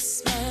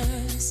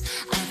Christmas.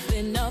 I've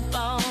been up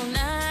all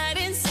night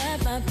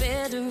inside my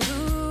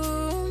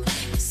bedroom.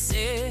 He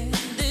said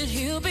that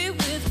he'll be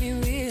with me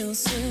real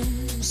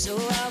soon. So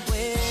I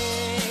wait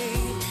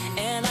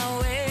and I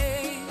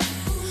wait,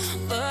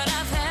 but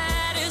I've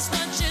had as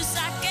much as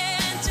I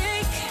can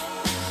take.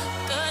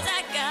 'Cause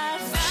I got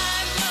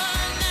 5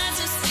 more nights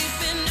of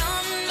sleeping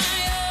on my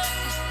own,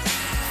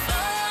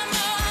 4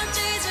 more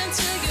days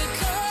until you're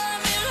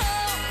coming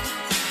home,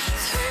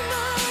 3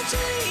 more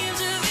dreams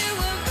of you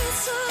and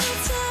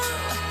mistletoe,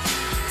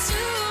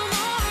 2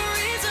 more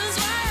reasons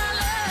why I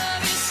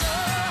love you so.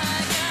 I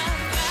got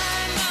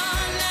 5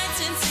 more nights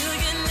until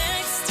you're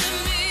next to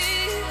me,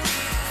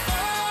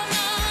 4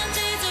 more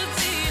days of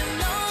being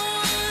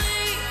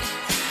lonely,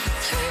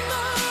 3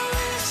 more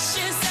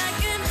wishes I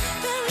can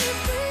barely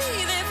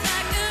breathe if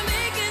I could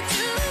make it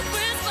to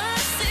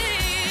Christmas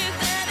Eve.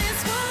 That is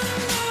one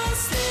more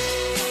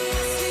sleep,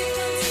 one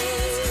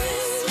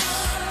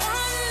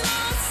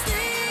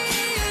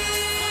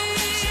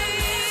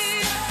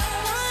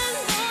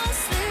more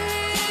sleep,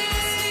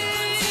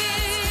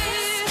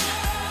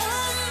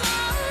 one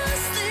more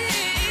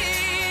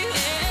sleep.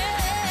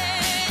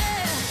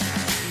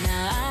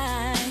 Now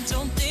I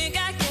don't think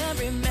I can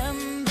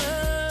remember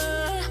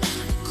a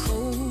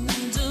cold,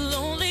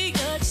 lonely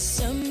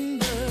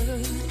December,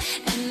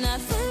 and I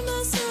find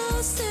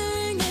myself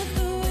staring at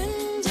the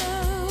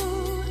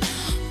window,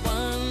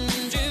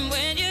 wondering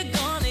when you're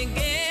gonna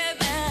get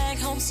back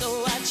home. So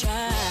I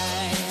try,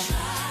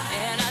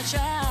 and I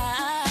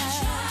try,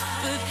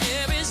 but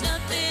there is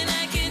nothing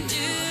I can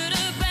do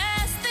to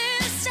pass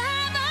this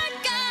time. I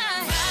got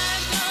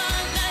 5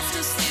 more nights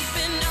of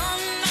sleeping on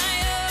my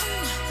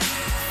own,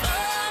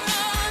 4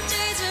 more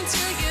days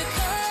until you're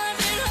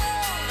coming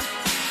home,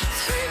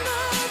 3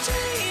 more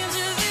dreams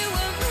of you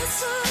and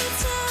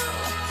mistletoe,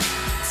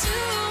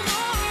 2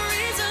 more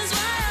reasons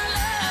why I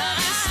love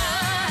you so.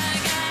 I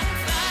got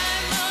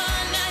 5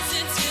 more nights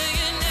until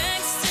you're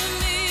next to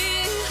me,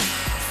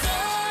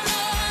 4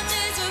 more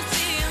days of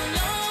being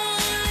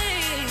lonely,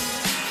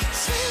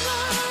 3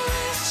 more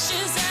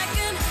wishes I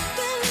can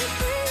barely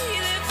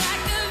breathe if I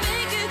could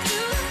make it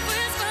through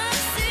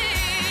Christmas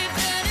Eve.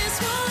 That is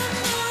one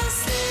more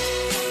sleep,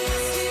 one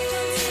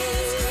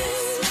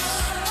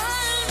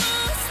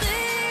more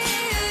sleep, one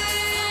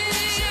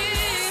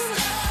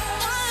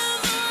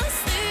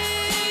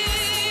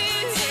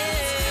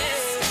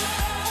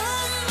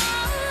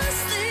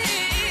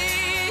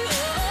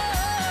more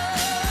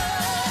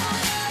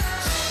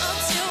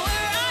until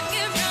we're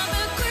rocking round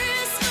the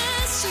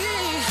Christmas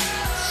tree,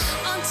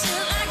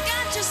 until I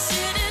got you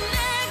sitting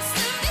next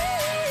to me.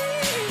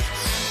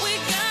 We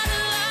got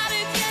a lot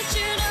of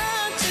catching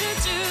up to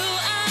do.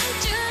 I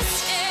just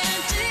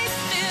can't take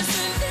this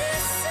and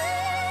listen.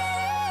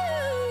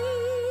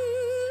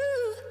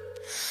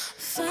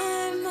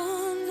 5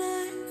 more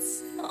nights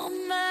on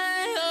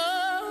my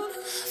own,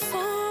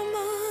 4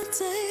 more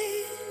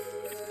days,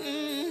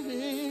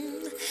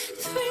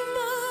 3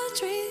 more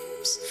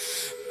dreams,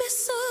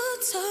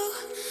 mistletoe.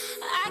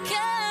 I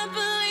can't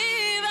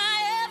believe I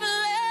ever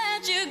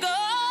let you go.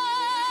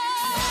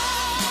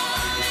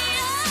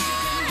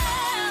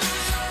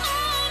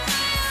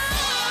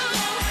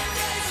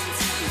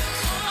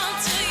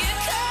 Until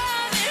you're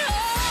coming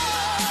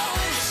home,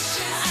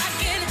 I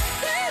can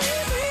barely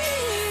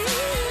breathe.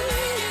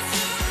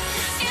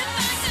 If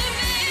I could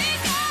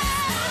make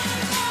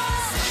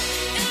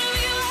it'll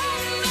be one more,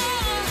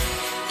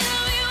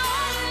 it'll be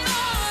one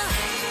more,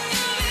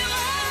 it'll be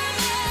one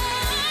more.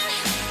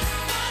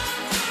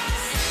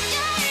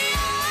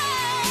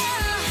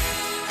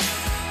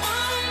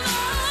 One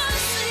more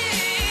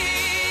sleep.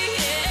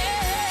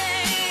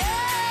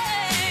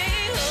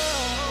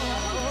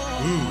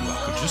 Ooh, I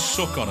could just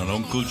suck on an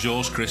Uncle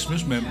Joe's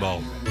Christmas mint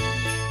bowl.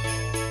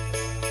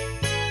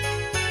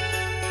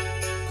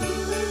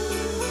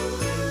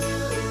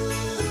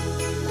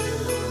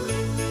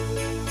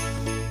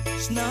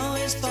 Snow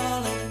is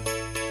falling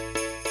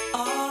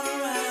all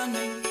around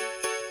me.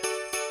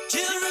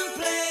 Children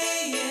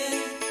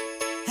playing,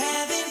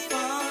 having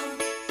fun.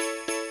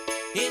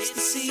 It's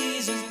the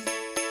season,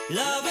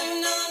 love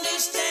and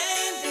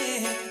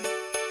understanding.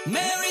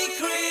 Merry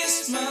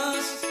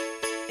Christmas,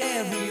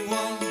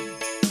 everyone.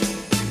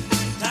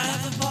 Time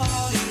for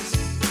parties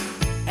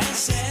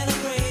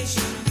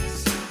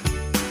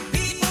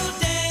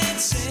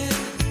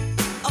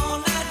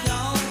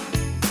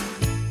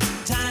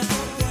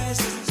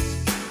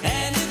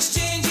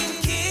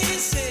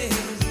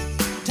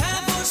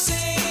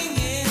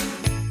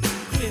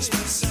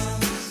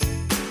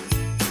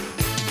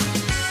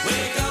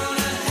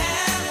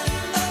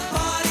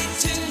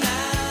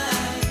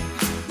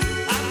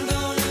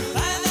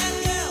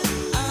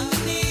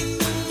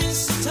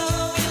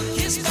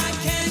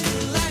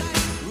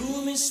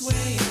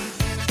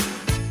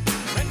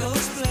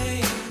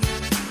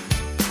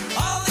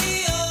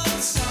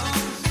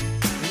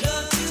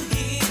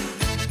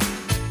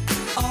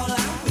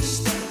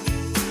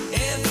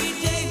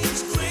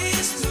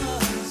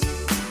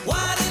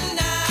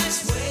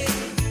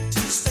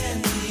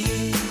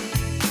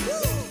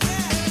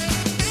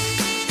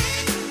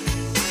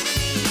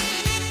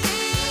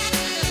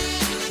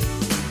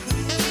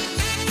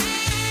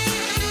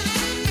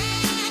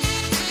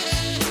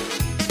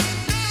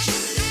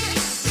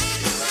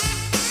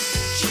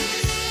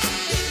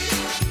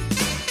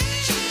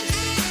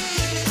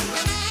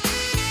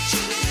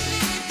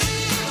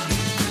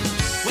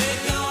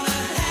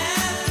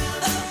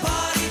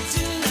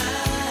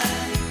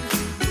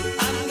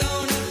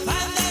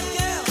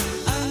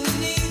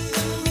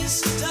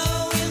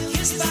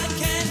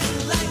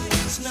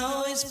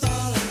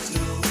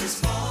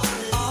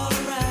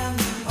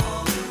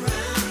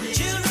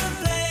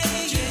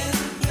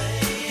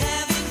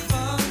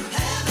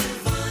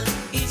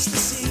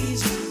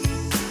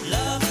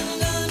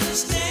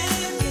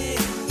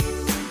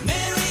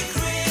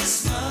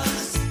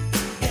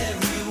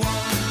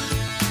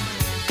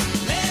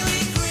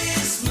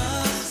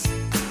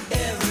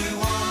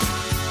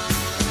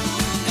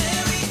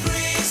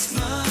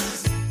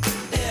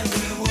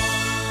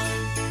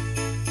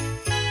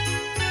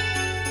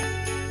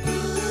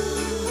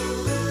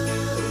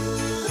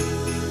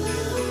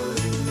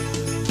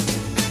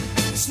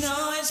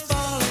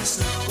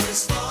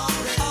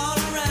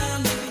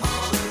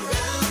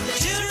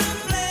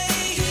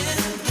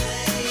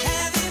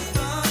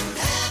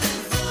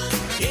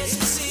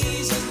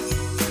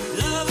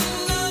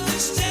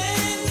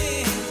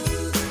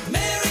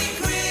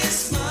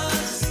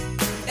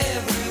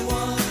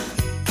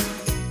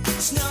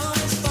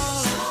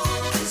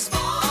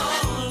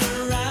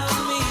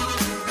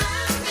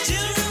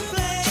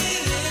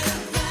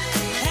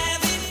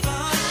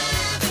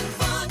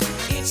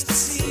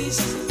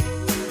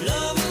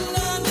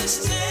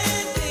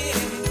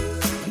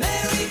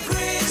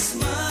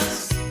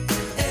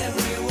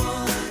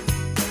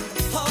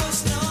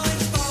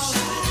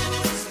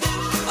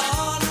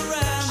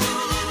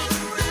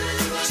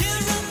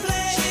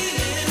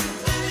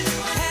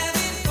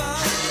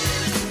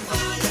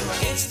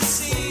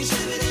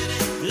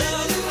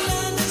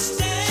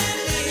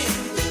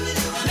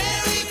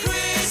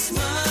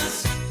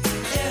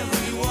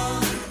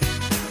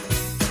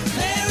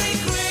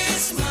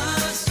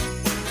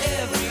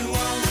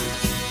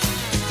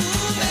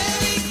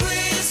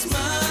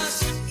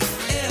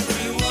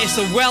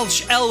It's the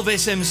Welsh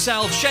Elvis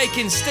himself,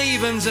 Shakin'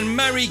 Stevens, and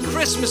Merry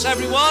Christmas,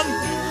 everyone!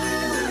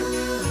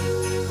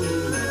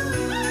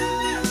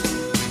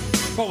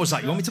 What was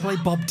that? You want me to play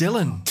Bob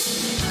Dylan?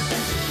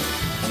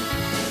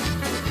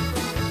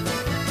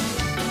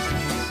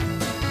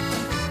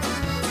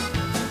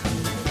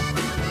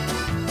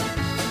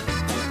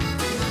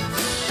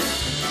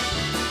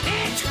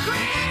 It's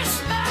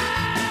Christmas!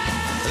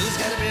 Who's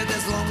got a beard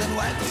that's long and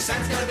white?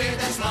 Santa's got a beard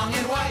that's long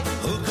and white.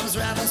 Who comes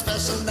round on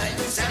special night?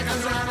 Santa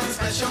comes round on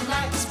special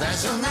night.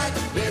 Special night,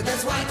 beard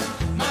that's white.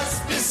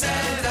 Must be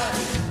Santa,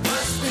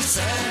 must be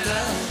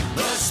Santa,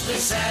 must be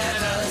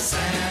Santa,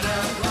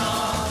 Santa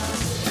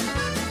Claus.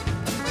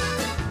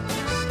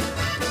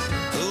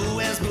 Who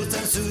wears boots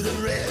and suit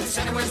of red?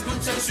 Santa wears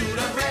boots and suit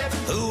of red.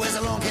 Who wears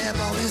a long cap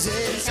on his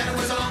head? Santa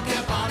wears a long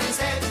cap on his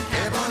head.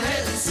 Cap on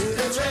head, suit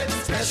that's red.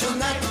 Special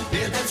night,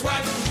 beard that's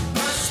white.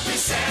 Must be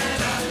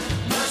Santa,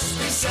 must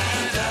be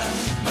Santa,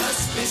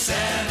 must be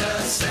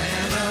Santa,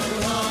 Santa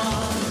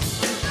Claus.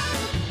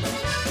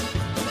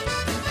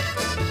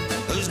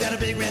 Who's got a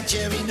big red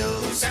cherry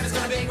nose? Santa's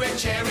got a big red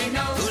cherry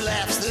nose. Who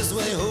laughs this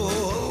way, ho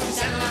ho ho?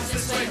 Santa laughs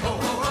this way, ho ho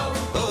ho.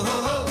 Ho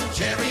ho ho,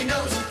 cherry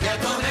nose,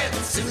 cap on head,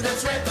 suit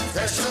that's red.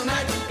 Special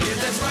night, beard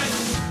that's white.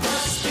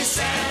 Must be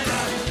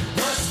Santa,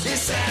 must be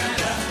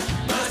Santa,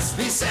 must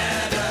be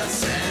Santa,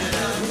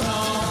 Santa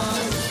Claus.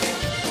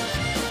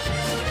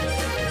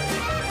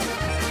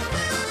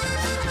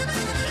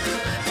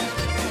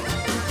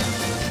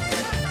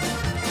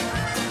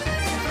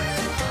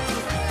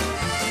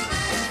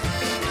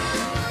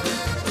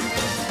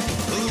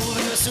 Who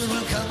very soon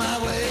will come my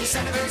way?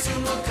 Santa very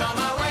soon will come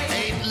my way.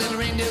 8 little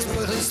reindeers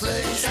pull his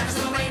sleigh. Santa's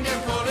little reindeer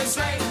pull his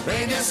sleigh.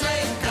 Reindeer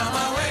sleigh, come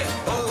my way.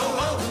 Ho ho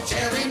ho,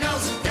 cherry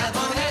nose, cap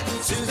on head,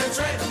 suit that's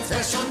red.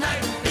 Special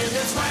night, beard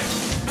that's white.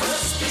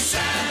 Must be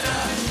Santa,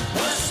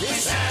 must be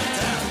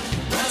Santa,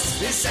 must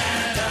be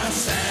Santa,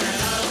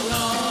 Santa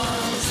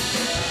Claus.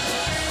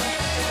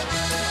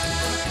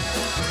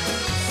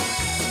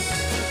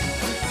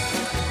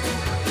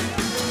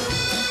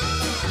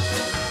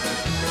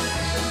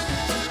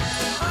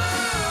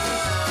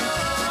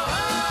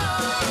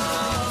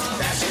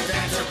 Dasher,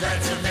 Dancer,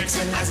 Prancer,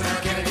 Vixen,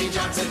 Eisenhower, Kennedy,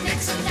 Johnson,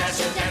 Nixon.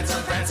 Dasher,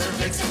 Dancer, Prancer,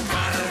 Vixen,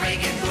 Carter,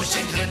 Reagan, Bush,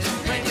 and Clinton.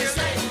 Reindeer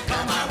sleigh,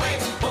 come my way.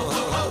 Ho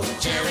ho ho,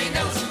 cherry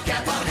nose,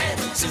 cap on head,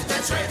 suit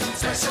that's red.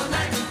 Special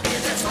night,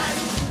 beard that's white.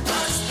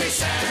 Must be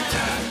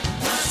Santa,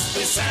 must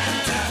be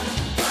Santa,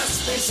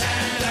 must be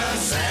Santa,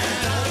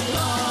 Santa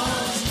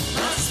Claus.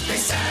 Must be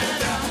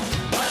Santa,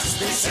 must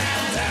be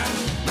Santa,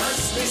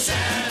 must be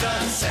Santa,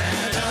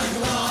 Santa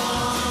Claus.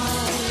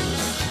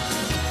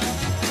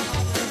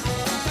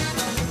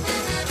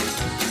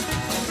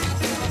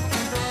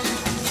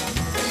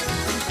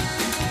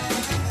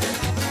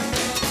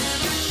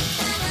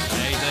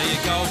 Hey, there you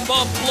go.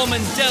 Bob Blum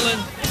and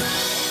Dylan.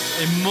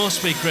 It must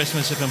be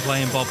Christmas if I'm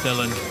playing Bob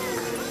Dylan.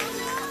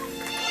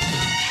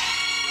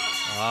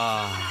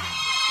 Ah.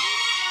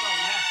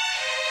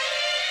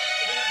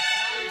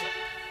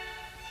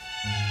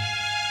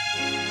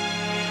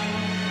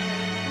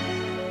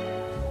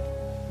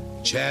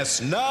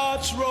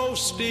 Chestnuts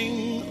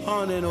roasting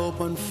on an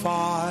open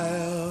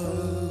fire,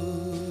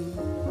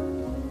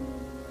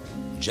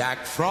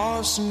 Jack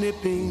Frost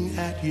nipping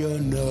at your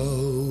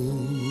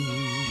nose,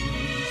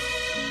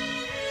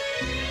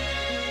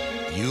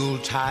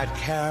 Yuletide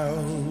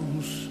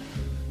carols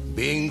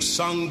being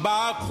sung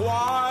by a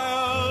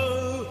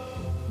choir,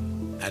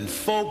 and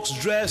folks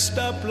dressed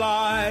up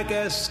like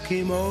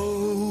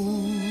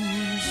Eskimos.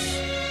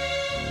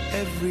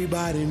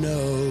 Everybody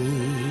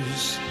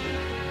knows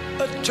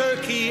a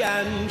turkey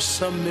and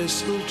some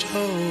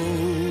mistletoe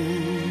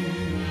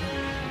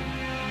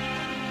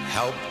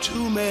help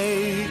to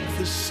make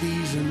the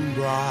season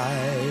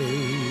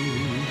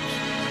bright.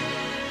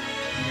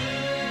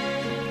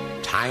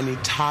 Tiny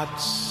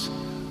tots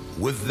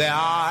with their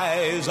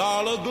eyes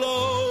all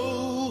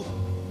aglow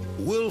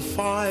will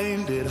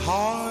find it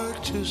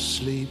hard to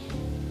sleep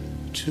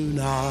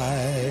tonight.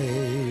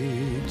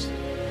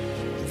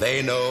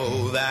 They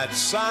know that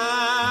Santa's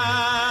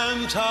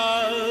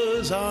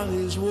on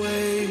his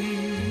way.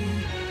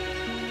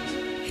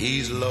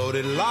 He's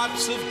loaded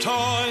lots of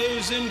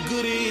toys and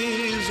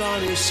goodies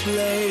on his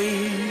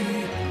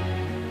sleigh.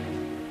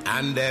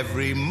 And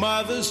every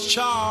mother's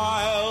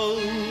child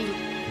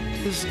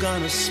is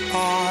gonna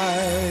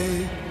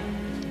spy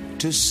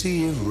to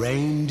see if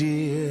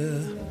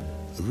reindeer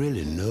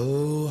really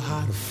know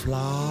how to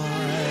fly.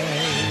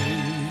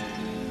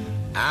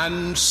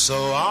 And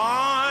so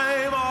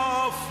I'm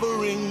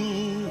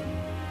offering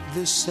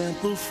this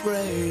simple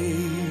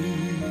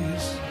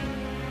phrase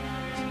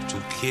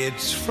to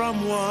kids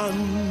from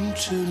 1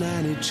 to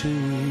 92.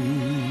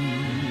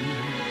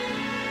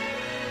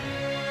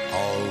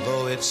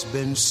 Although it's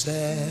been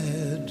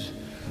said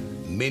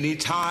many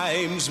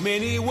times,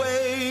 many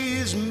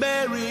ways,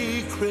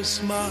 Merry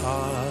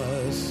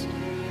Christmas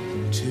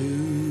to you.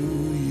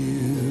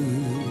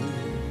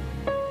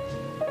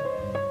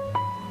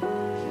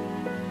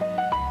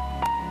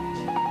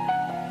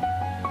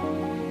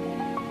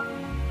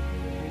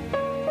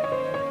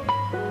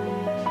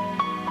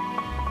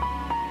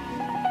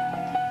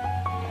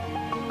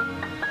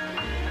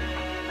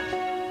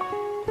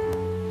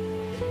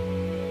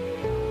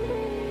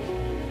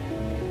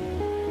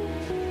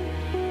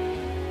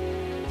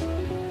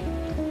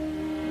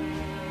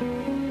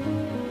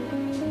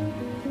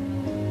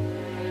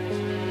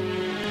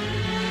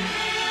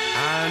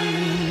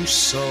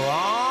 So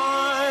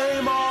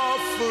I'm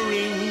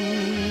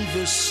offering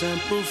this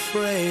simple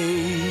phrase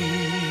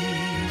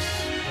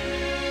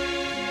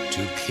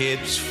to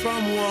kids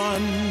from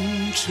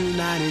 1 to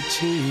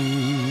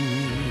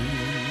 92.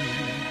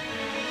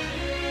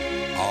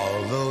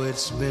 Although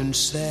it's been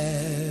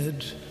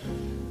said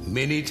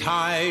many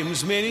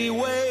times, many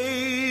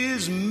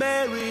ways,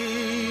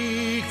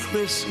 Merry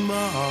Christmas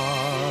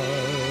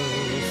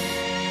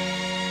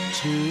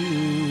to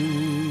you.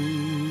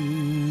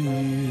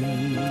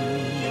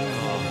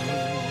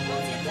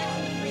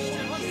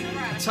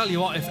 I tell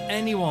you what, if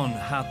anyone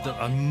had the...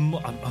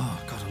 oh,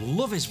 God, I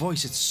love his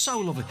voice. It's so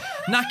lovely.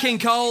 Nat King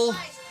Cole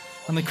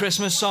and the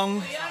Christmas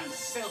song.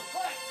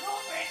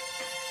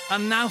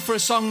 And now for a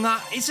song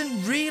that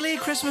isn't really a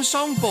Christmas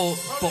song, but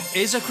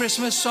is a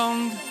Christmas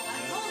song.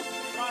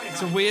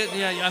 It's a weird...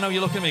 Yeah, I know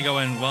you're looking at me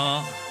going,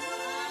 what?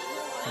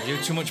 Have you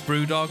too much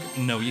Brewdog?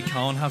 No, you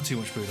can't have too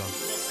much Brewdog.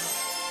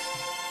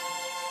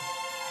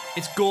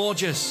 It's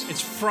gorgeous.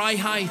 It's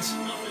Freiheit.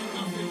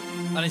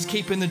 And it's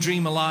keeping the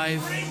dream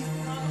alive.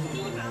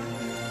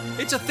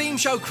 It's a theme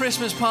show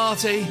Christmas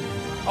party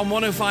on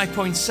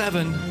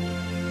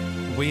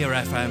 105.7 Weir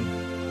FM.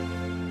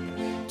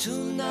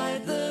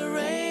 Tonight the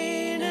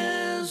rain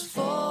is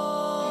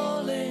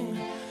falling,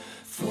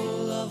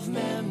 full of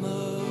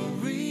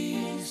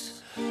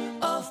memories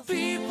of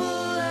people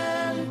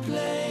and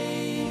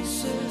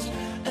places.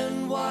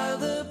 And while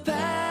the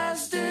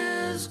past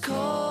is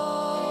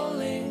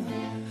calling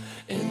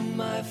in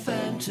my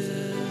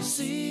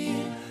fantasy,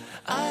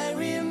 I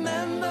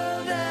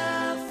remember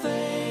their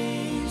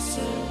faces.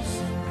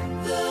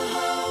 The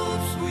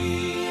hopes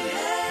we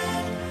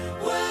had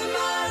were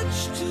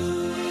much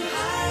too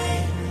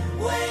high,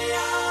 way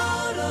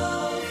out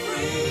of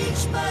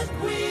reach, but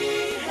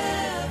we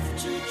have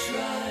to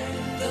try.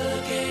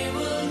 The game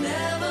will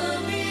never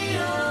be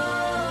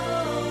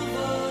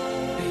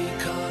over,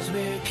 because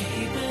we're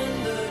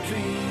keeping the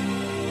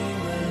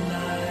dream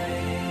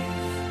alive.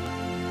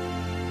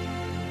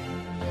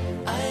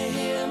 I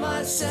hear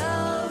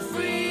myself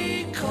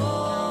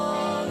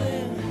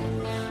recalling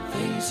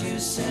things you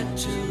said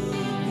to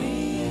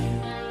me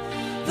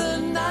the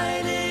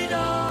night it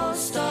all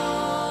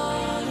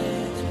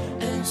started,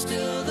 and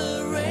still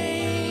the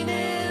rain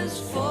is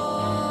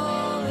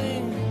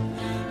falling,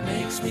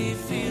 makes me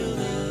feel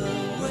the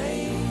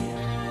way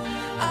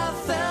I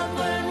felt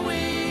when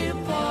we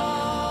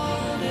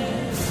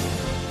parted.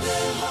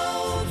 The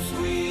hopes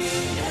we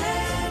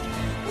had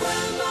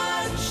were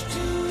much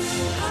too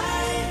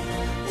high,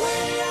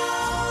 way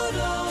out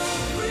of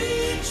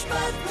reach,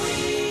 but we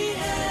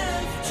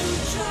have to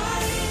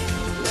try.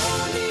 No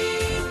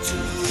need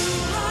to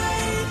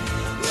hide,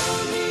 no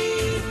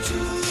need to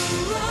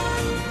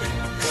run,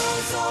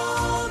 'cause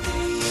all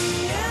the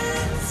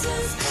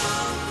answers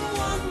come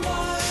one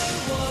by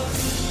one.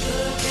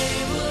 The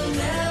game will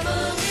never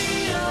be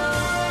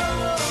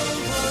over,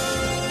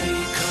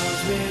 because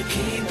we're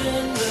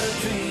keeping the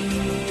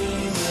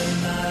dream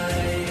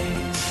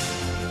alive.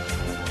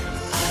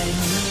 I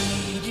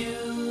need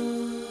you,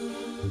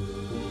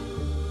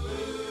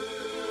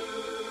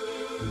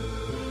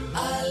 I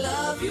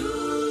love you.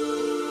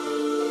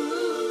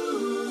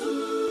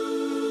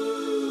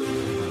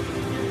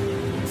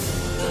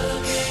 The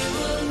game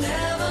will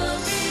never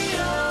be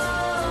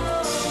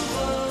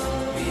over,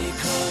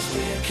 because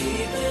we're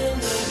keeping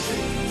the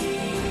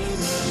dream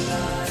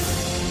alive.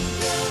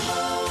 The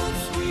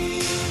hopes we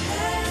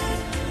had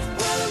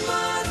were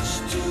much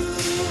too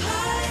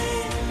high,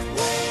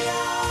 way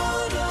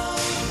out of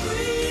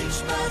reach,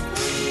 but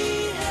we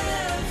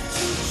have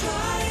to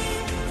try.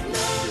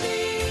 No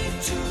need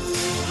to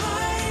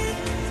hide,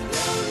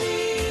 no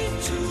need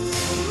to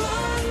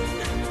run,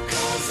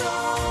 'cause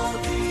all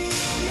the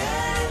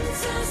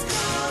answers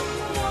come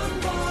one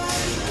by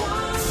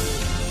one.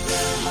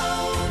 The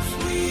hopes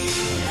we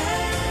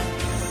had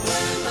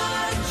were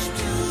much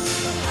too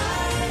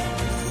high,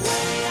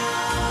 way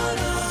out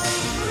of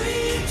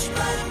reach,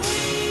 but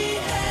we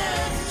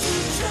have to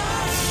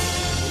try.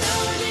 No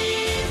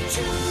need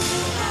to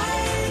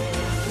hide,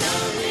 no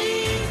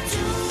need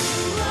to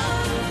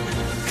run,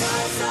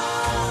 'cause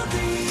all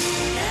the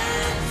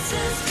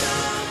answers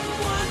come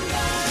one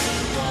by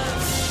one.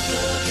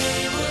 The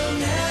game will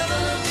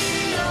never be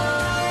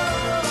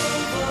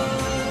over,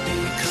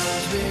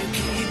 because we're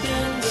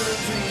keeping the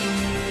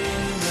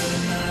dream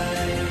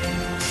alive.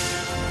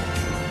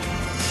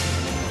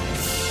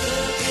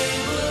 The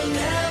game will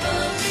never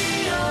be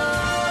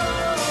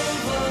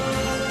over,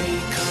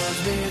 because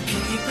we're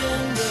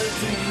keeping the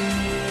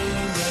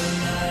dream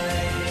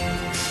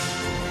alive.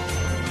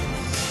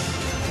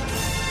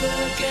 The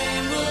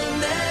game will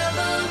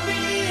never be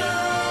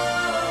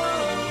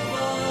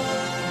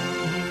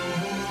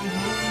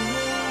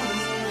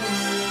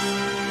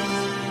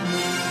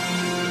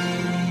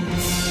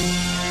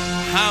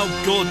How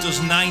good does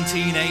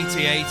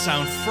 1988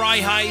 sound?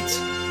 Freiheit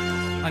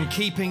and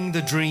keeping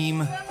the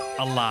dream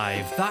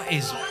alive. That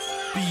is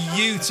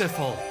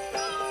beautiful.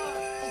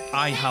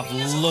 I have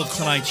loved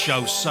tonight's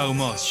show so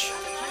much.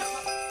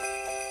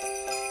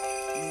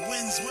 The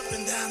wind's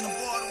whipping down the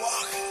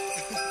boardwalk.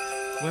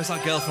 Where's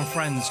that girl from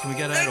Friends? Can we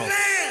get her Hey, up?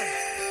 man!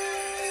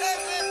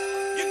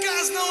 You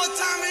guys know what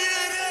time of year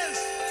it is?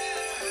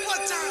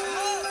 What time?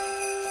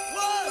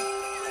 What?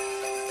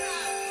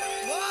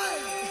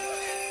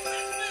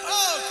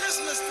 Oh,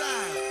 Christmas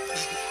time.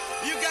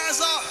 You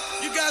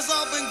guys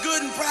all been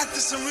good and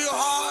practicing real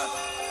hard?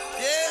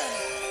 Yeah?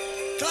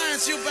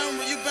 Clients, you've been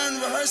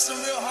rehearsing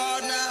real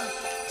hard now.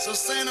 So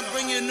Santa,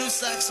 bring you a new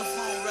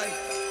saxophone, right?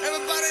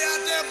 Everybody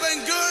out there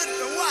been good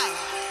or what?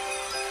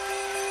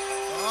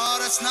 Oh,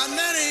 that's not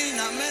many.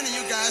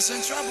 You guys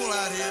in trouble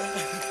out here.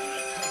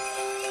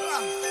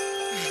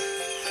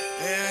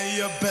 Yeah,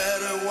 you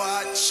better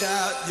watch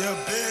out. You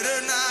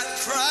better not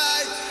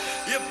cry.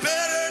 You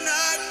better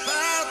not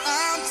pout.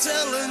 I'm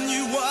telling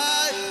you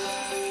why.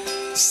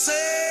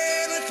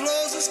 Santa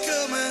Claus is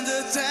coming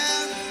to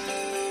town.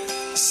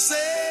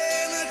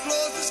 Santa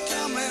Claus is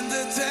coming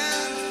to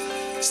town.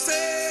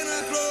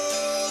 Santa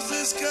Claus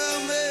is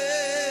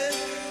coming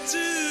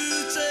to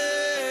town.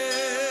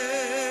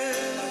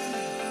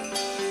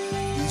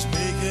 He's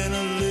making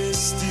a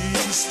list,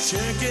 he's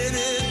checking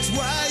it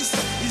twice.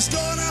 He's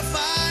gonna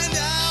find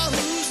out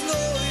who's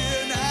naughty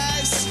and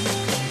nice.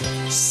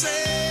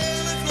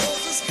 Santa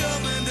Claus is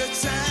coming to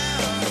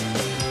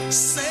town.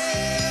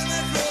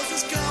 Santa Claus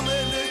is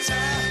coming to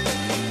town.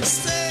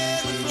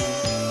 Santa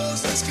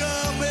Claus is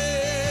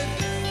coming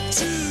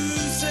to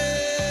town.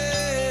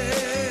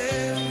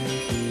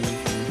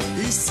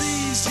 He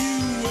sees you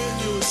when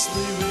you're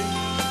sleeping.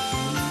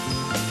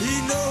 He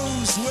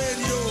knows when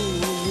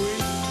you're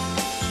awake.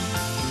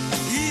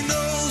 He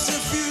knows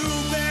if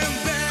you've been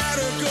bad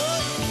or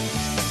good.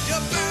 You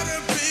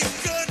better be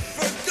good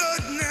for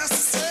goodness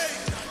sake.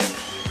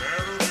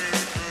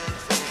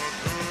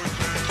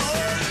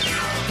 Oh,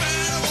 you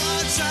better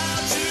watch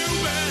out. You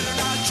better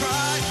not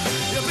try.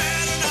 You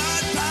better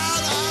not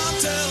pout. I'm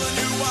telling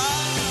you why.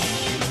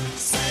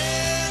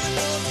 Santa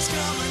Claus is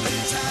coming to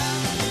town.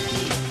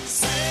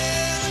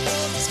 Santa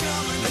Claus is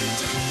coming to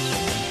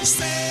town.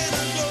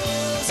 Santa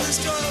Claus is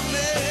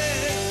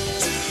coming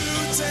to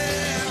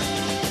town.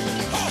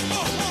 Ho,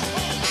 ho, ho, ho.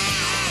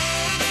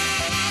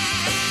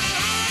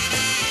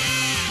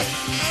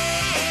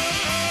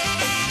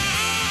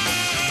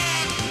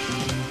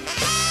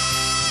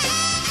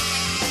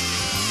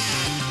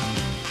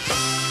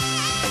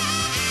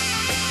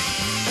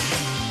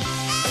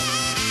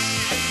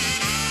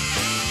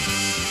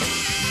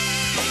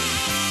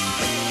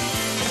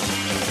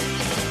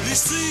 He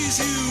sees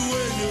you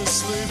when you're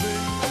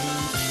sleeping.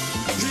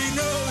 He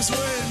knows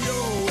when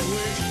you're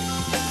awake.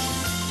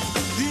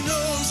 He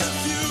knows if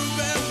you've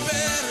been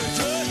bad or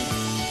good.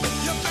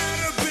 You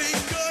better be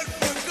good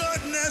for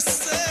goodness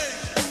sake.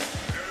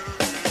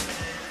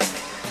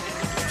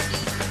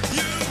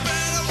 You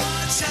better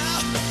watch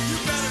out. You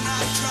better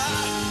not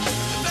cry.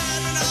 You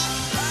better not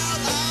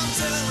pout. I'm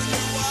telling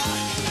you why.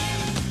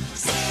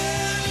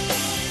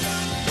 Santa,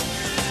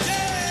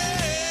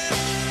 yeah,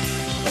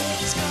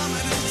 Claus is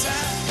coming to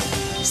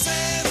town.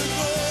 Santa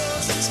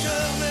Claus is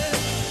coming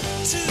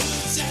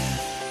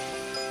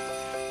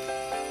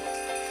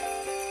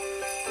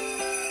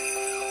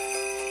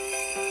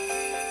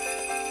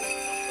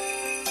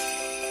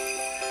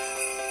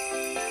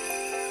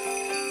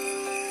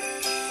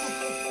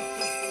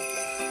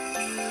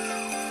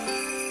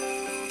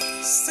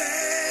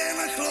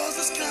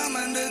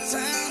to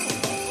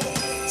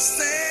town.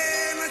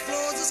 Santa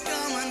Claus is coming to town. Santa Claus is coming to town. Santa Claus is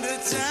coming to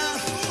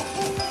town.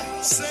 Santa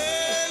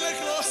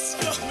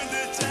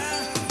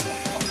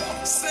Claus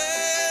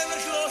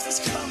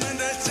is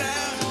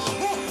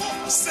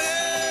coming to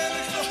town. Santa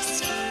Claus is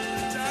coming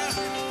to town.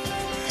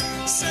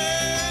 Santa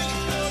Claus is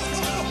coming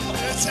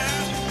to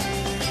town.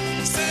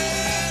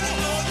 Santa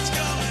Claus is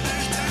coming to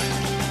town.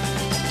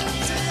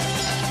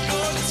 Santa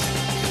Claus is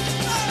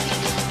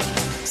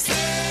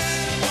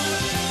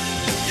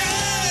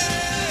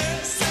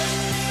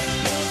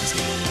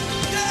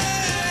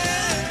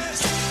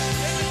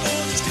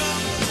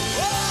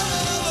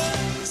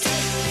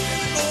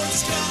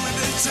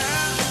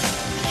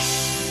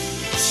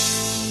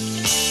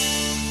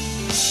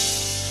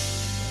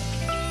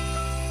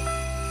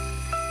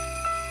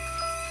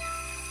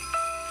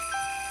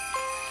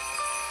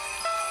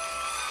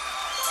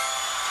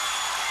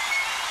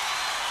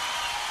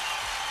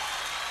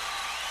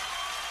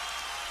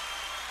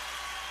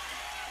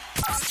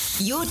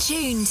You're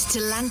tuned to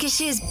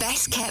Lancashire's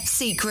best kept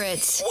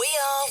secret. We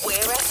are Weir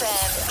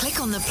FM. Click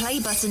on the play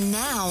button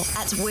now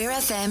at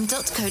weirfm.co.uk.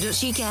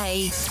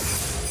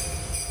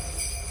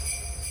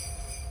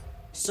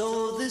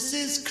 So this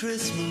is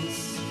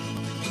Christmas,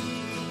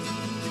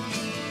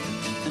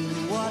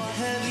 and what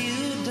have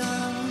you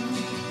done?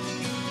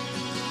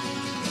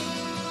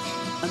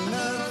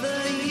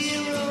 Another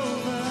year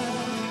over,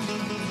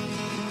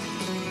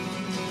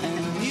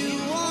 and you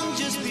won't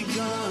just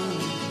begun.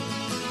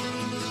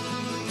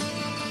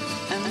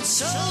 And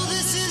so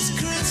this is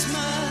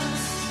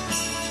Christmas.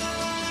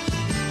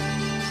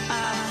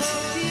 I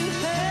hope you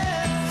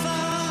had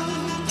fun.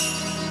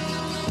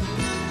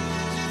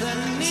 The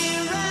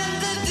near and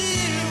the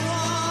dear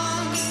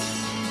ones,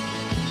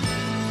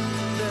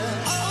 the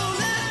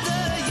old and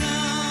the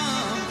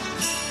young.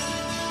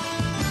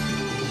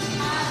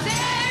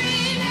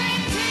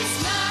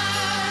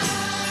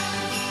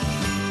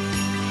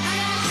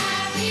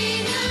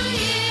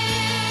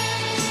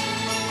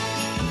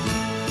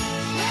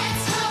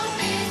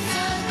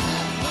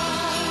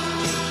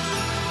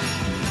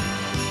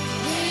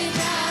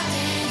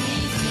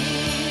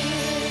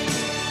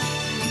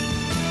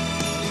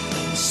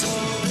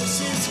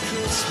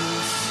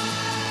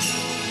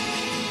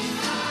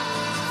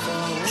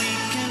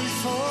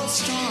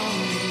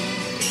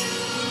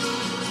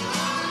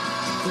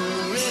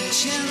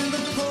 rich and the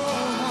poor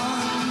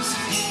ones.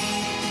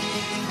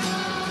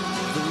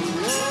 The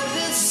road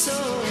is so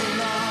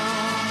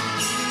long,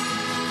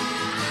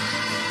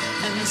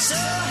 and so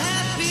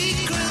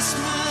happy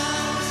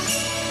Christmas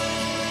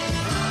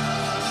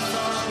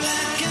for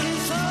black and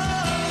for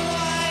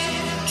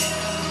white,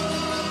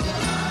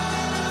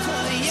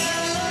 for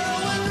yellow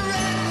and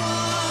red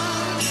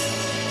ones.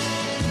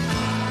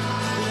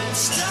 Let's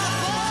stop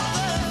all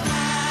the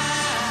fight.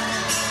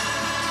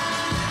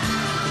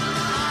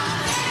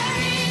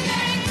 Merry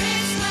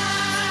Christmas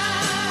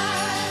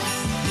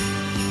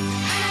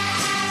and a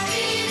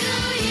Happy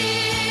New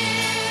Year.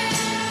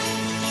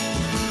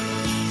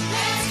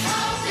 Let's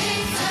hope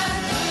it's a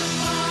good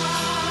one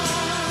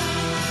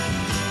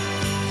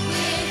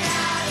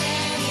without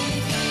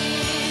any fear.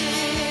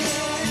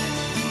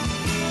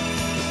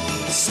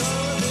 So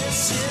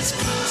this is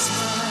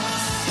Christmas.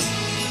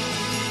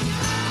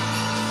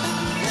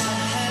 What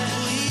have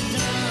we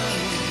done?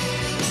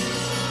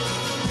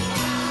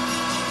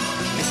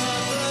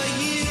 Another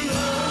year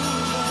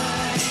over,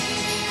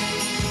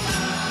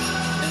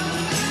 and the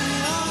new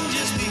one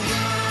just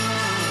begun.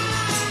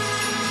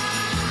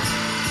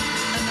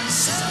 And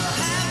so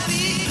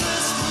happy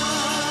Christmas.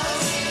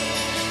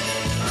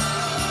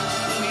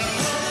 We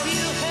hope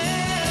you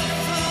have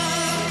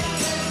fun.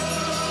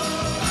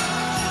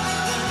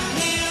 The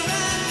near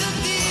and the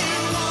dear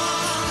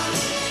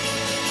ones,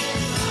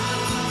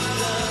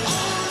 the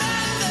old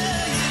and the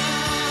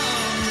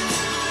young.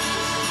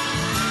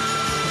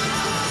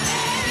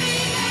 Merry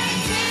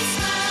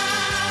Christmas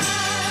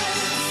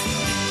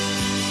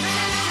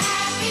and a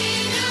Happy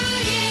New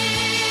Year.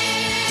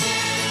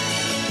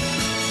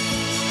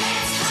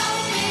 Let's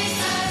hope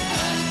it's a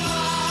good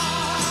one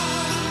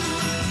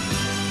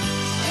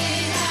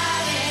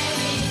without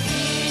any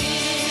fear.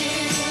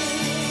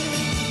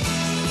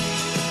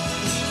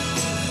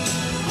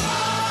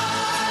 What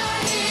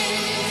is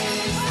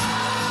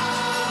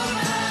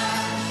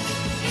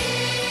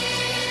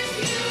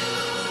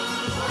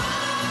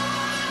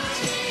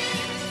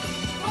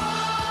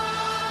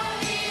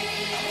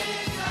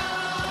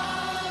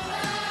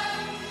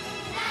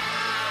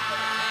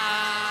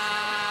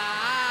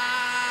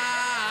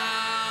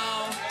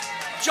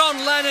John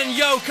Lennon,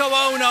 Yoko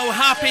Ono,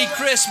 Happy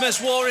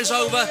Christmas, war is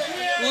over.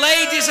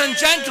 Ladies and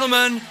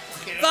gentlemen,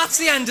 that's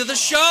the end of the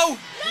show.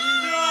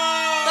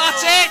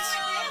 That's it.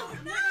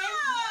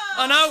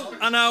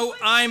 I know,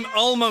 I'm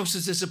almost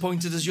as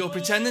disappointed as you're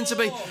pretending to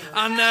be.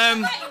 And,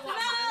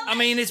 I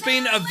mean, it's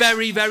been a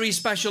very, very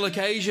special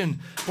occasion,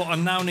 but I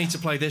now need to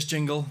play this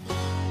jingle.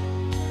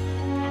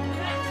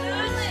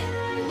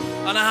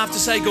 And I have to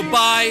say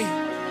goodbye.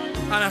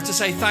 And I have to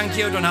say thank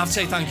you. I don't have to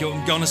say thank you.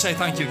 I'm going to say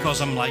thank you because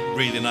I'm like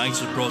really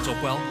nice, was brought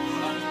up well.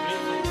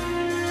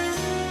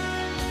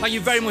 Thank you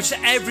very much to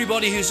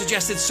everybody who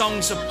suggested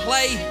songs to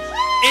play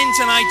in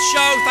tonight's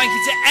show. Thank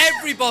you to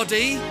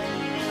everybody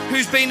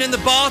who's been in the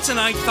bar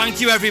tonight. Thank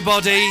you,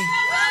 everybody.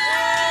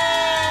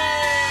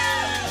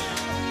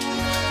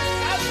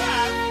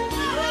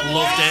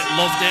 Loved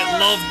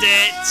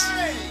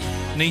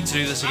it. Need to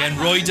do this again.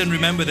 Royden,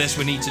 remember this.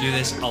 We need to do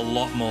this a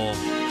lot more.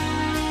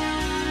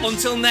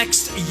 Until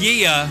next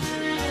year,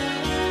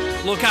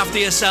 look after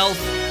yourself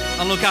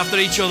and look after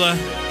each other.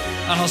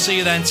 And I'll see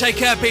you then. Take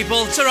care,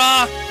 people.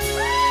 Ta-ra!